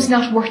 It becomes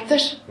not worth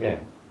it. Yeah.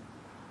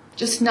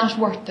 Just not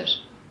worth it.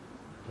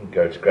 You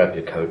go to grab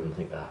your coat and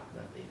think, that'll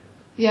be it.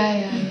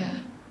 Yeah.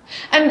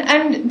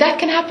 And that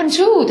can happen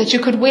too, that you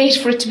could wait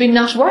for it to be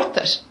not worth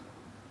it.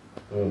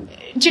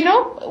 Do you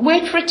know?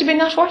 Wait for it to be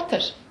not worth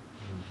it.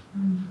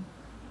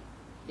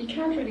 You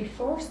can't really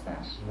force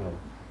that. No.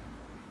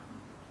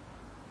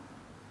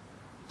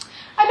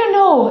 I don't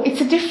know.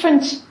 It's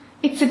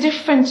a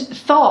different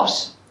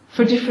thought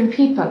for different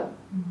people.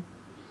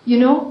 You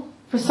know?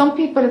 For some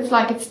people it's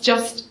like, it's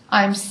just,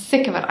 I'm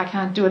sick of it, I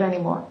can't do it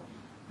anymore.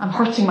 I'm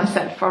hurting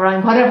myself, or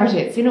I'm whatever it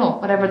is, you know,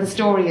 whatever the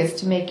story is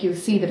to make you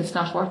see that it's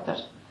not worth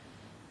it.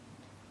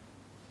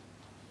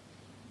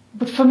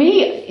 But for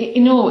me,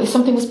 you know, if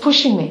something was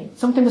pushing me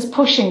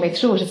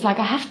through it, it's like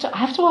I have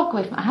to walk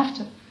away from it, I have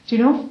to. Do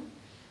you know?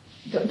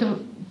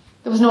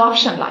 There was no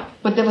option, like,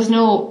 but there was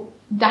no,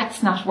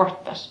 that's not worth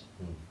it.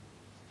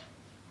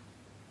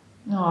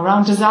 No,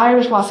 around desire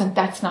it wasn't,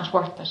 that's not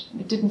worth it.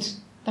 It didn't,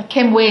 that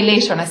came way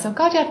later, and I said,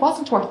 God, yeah, it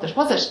wasn't worth it,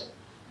 was it?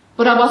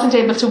 But I wasn't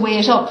able to weigh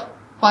it up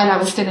while I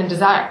was still in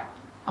desire.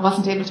 I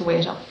wasn't able to weigh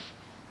it up.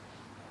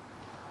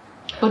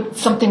 But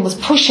something was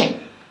pushing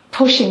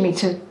me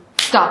to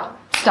stop.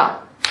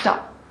 Okay.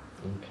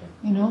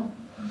 You know?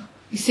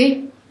 You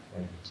see?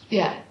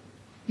 Yeah.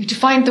 You have to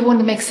find the one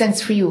that makes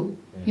sense for you,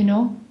 you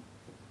know?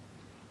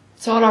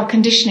 It's all our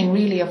conditioning,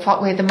 really, of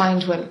what way the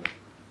mind will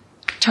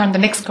turn the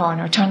next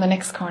corner.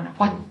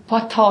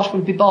 What thought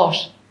will be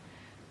bought,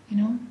 you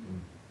know?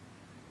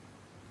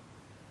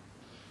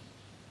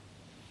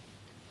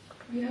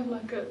 We have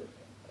like a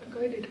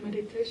guided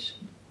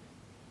meditation,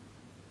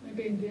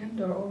 maybe in the end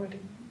or already,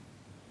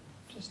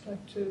 just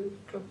like to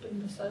drop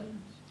in the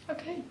silence.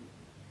 Okay.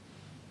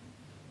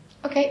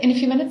 Okay, in a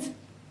few minutes?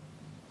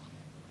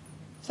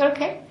 Is that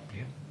okay?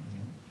 Yeah.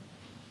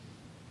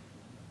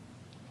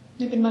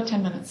 Maybe in about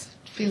 10 minutes.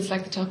 It feels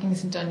like the talking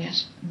isn't done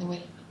yet, and the will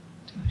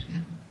do it, yeah.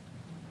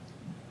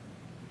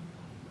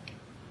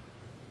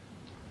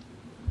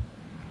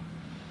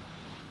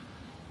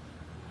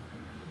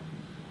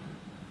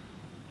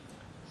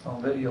 So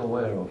I'm very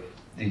aware of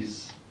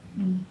this.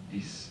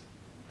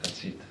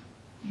 That's it.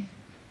 Yeah.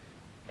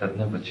 That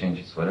never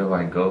changes. Wherever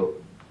I go,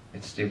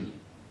 it's still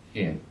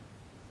here.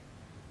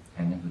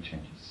 And never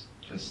changes.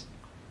 Just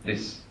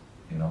this,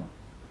 you know,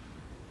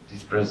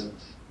 this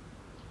presence.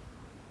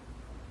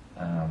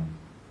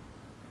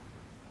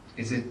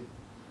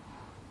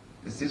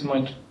 Is this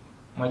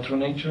my true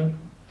nature?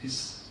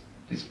 This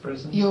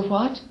presence? Your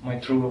what? My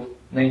true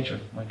nature,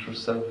 my true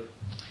self.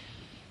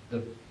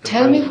 The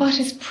Tell me presence. what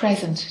is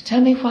present.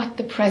 Tell me what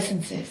the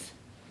presence is.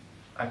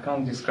 I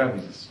can't describe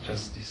it. It's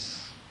just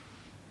this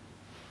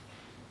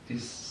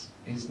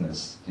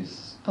isness.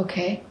 This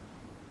Okay.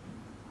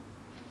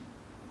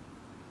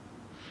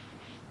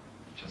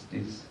 just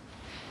this.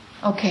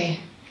 Okay.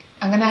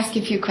 I'm going to ask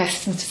you a few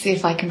questions to see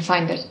if I can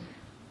find it.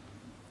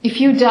 If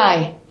you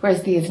die,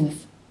 where's the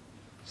isness?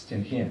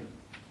 Still here.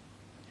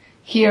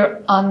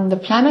 Here on the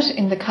planet,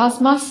 in the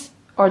cosmos,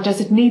 or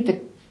does it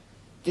need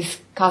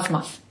this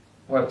cosmos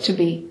Well, to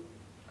be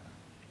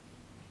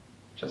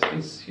just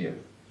this here.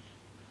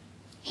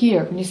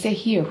 here? When you say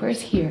here,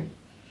 where's here?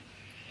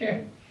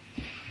 Here.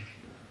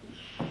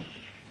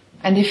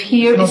 And if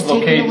here It's is not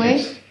taken located.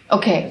 away?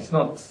 Okay. It's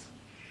not.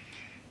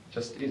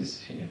 Just is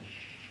here.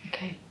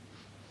 Okay.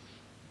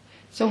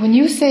 So when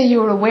you say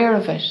you're aware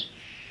of it,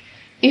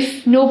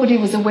 if nobody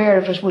was aware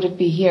of it, would it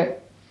be here?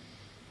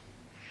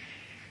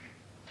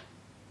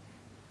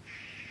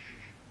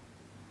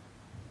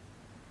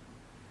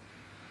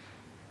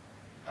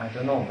 I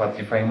don't know, but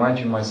if I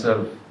imagine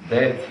myself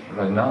dead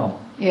right now,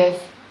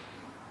 Yes.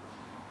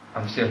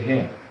 I'm still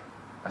here.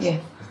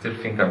 Yes. I still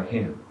think I'm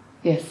here.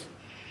 Yes.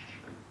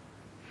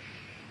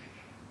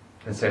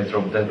 Let's say I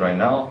drop dead right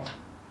now,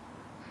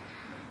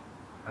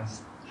 I'm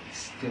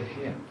still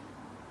here.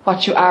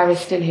 What you are is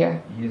still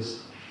here. Yes,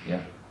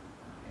 yeah.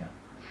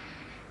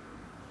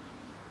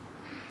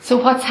 So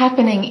what's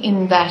happening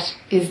in that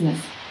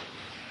isness?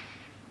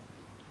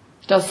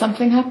 Does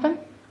something happen?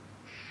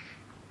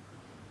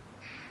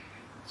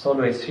 It's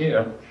always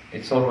here,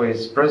 it's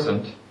always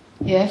present,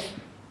 Yes.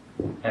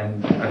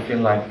 and I feel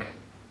like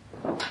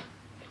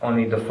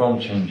only the form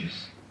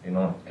changes, you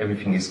know,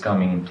 everything is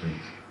coming into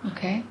it.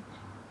 Okay.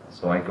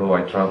 So I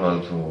travel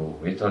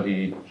to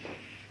Italy,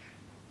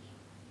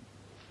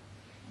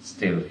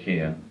 still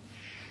here,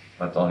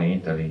 but only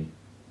Italy,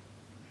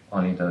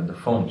 only the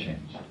form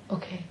change.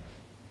 Okay.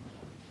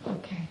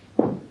 Okay.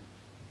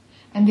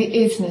 And the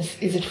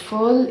isness, is it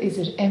full? Is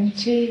it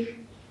empty?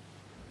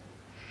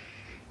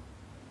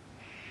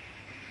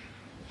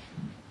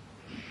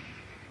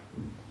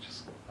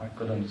 I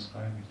couldn't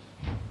describe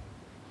it.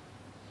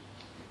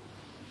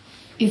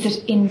 Is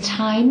it in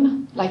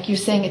time? Like you're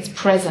saying it's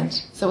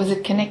present. So is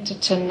it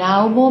connected to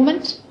now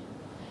moment?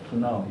 To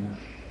now, yeah.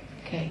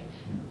 Okay.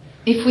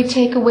 If we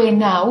take away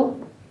now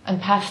and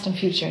past and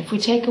future, if we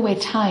take away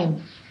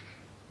time,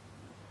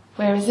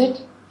 where is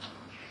it?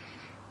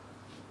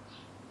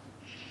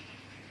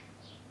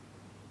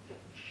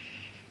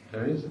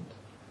 There isn't.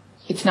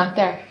 It's not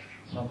there.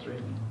 Not really.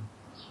 No.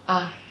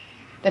 Ah,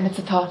 then it's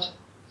a thought.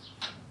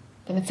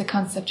 Then it's a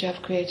concept you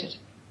have created.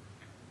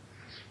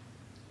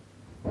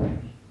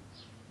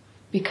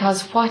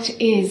 Because what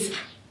is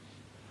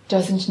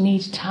doesn't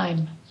need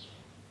time.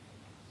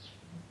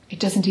 It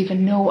doesn't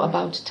even know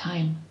about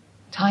time.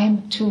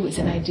 Time too is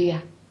an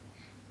idea.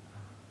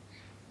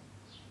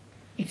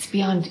 It's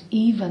beyond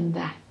even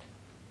that.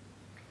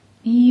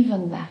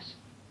 Even that.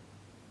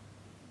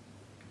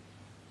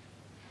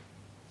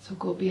 So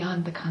go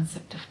beyond the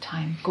concept of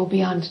time. Go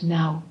beyond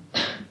now.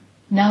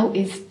 Now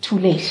is too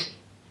late.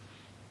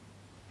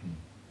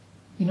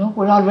 You know,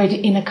 we're already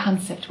in a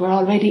concept. We're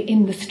already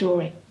in the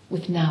story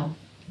with now.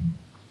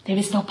 There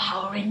is no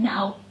power in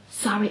now.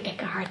 Sorry,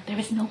 Eckhart, there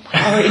is no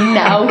power in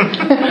now.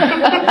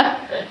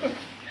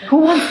 Who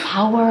wants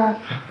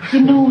power? You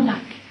know,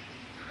 like...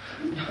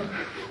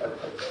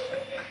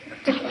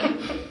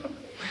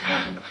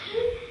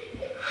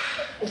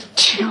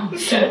 No,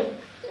 so...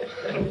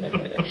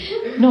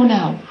 No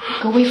now.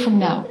 Go away from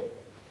now.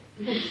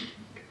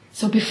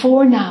 So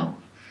before now,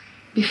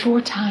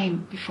 before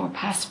time, before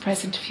past,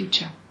 present,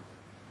 future,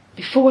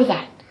 before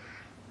that,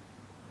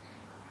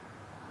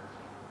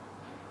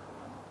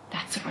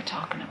 that's what we're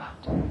talking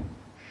about.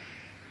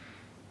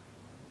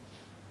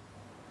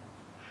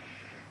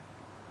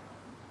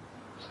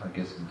 So I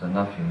guess it's the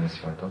nothingness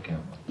you are talking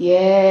about.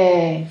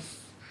 Yes.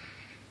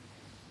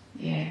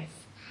 Yes.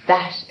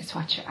 That is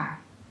what you are.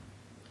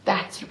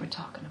 That's what we're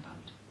talking about.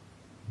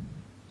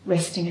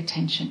 Resting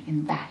attention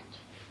in that.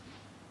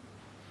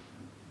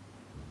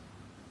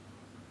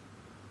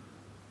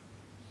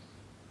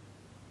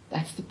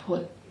 That's the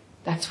pull.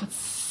 That's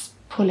what's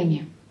pulling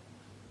you.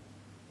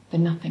 The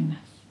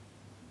nothingness.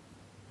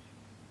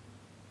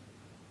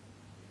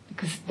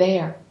 Because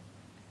there,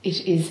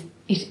 it is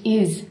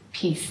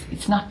peace.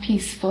 It's not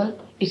peaceful,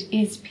 it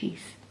is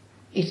peace.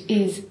 It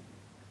is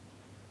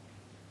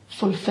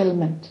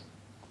fulfillment.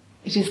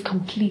 It is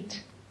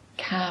complete,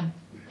 calm,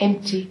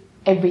 empty,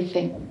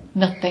 everything,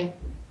 nothing.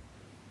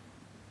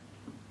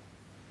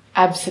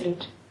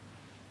 Absolute.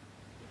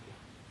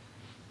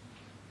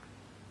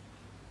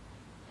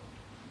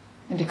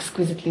 And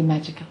exquisitely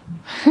magical.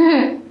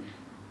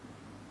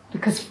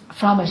 Because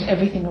from it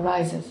everything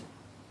arises.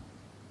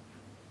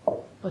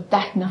 But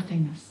that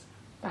nothingness,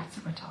 that's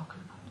what we're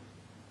talking about.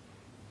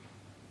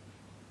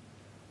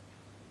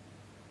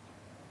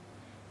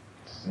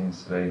 It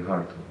seems very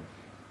hard to,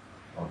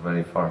 or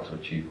very far to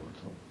achieve or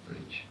to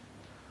reach.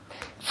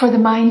 For the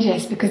mind,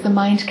 yes, because the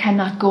mind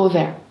cannot go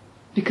there.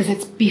 Because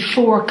it's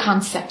before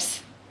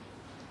concepts.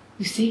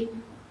 You see?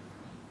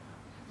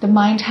 The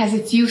mind has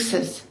its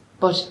uses,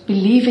 but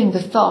believing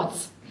the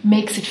thoughts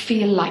makes it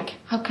feel like,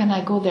 how can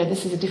I go there?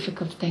 This is a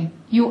difficult thing.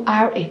 You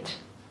are it.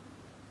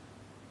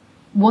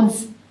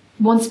 Once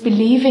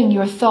believing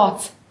your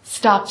thoughts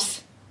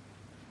stops,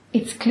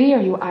 it's clear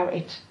you are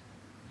it.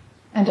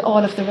 And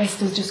all of the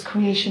rest is just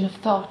creation of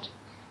thought.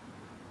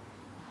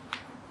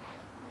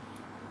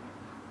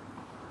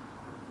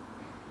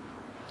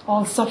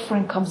 All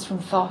suffering comes from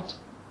thought.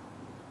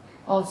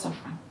 All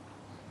suffering.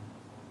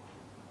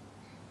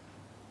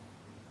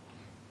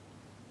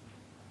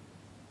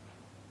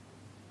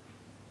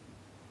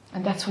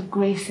 And that's what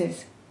grace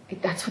is.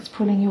 That's what's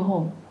pulling you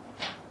home.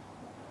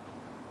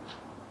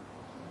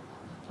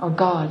 Or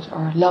God,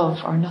 or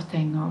love, or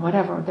nothing, or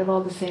whatever. They're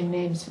all the same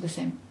names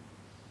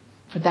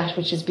for that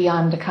which is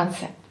beyond a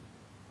concept.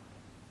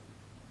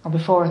 Or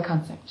before a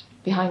concept.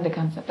 Behind a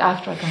concept.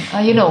 After a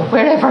concept.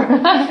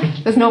 Wherever.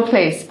 There's no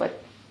place, but...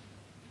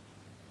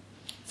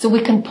 So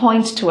we can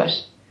point to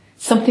it.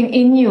 Something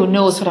in you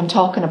knows what I'm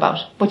talking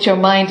about, but your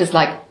mind is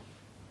like,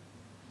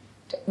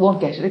 won't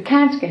get it. It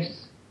can't get it.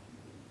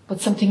 But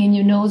something in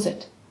you knows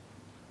it.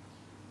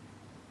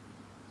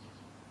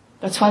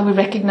 That's why we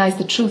recognize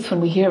the truth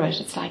when we hear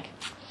it. It's like,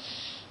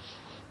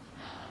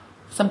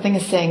 something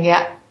is saying,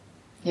 yeah.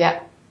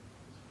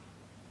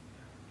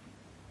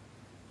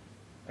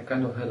 I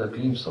kind of had a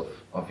glimpse of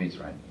it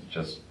right now,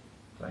 just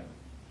like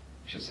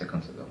a few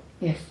seconds ago.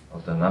 Yes.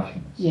 Of the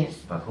nothingness. Yes.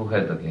 But who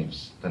had the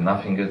glimpse? The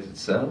nothingness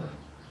itself?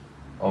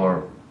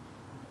 Or...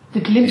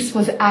 The glimpse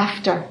was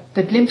after.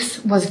 The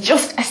glimpse was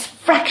just a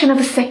fraction of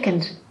a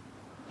second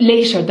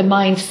later, the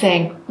mind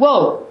saying,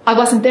 whoa, I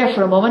wasn't there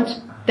for a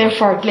moment,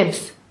 therefore a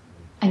glimpse.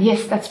 And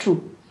yes, that's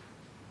true.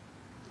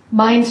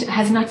 Mind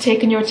has not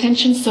taken your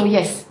attention, so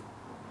yes,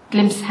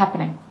 glimpse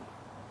happening.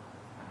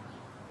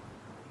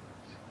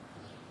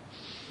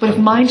 But if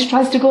mind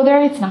tries to go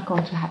there, it's not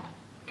going to happen.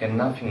 Can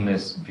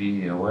nothingness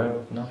be aware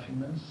of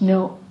nothingness?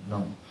 No.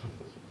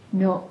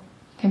 No.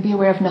 Can be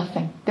aware of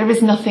nothing. There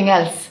is nothing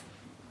else.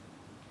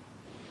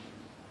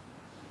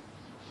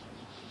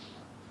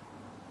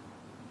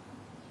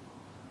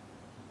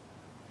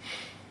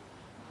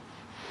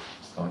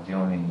 So the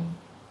only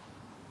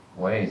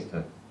way is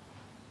that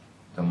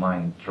the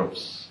mind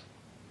drops,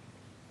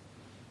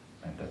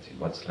 and that's it.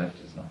 What's left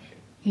is nothing.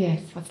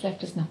 Yes, what's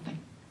left is nothing.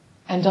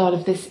 And all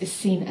of this is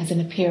seen as an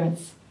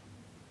appearance.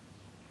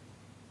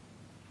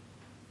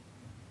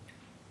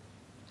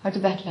 How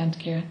did that land,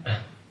 Kieran?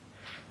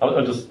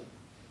 I just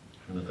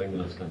kind of think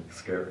that's kind of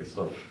scary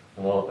stuff,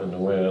 in a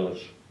way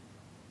that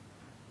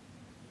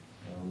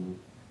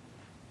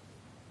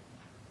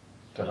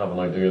to have an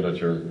idea that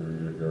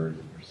your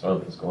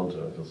yourself is going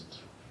to just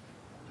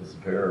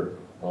disappear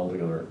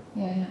altogether.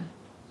 Yeah.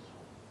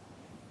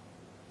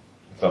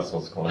 If that's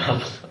what's going to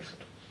happen.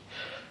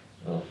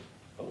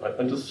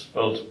 I just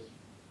felt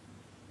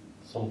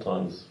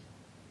sometimes,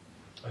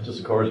 it just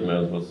occurred to me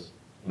as I was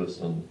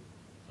listening,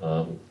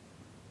 that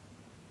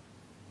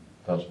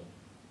I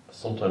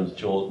sometimes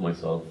jolt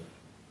myself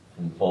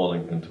from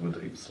falling into a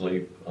deep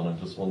sleep, and I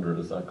just wondered,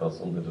 has that got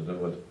something to do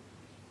with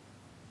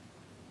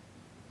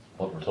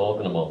what we're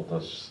talking about,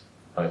 that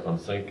I'm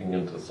sinking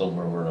into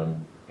somewhere where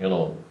I'm,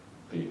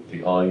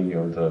 the I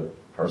or the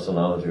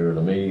personality or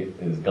the me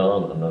is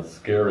gone, and that's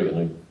scary, and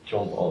I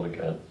jump out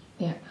again.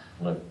 Yeah.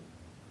 And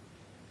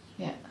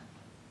Yeah.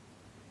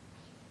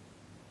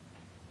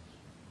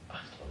 I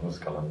don't know what's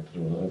got anything to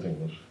do with anything,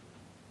 but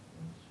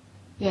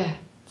Yeah,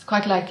 it's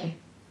quite likely.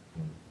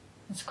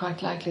 It's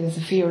quite likely there's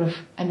a fear of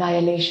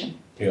annihilation.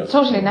 yeah. It's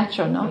totally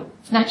natural, no?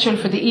 It's natural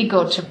for the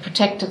ego to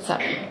protect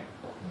itself.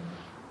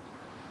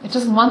 It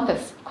doesn't want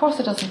this. Of course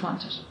it doesn't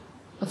want it.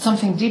 But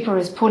something deeper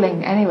is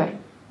pulling anyway.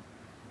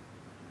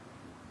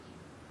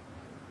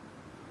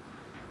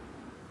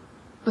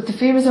 But the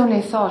fear is only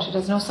a thought. It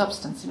has no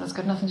substance. It's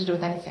got nothing to do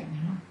with anything.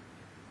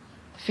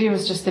 The fear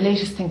is just the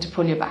latest thing to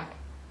pull you back.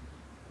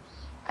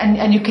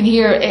 And you can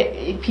hear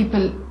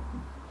people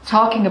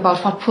talking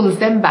about what pulls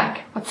them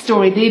back, what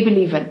story they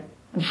believe in.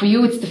 And for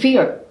you, it's the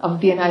fear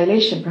of the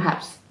annihilation,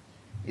 perhaps,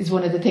 is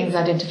one of the things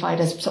identified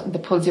as something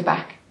that pulls you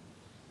back.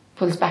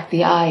 Pulls back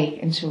the I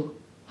into,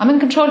 I'm in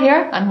control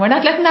here, and we're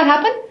not letting that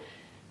happen.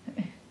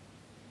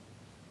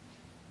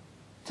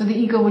 So the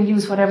ego will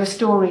use whatever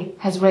story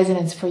has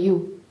resonance for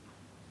you,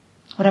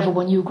 whatever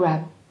one you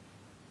grab.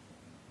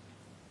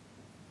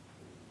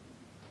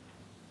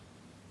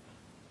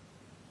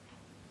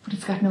 But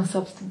it's got no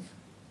substance.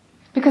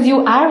 Because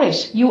you are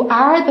it. You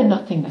are the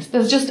nothingness.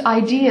 There's just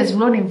ideas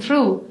running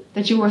through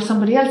that you are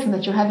somebody else and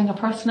that you're having a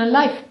personal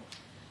life.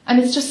 And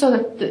it's just so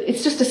that,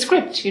 it's just a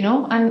script, we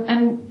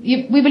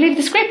believe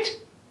the script.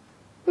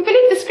 We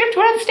believe the script.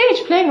 We're on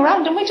stage playing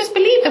around and we just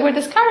believe that we're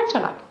this character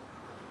like.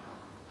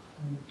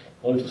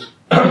 Well, just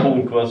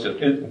one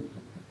question.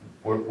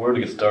 Where do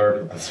you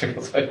start with this?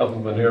 Because I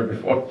haven't been here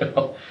before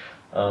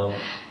now.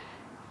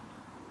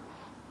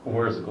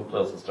 Where's a good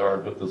place to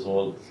start with this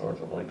whole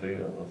sort of idea?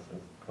 That's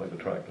quite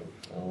attractive.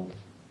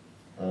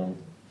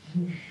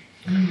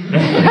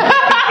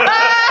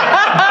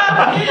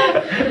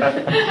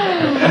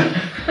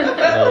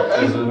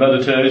 Is it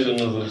meditation?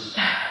 Is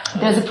it?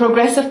 There's a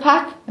progressive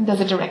path and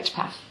there's a direct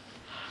path.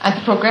 And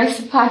the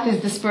progressive path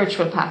is the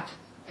spiritual path.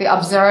 The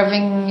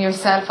observing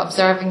yourself,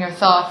 observing your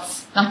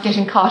thoughts, not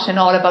getting caught in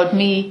all about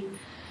me.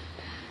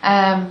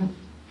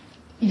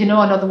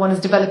 Another one is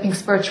developing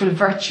spiritual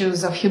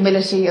virtues of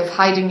humility, of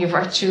hiding your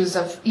virtues,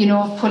 of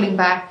pulling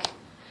back.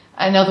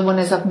 Another one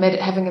is of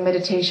having a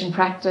meditation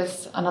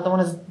practice. Another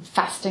one is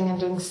fasting and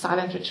doing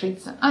silent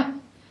retreats.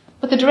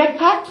 But the direct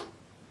path,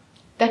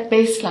 that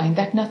baseline,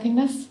 that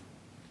nothingness,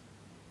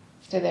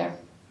 stay there.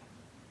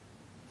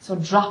 So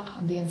drop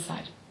on the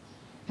inside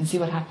and see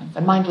what happens.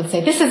 And mind will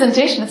say, this isn't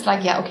it. And it's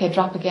like, yeah, okay,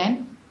 drop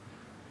again.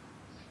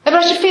 But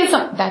I should feel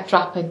something. That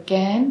drop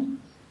again.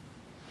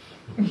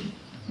 Do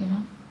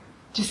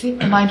you see?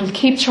 The mind will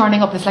keep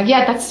churning up. It's like,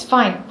 yeah, that's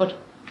fine. But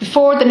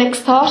before the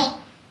next thought,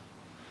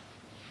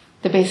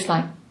 the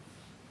baseline.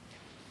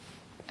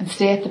 And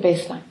stay at the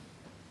baseline.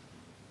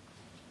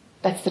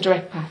 That's the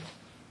direct path.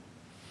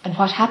 And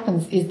what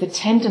happens is the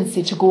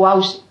tendency to go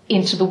out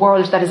into the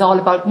world that is all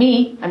about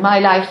me and my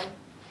life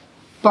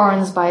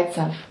burns by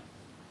itself.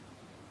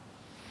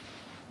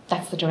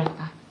 That's the direct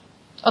path.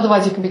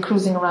 Otherwise you can be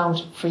cruising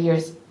around for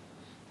years.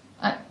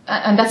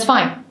 And that's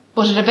fine.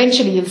 But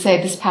eventually you'll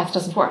say this path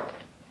doesn't work.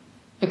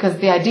 Because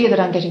the idea that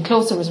I'm getting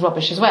closer is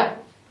rubbish as well.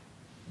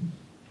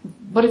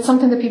 But it's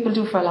something that people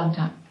do for a long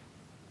time.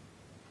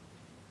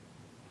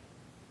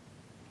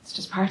 It's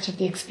just part of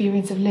the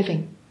experience of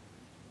living.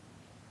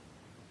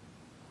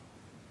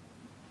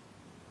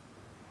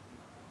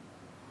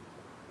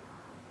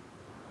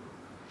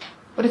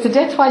 But it's a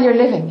death while you're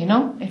living,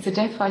 It's a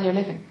death while you're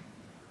living.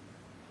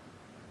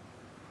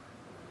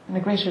 And a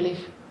great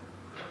relief.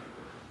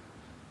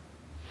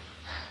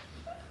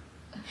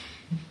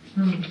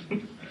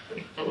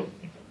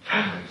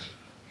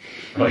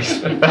 Right.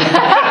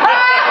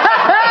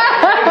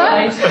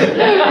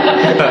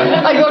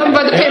 I go and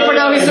buy the paper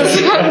now, he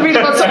says, read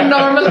about something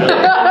normal.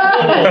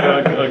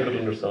 I could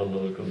understand that,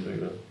 I couldn't do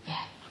that.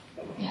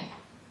 Yeah.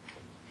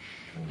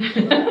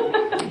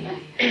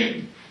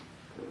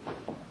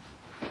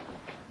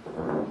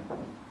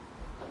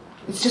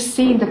 It's just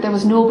seeing that there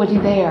was nobody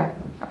there,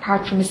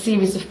 apart from a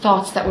series of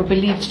thoughts that were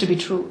believed to be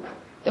true.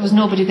 There was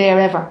nobody there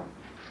ever.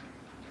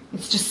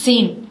 It's just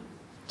seen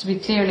to be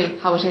clearly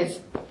how it is,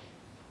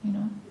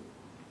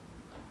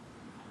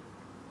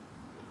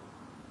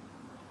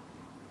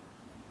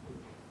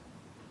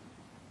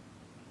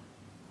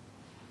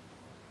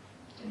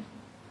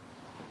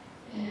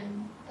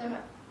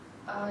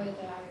 That I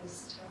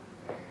was talking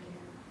about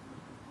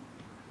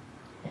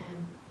earlier,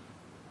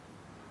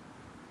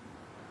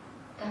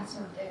 that's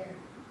not there.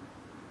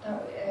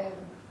 That it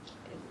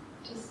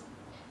just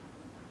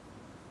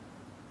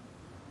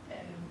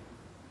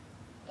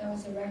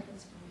was a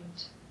reference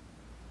point.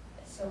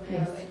 Somehow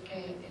Yes. it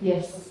came. It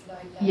Yes. was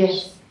like that.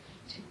 Yes.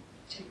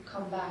 To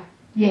come back.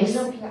 Yes.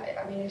 There was no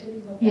I mean, I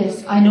didn't know.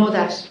 Yes, I know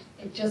that.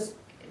 It just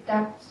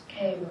that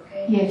came,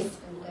 okay. Yes.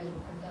 And that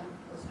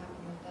was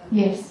happening like that.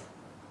 Yes.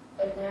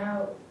 But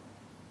now,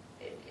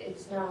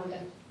 it's now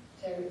that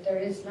there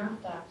is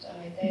not that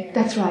I there.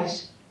 That's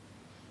right.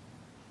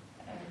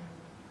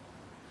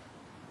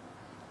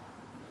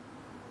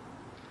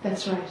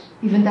 That's right.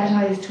 Even that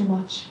eye is too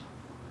much.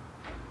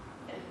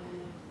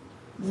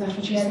 Is that what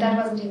you're Yeah, saying? that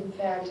wasn't even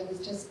felt. It was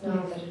just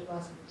known Yes. that it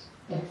wasn't.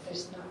 Yes. That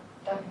there's not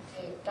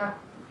that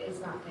is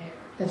not there.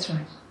 That's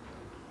right.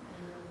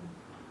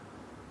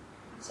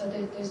 So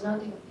there's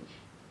nothing.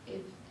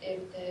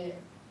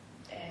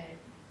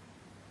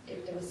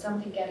 If there was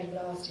something getting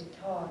lost in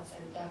thoughts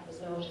and that was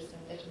noticed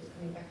and that was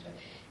coming back to it,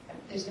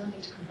 there's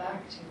nothing to come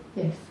back to.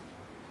 Yes.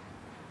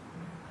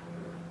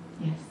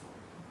 Yes.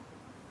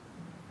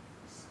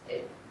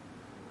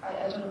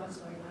 I don't know what's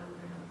going on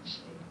there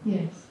actually.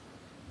 Yes.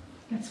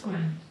 That's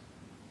grand.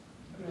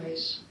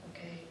 Right.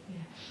 Okay.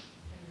 Yeah.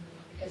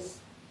 Because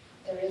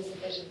there is a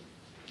bit of.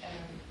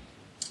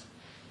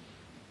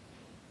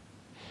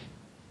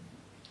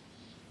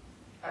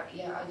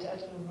 Yeah, I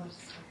don't know what's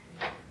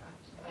happening.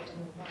 I don't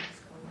know what's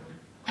going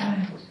on.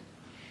 Grand.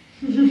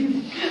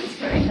 That's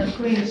very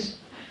great.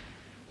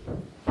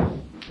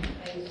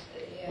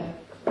 Yeah,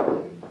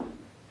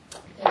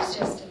 there's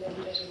just a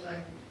little bit of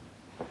like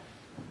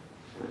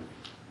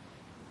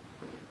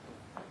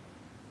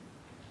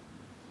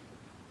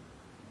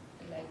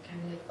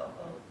kind of like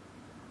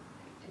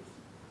it's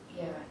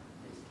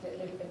a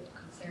little bit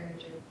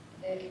concerned or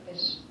a little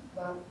bit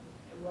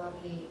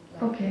wobbly,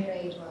 like Okay.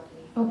 afraid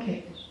wobbly.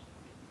 Okay.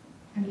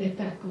 And let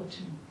that go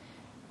too.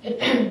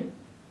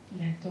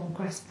 Don't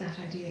grasp that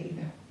idea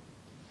either.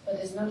 But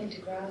there's nothing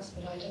to grasp,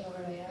 but I don't know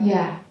where I am.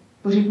 Yeah,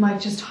 but it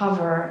might just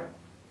hover.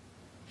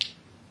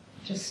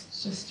 Just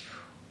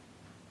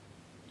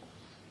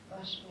What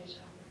might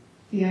happen?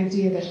 the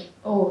idea that,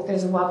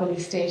 there's a wobbly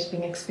state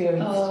being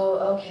experienced.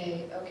 Oh,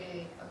 okay.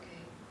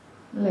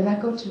 Let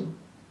that go too.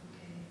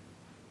 Okay.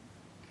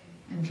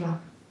 And drop.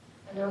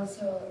 And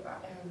also, like,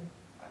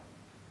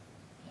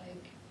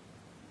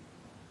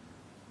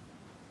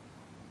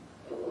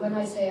 when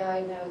I say I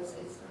now, it's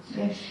not.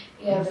 Yes.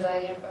 Yeah, Yes.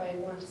 but I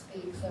want to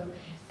speak. So,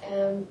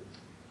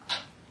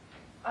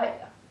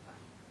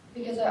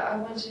 because I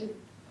want to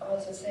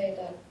also say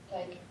that,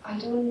 like, I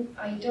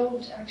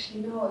don't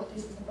actually know if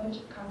this is a bunch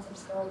of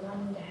concepts going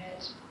on in the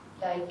head,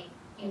 like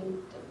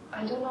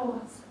I don't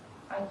know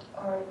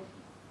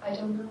I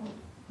don't know.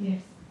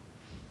 Yes.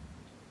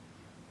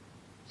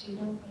 Do you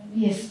know what I mean?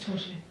 Yes,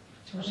 totally.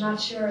 I'm not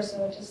sure,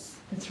 so I just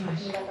That's feel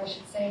right. like I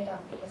should say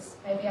that because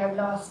maybe I'm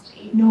lost.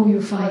 No,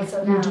 you're fine.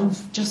 Also You're now. doing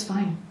just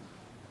fine.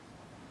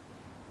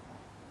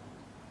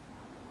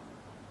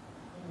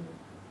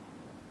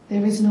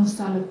 There is no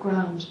solid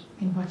ground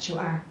in what you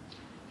are.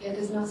 Yeah,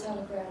 there's no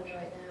solid ground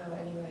right now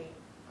anyway.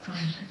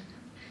 Fine.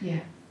 Yeah.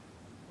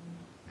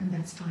 And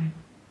that's fine.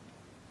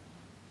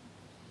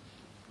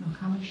 No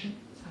commentary.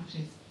 That's how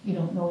it is.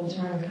 No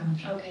internal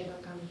commentary. Okay, no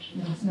commentary.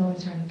 No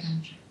internal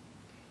commentary.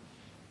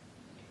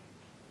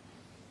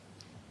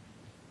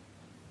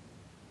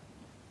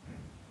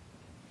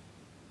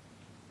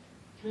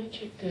 Can I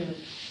check the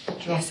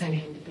drop Yes,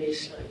 Annie. in the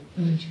baseline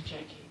Mm. with you,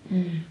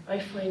 Jackie? I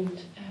find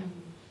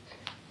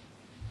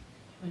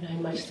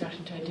when I'm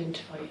starting to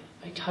identify,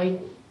 I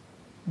tighten.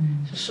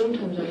 So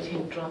sometimes I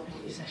think dropping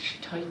is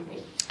actually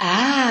tightening.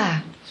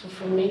 Ah, So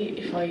for me,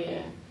 if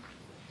I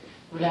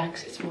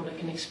relax, it's more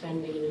like an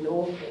expanding and an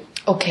opening.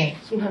 okay.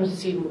 Sometimes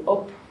it's even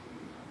up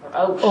or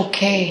out.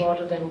 Okay.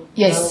 Rather than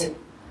Yes. down.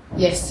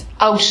 Yes.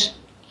 Out.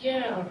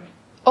 Yeah,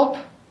 or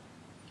Up.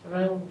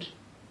 around.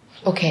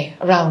 Okay.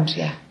 Around,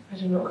 yeah. I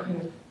don't know,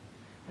 kind of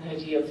an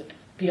idea of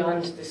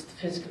beyond this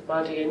physical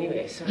body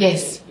anyway. Certainly,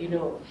 Yes.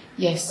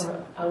 Yes.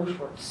 or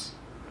outwards.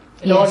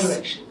 In all Yes.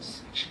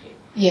 directions, actually.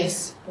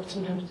 Yes. But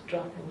sometimes the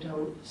dropping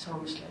down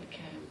sounds like,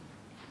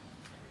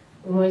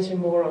 reminds me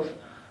more of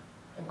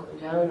I'm going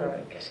down or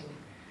I'm getting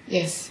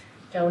Yes.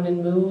 down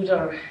in mood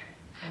or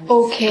I'm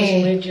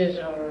Okay. rigid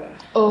or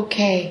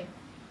Okay.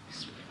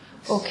 it's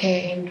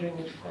Okay. wondering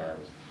if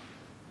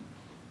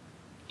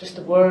just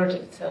the word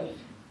itself.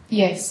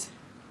 Yes.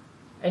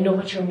 I know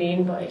what you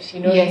mean by it, you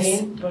know Yes. what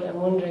I mean? But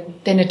I'm wondering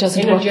Then it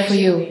doesn't work for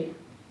you. energetically,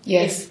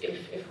 Yes.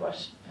 If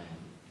what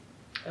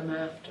I'm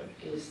after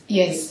is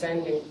Yes.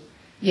 expanding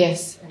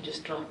Yes. and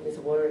just dropping is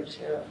a word,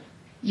 you know.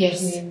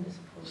 Yes. What I mean, as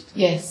opposed to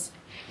Yes.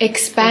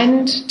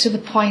 Expand to the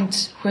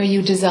point where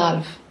you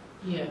dissolve.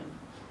 Yeah.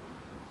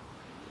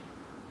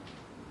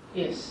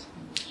 Yes.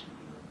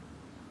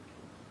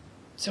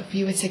 So for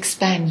you it's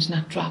expand,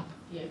 not drop.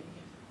 Yeah.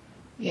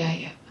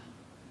 Yeah.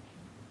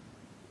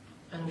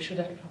 And I'm sure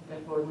that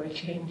word might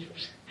change.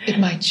 But It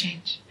might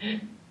change. Yeah.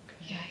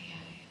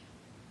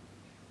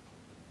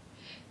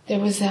 There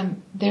was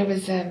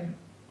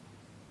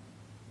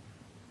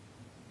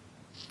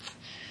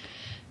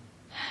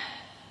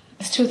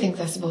there's two things,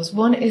 I suppose.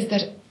 One is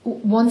that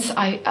once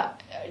a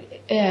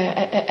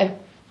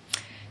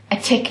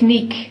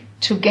technique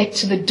to get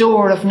to the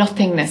door of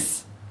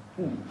nothingness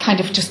kind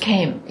of just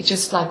came. It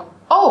just like,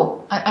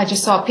 oh, I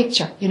just saw a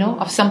picture, you know,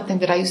 of something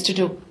that I used to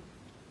do.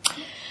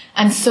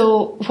 And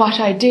so what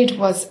I did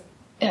was,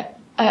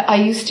 I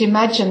used to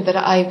imagine that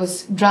I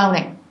was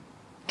drowning,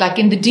 like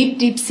in the deep,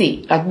 deep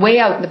sea, like way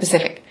out in the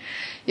Pacific,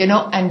 you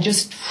know, and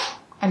just,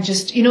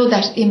 you know,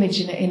 that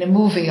image in a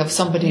movie of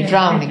somebody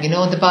drowning, you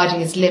know, the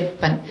body is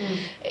limp, and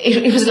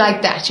it was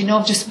like that, you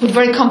know, just, but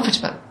very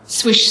comfortable,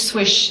 swish,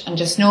 swish, and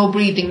just no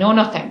breathing, no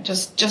nothing,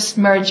 just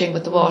merging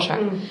with the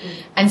water,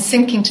 and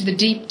sinking to the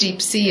deep,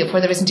 deep sea of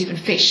where there isn't even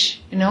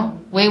fish, you know,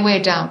 way, way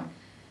down.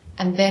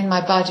 And then my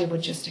body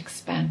would just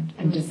expand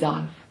and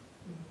dissolve.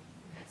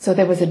 So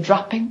there was a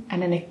dropping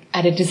and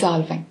a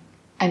dissolving.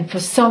 And for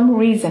some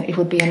reason, it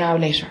would be an hour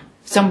later.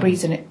 Some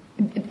reason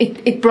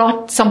it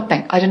brought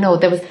something. I don't know.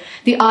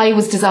 The I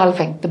was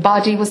dissolving. The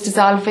body was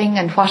dissolving,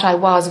 and what I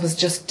was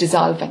just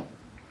dissolving.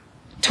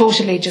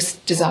 Totally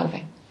just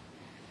dissolving.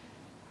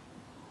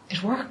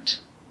 It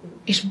worked.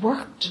 It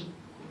worked.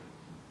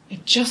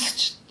 It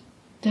just,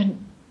 the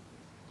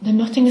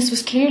nothingness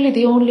was clearly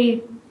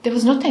there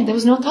was nothing. There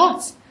was no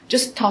thoughts.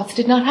 Just thoughts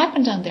did not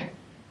happen down there.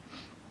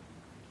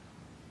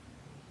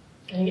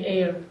 I think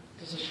air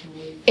does it for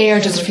me. Air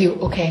does it for you,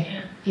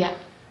 okay. Yeah.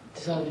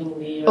 Dissolving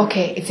the air.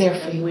 Okay, it's air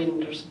for you.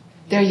 Wind or something.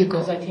 There you go.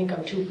 Because I think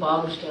I'm too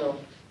bogged down.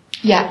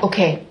 Yeah,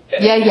 okay.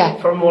 Yeah.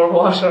 For more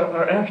water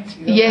or earth.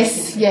 You know,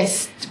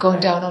 Yes, going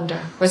down under.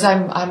 Whereas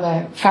I'm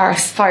a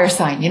fire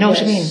sign, you know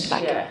what I mean?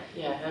 Like,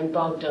 yeah, I'm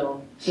bogged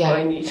down. So Yeah.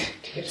 I need to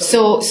get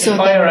So the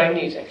fire I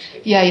need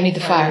actually. Yeah, you need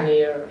the fire. And the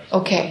air.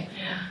 Okay.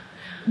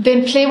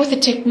 Then play with the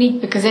technique,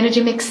 because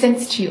energy makes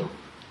sense to you.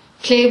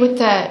 Play with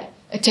a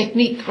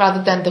technique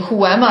rather than the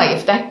who am I.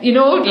 If that, you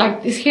know,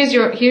 like here's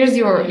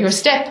your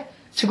step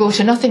to go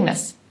to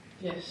nothingness.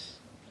 Yes,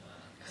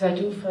 because I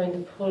do find the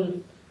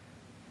pull,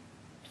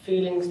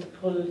 feelings, the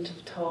pull to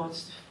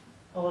thoughts,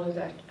 all of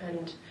that,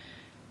 and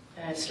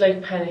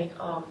slight panic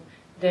of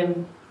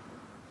them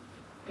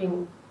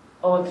being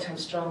all the time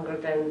stronger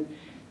than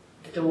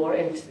the door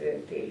into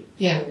the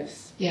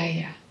nothingness.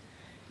 Yeah.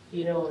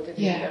 You know, that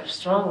they are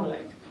strong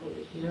like the pull,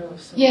 you know.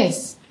 So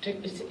Yes.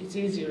 It's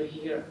easier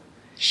here.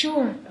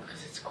 Sure.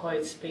 Because it's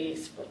quiet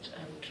space, but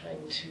I'm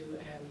trying to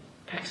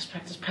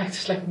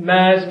practice like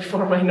mad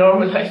before my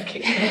normal life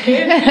kicks back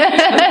in.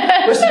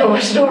 Where's the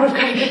door? I've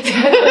got to get to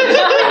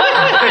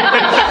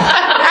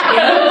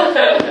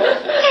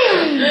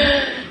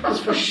because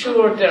for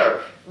sure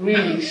they're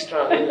really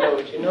strong and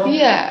loud, you know?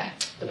 Yeah.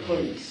 The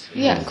pulleys.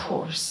 Yeah, of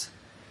course.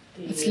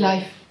 It's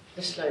life.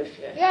 It's life,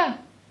 yeah. Yeah.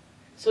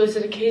 So is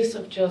it a case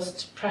of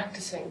just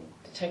practicing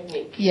the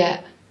technique?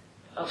 Yeah.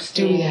 Of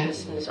staying in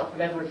listeners or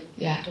whatever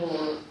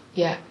door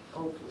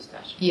opens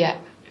that? Yeah.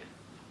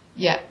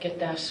 Get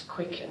that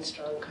quick and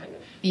strong kind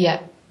of.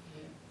 Yeah.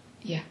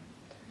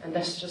 And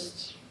that's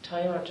just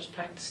time or just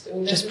practice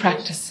doing that? Just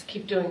practice.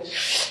 Keep doing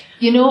it.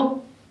 You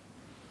know,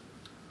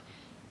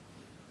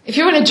 if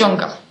you're in a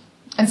jungle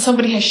and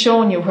somebody has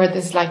shown you where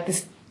there's like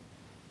this,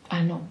 I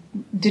don't know,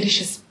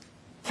 delicious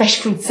fresh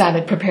fruit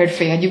salad prepared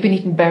for you, and you've been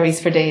eating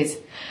berries for days,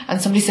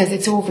 and somebody says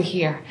it's over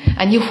here,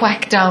 and you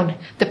whack down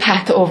the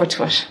path over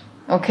to it,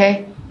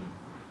 okay?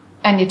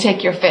 And you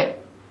take your fill,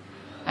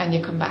 and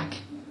you come back.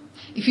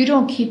 If you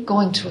don't keep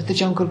going to it, the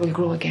jungle will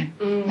grow again,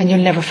 and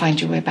you'll never find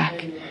your way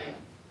back.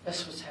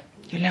 That's what's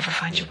happening. You'll never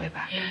find your way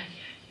back.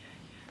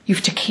 You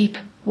have to keep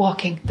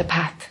walking the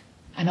path,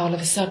 and all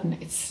of a sudden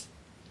it's...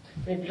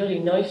 My bloody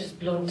knife is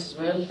blunt as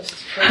well.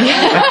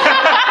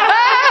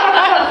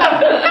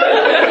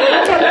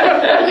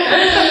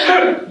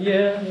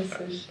 Yeah, that's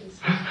it.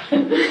 I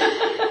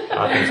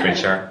think it's been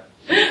sharp.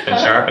 It's been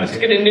sharpened. Let's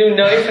get a new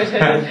knife, I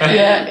tell you.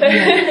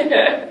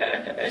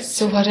 Yeah.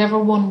 So whatever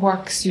one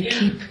works, you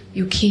keep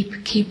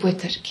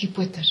with it,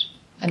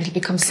 and it'll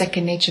become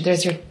second nature.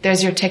 There's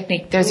your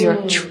technique. There's your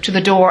to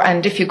the door,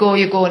 and if you go,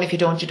 you go, and if you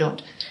don't, you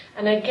don't.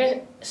 And I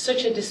get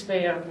such a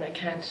despair when I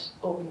can't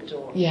open the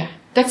door. Yeah,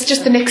 that's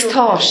just the next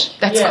thought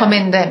that's come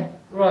in then.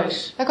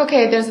 Right. Like,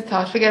 okay, there's a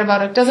thought. Forget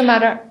about it. Doesn't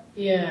matter.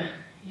 Yeah.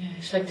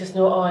 It's like there's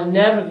no. I'll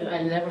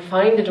never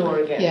find the door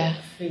again. Yeah.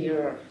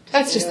 Fear.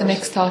 That's just the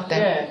next thought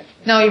then. Yeah.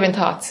 Now you're in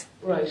thoughts.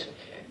 Right.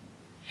 Okay.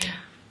 Yeah.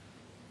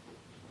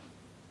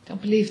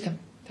 Don't believe them.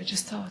 They're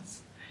just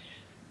thoughts.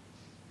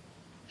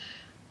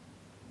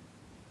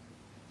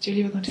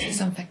 Julie, we're going to say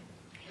something.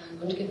 I'm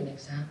going to give an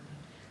example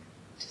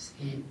to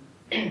see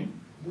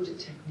would a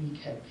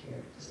technique help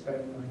here. This is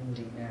very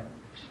minding now,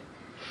 actually.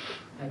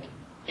 Like,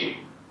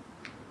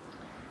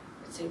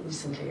 let's say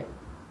recently,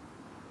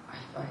 I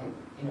find,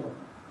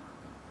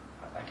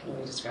 I can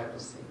only describe it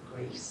as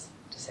grace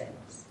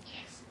descends.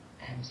 Yes.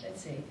 And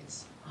let's say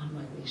it's on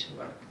my way to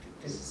work.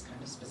 This is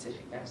kind of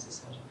specific now.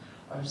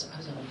 I was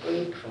on a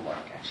break from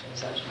work, actually. I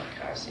was out of my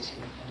car sitting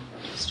in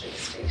front of a straight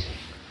station.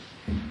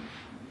 And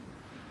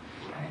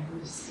it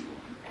was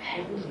a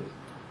heavenly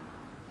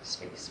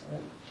space,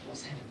 well, it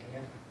was heavenly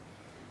ever.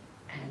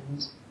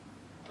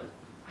 But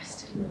I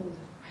still know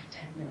that I have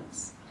 10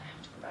 minutes and I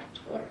have to go back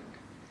to work.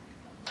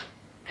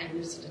 And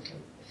there's a little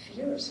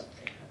fear or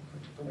something. I'm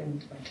going to go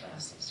into my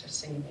class and start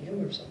singing a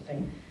hymn or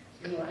something.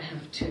 you know,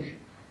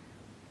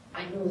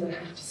 I know that I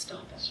have to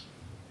stop it.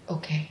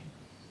 Okay.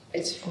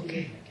 It's fear,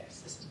 Okay. I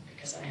guess, isn't it?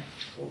 Because I have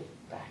to go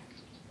back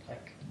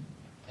like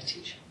a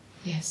teacher.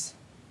 Yes.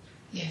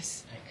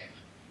 Yes. Like,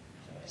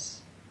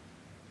 otherwise,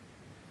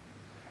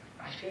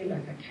 I feel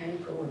like I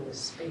can't go in this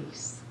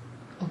space,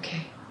 Okay.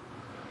 you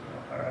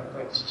know, or I'm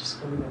going to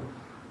just go in and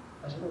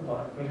I don't know what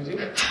I'm going to do.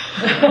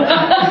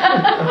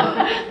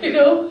 You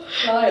know,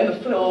 lie on the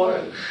floor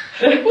and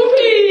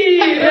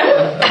whoopee!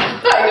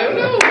 I don't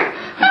know.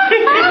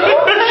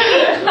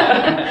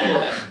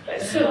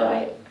 So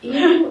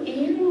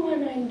even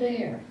when I'm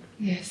there,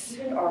 Yes.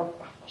 even or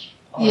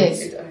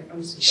Yes.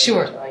 I'm so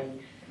Sure. sorry,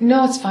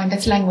 No, it's fine.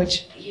 That's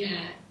language.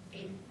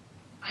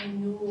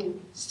 I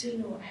still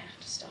know I have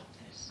to stop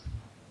this.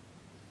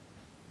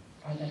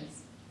 Or that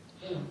it's,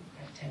 you know,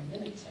 I have 10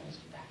 minutes, I must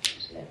be back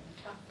at 11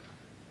 o'clock.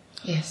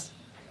 Yes.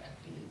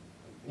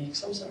 Make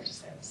some sort of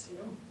sense, you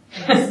know.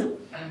 Yes.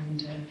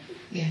 And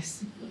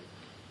Yes.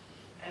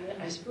 and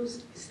I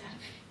suppose, is that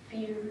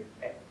fear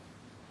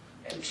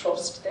and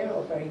trust? They're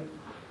all very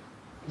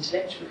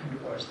intellectual kind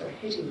of words. They're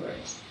heady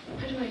words.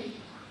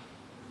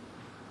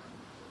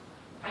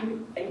 How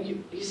do and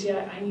you see,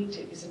 I need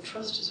to. Is it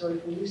trust? Is sort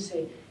of when you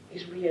say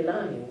it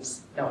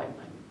realigns? Now I'm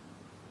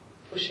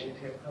pushing it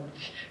here probably,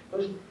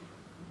 but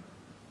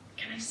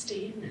can I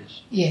stay in that?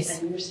 Yes.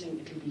 And you're saying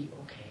it'll be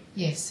okay.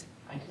 Yes.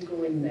 I can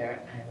go in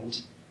there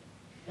and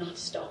not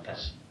stop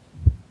it.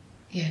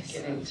 Yes.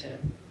 Get into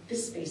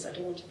this space I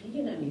don't want to be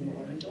in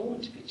anymore. I don't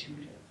want to be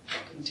tutor,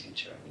 fucking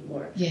teacher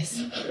anymore.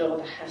 Yes. With all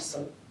the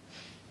hassle.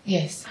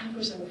 Yes. And of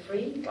course I'm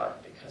afraid, God,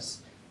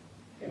 because,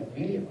 you know,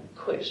 really I want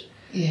to quit.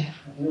 Yeah. I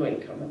have no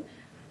income and,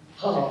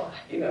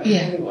 you know, Yeah.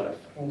 I really want to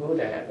fucking go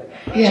there.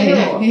 But, Yeah, you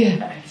yeah, know,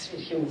 yeah. It's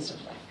really human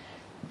stuff like,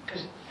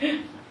 because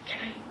can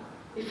I,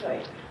 if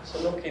I'm so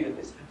lucky that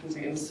this happens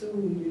again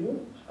soon, you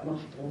know, I'm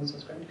off at the moment, so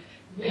it's grand.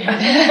 You know, but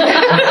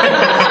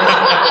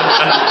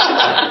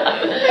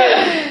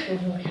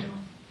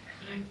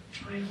I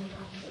try and hold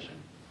on to it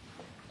and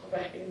go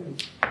back in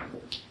and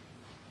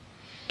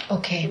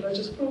Okay. will I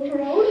just float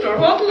around or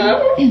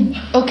whatever?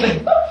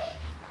 Okay.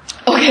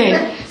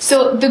 Okay.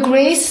 So the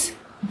grace,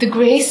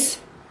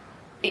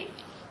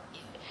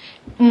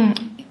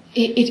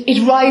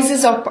 it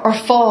rises up or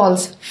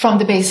falls from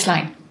the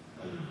baseline.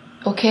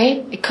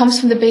 Okay? It comes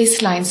from the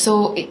baseline.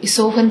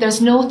 So when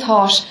there's no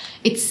thought,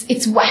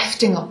 it's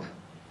wafting up.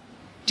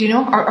 Do you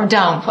know? Or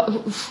down.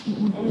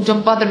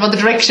 Don't bother about the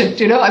direction.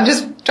 Do you know? I'm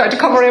just trying to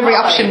cover every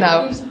option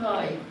now. It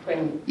high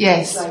when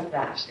Yes. it's like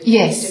that. It's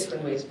Yes. in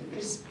different ways, but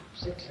this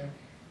particular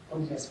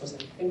one I suppose I'm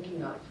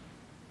thinking of.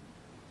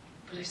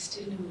 But I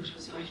still knew it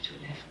was 5 to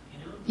 11, you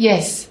know?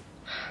 Yes.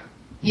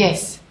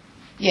 Yes.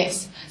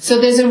 Yes. So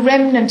there's a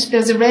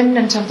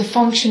remnant of the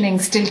functioning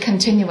still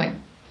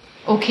continuing.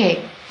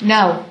 Okay.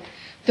 Now,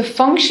 the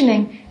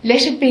functioning,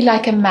 let it be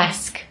like a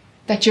mask,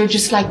 that you're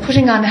just like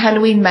putting on a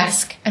Halloween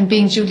mask and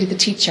being Julie the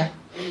teacher.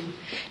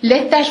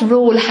 Let that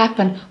role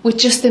happen with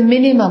just the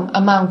minimum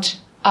amount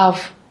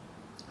of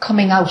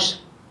coming out.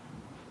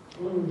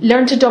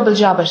 Learn to double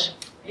job it.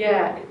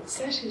 Yeah, it's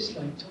actually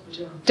like double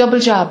job. Double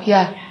job,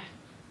 yeah.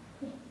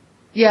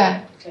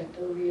 Yeah. Like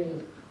the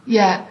real.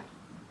 Yeah.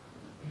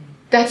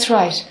 That's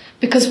right.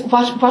 Because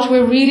what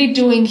we're really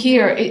doing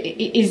here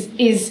is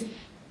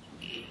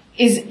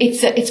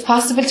it's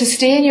possible to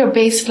stay in your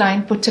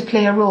baseline but to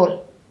play a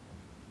role.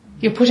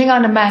 You're putting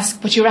on a mask,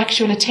 but your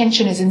actual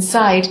attention is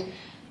inside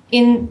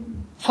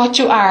in what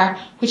you are,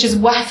 which is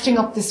wafting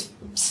up this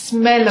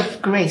smell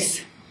of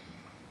grace.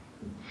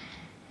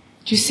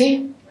 Do you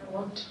see? I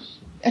want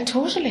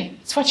Totally.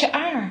 It's what you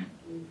are.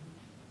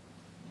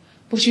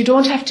 But you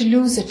don't have to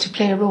lose it to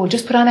play a role.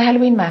 Just put on a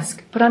Halloween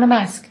mask. Put on a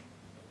mask.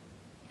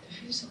 They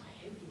feel so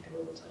heavy, the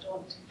roads. I don't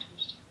want to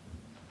touch them.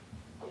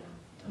 You know,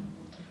 don't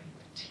want to bring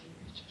the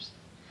teenagers.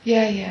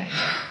 Yeah, yeah.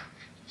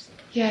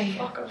 Yeah, yeah.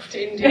 Fuck off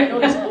to India. I know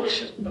it's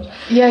bullshit, but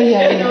Yeah,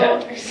 yeah, you yeah. know,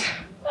 there's-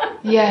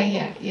 Yeah,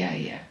 yeah, yeah,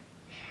 yeah.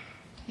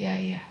 Yeah,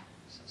 yeah.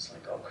 so it's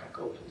like, oh, crack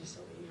open this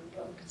over here and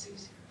block, it's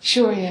easier.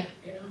 Sure, yeah.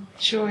 You know,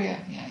 Sure, yeah,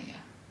 yeah, yeah.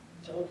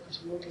 don't put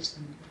a models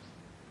in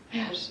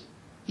Yeah. But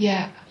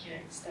Yeah, yeah,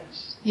 it's that.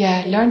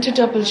 yeah. Learn to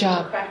double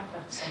job. Crack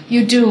that somehow.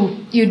 You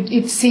do.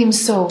 It seems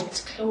so.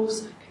 It's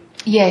close, I think.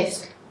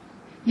 Yes.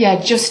 Yeah,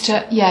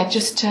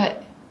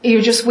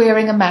 you're just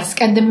wearing a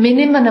mask and the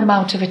minimum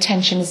amount of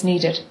attention is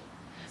needed.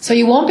 So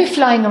you won't be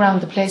flying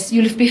around the place.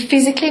 You'll be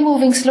physically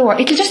moving slower.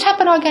 It'll just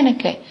happen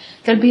organically.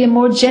 There'll be a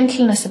more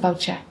gentleness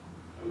about you.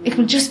 It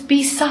will just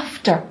be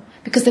softer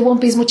because there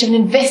won't be as much an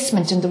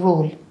investment in the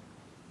role.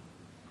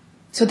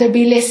 So there'll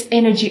be less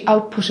energy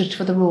outputted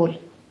for the role.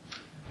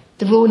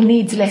 The role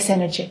needs less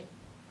energy.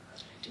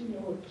 I do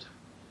know it, but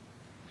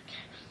I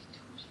can't really do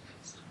it if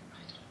it's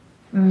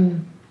not right.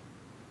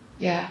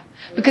 Yeah.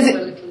 Because A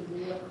little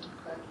amount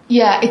of crack.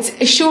 yeah,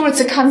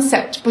 it's a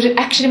concept, but it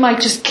actually might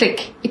just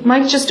click. It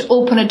might just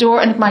open a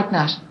door and it might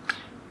not.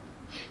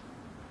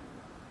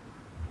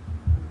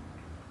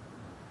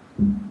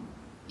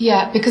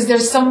 Yeah, because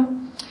there's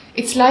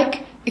it's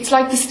like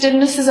the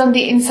stillness is on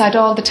the inside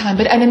all the time,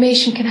 but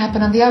animation can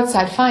happen on the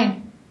outside,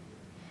 fine.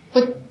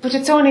 But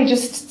it's only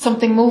just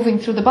something moving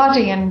through the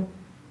body and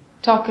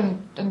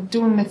talking and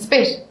doing its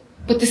bit.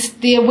 But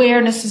the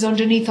awareness is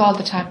underneath all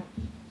the time.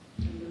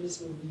 And there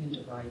is no real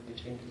divide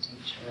between the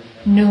teacher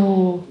and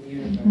the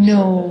universe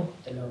No.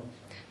 and the love.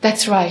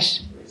 That's right.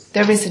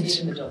 There isn't.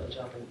 Even the double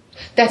jobbing.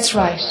 That's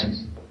right.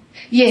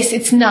 Yes,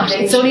 it's not.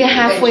 It's only a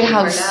halfway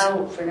house.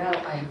 For now,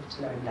 I have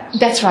to learn that.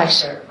 That's right.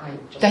 After I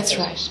just That's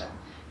learned right. that.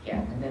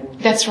 Yeah, and then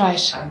That's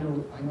right. I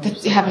know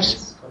That you have it.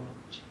 something's going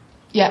to change.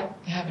 Yeah,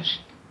 you have it.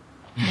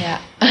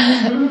 Yeah.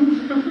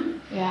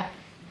 Yeah.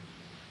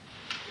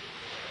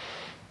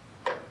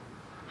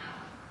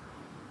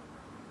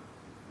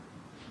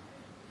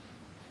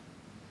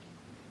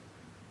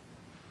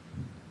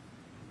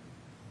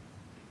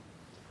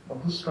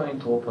 Who's trying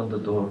to open the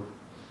door?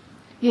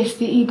 Yes,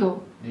 the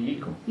ego. The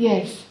ego.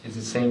 Yes. It's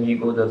the same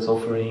ego that's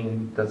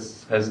offering, that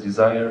has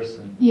desires,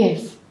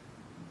 Yes.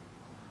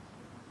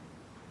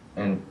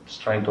 and it's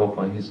trying to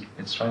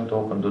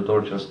open the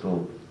door just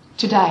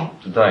To die.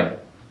 to die.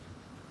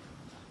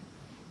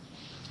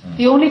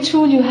 The only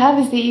tool you have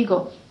is the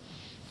ego.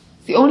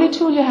 It's the only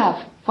tool you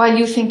have while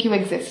you think you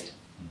exist.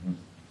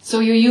 So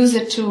you use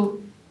it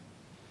to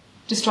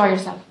destroy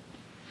yourself.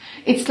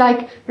 It's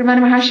like,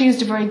 Ramana Maharshi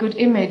used a very good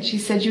image. He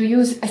said you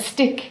use a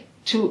stick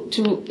to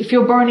if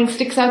you're burning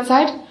sticks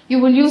outside, you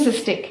will use a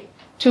stick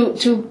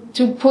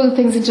to pull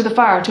things into the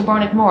fire, to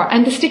burn it more.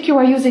 And the stick you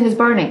are using is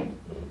burning.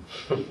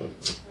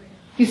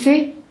 You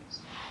see?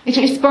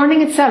 It's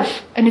burning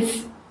itself. And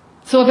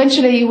so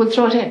eventually you will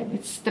throw it in.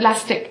 It's the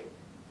last stick.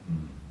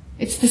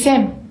 It's the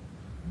same.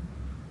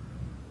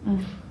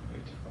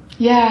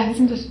 Yeah,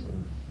 isn't it?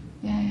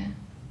 Yeah.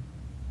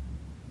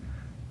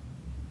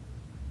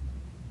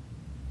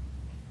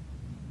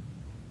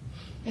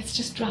 Let's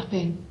just drop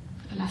in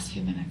for the last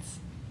few minutes.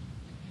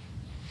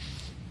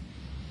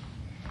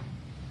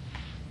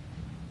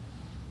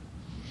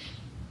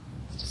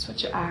 It's just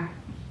what you are.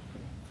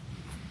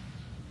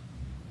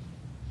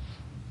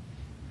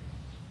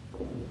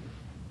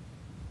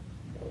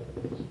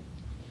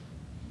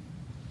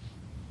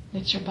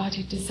 Let your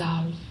body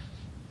dissolve.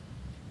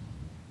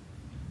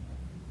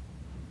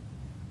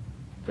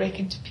 Break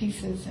into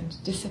pieces and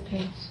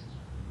dissipate.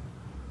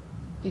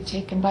 Be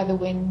taken by the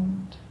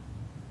wind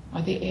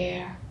or the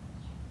air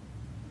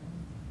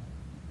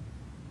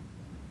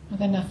or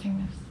the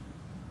nothingness.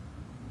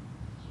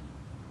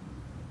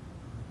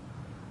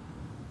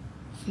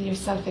 See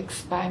yourself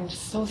expand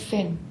so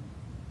thin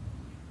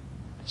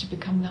that you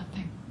become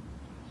nothing.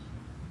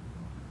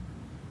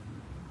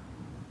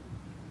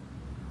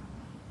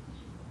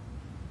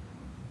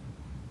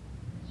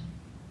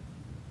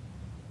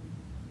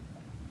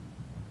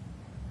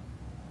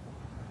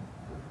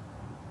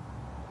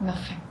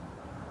 Nothing.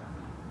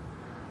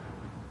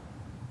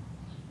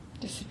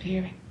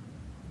 Disappearing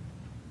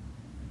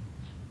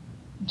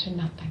into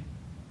nothing.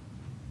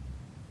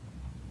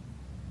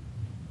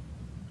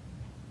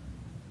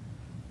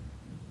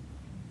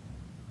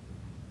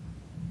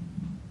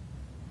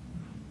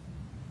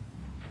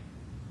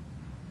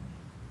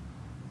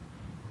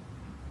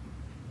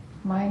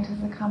 Mind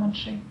has a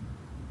commentary.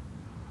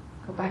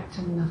 Go back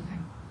to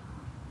nothing.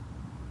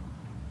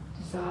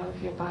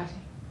 Dissolve your body.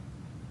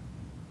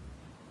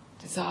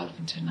 Dissolve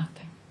into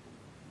nothing.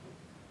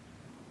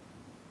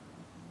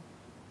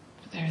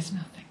 For there is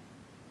nothing.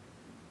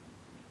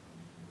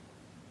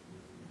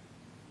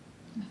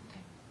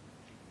 Nothing.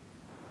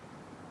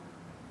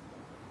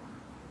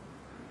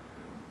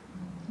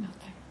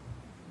 Nothing.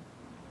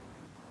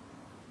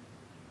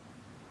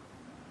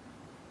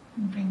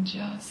 And bring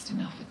just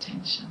enough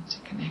attention to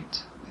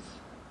connect with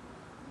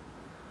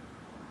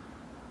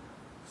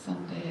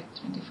Sunday at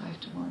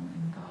 25 to 1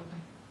 in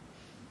Galway.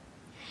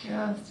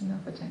 Just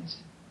enough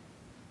attention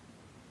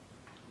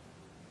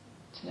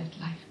to let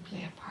life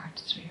play a part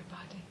through your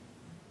body.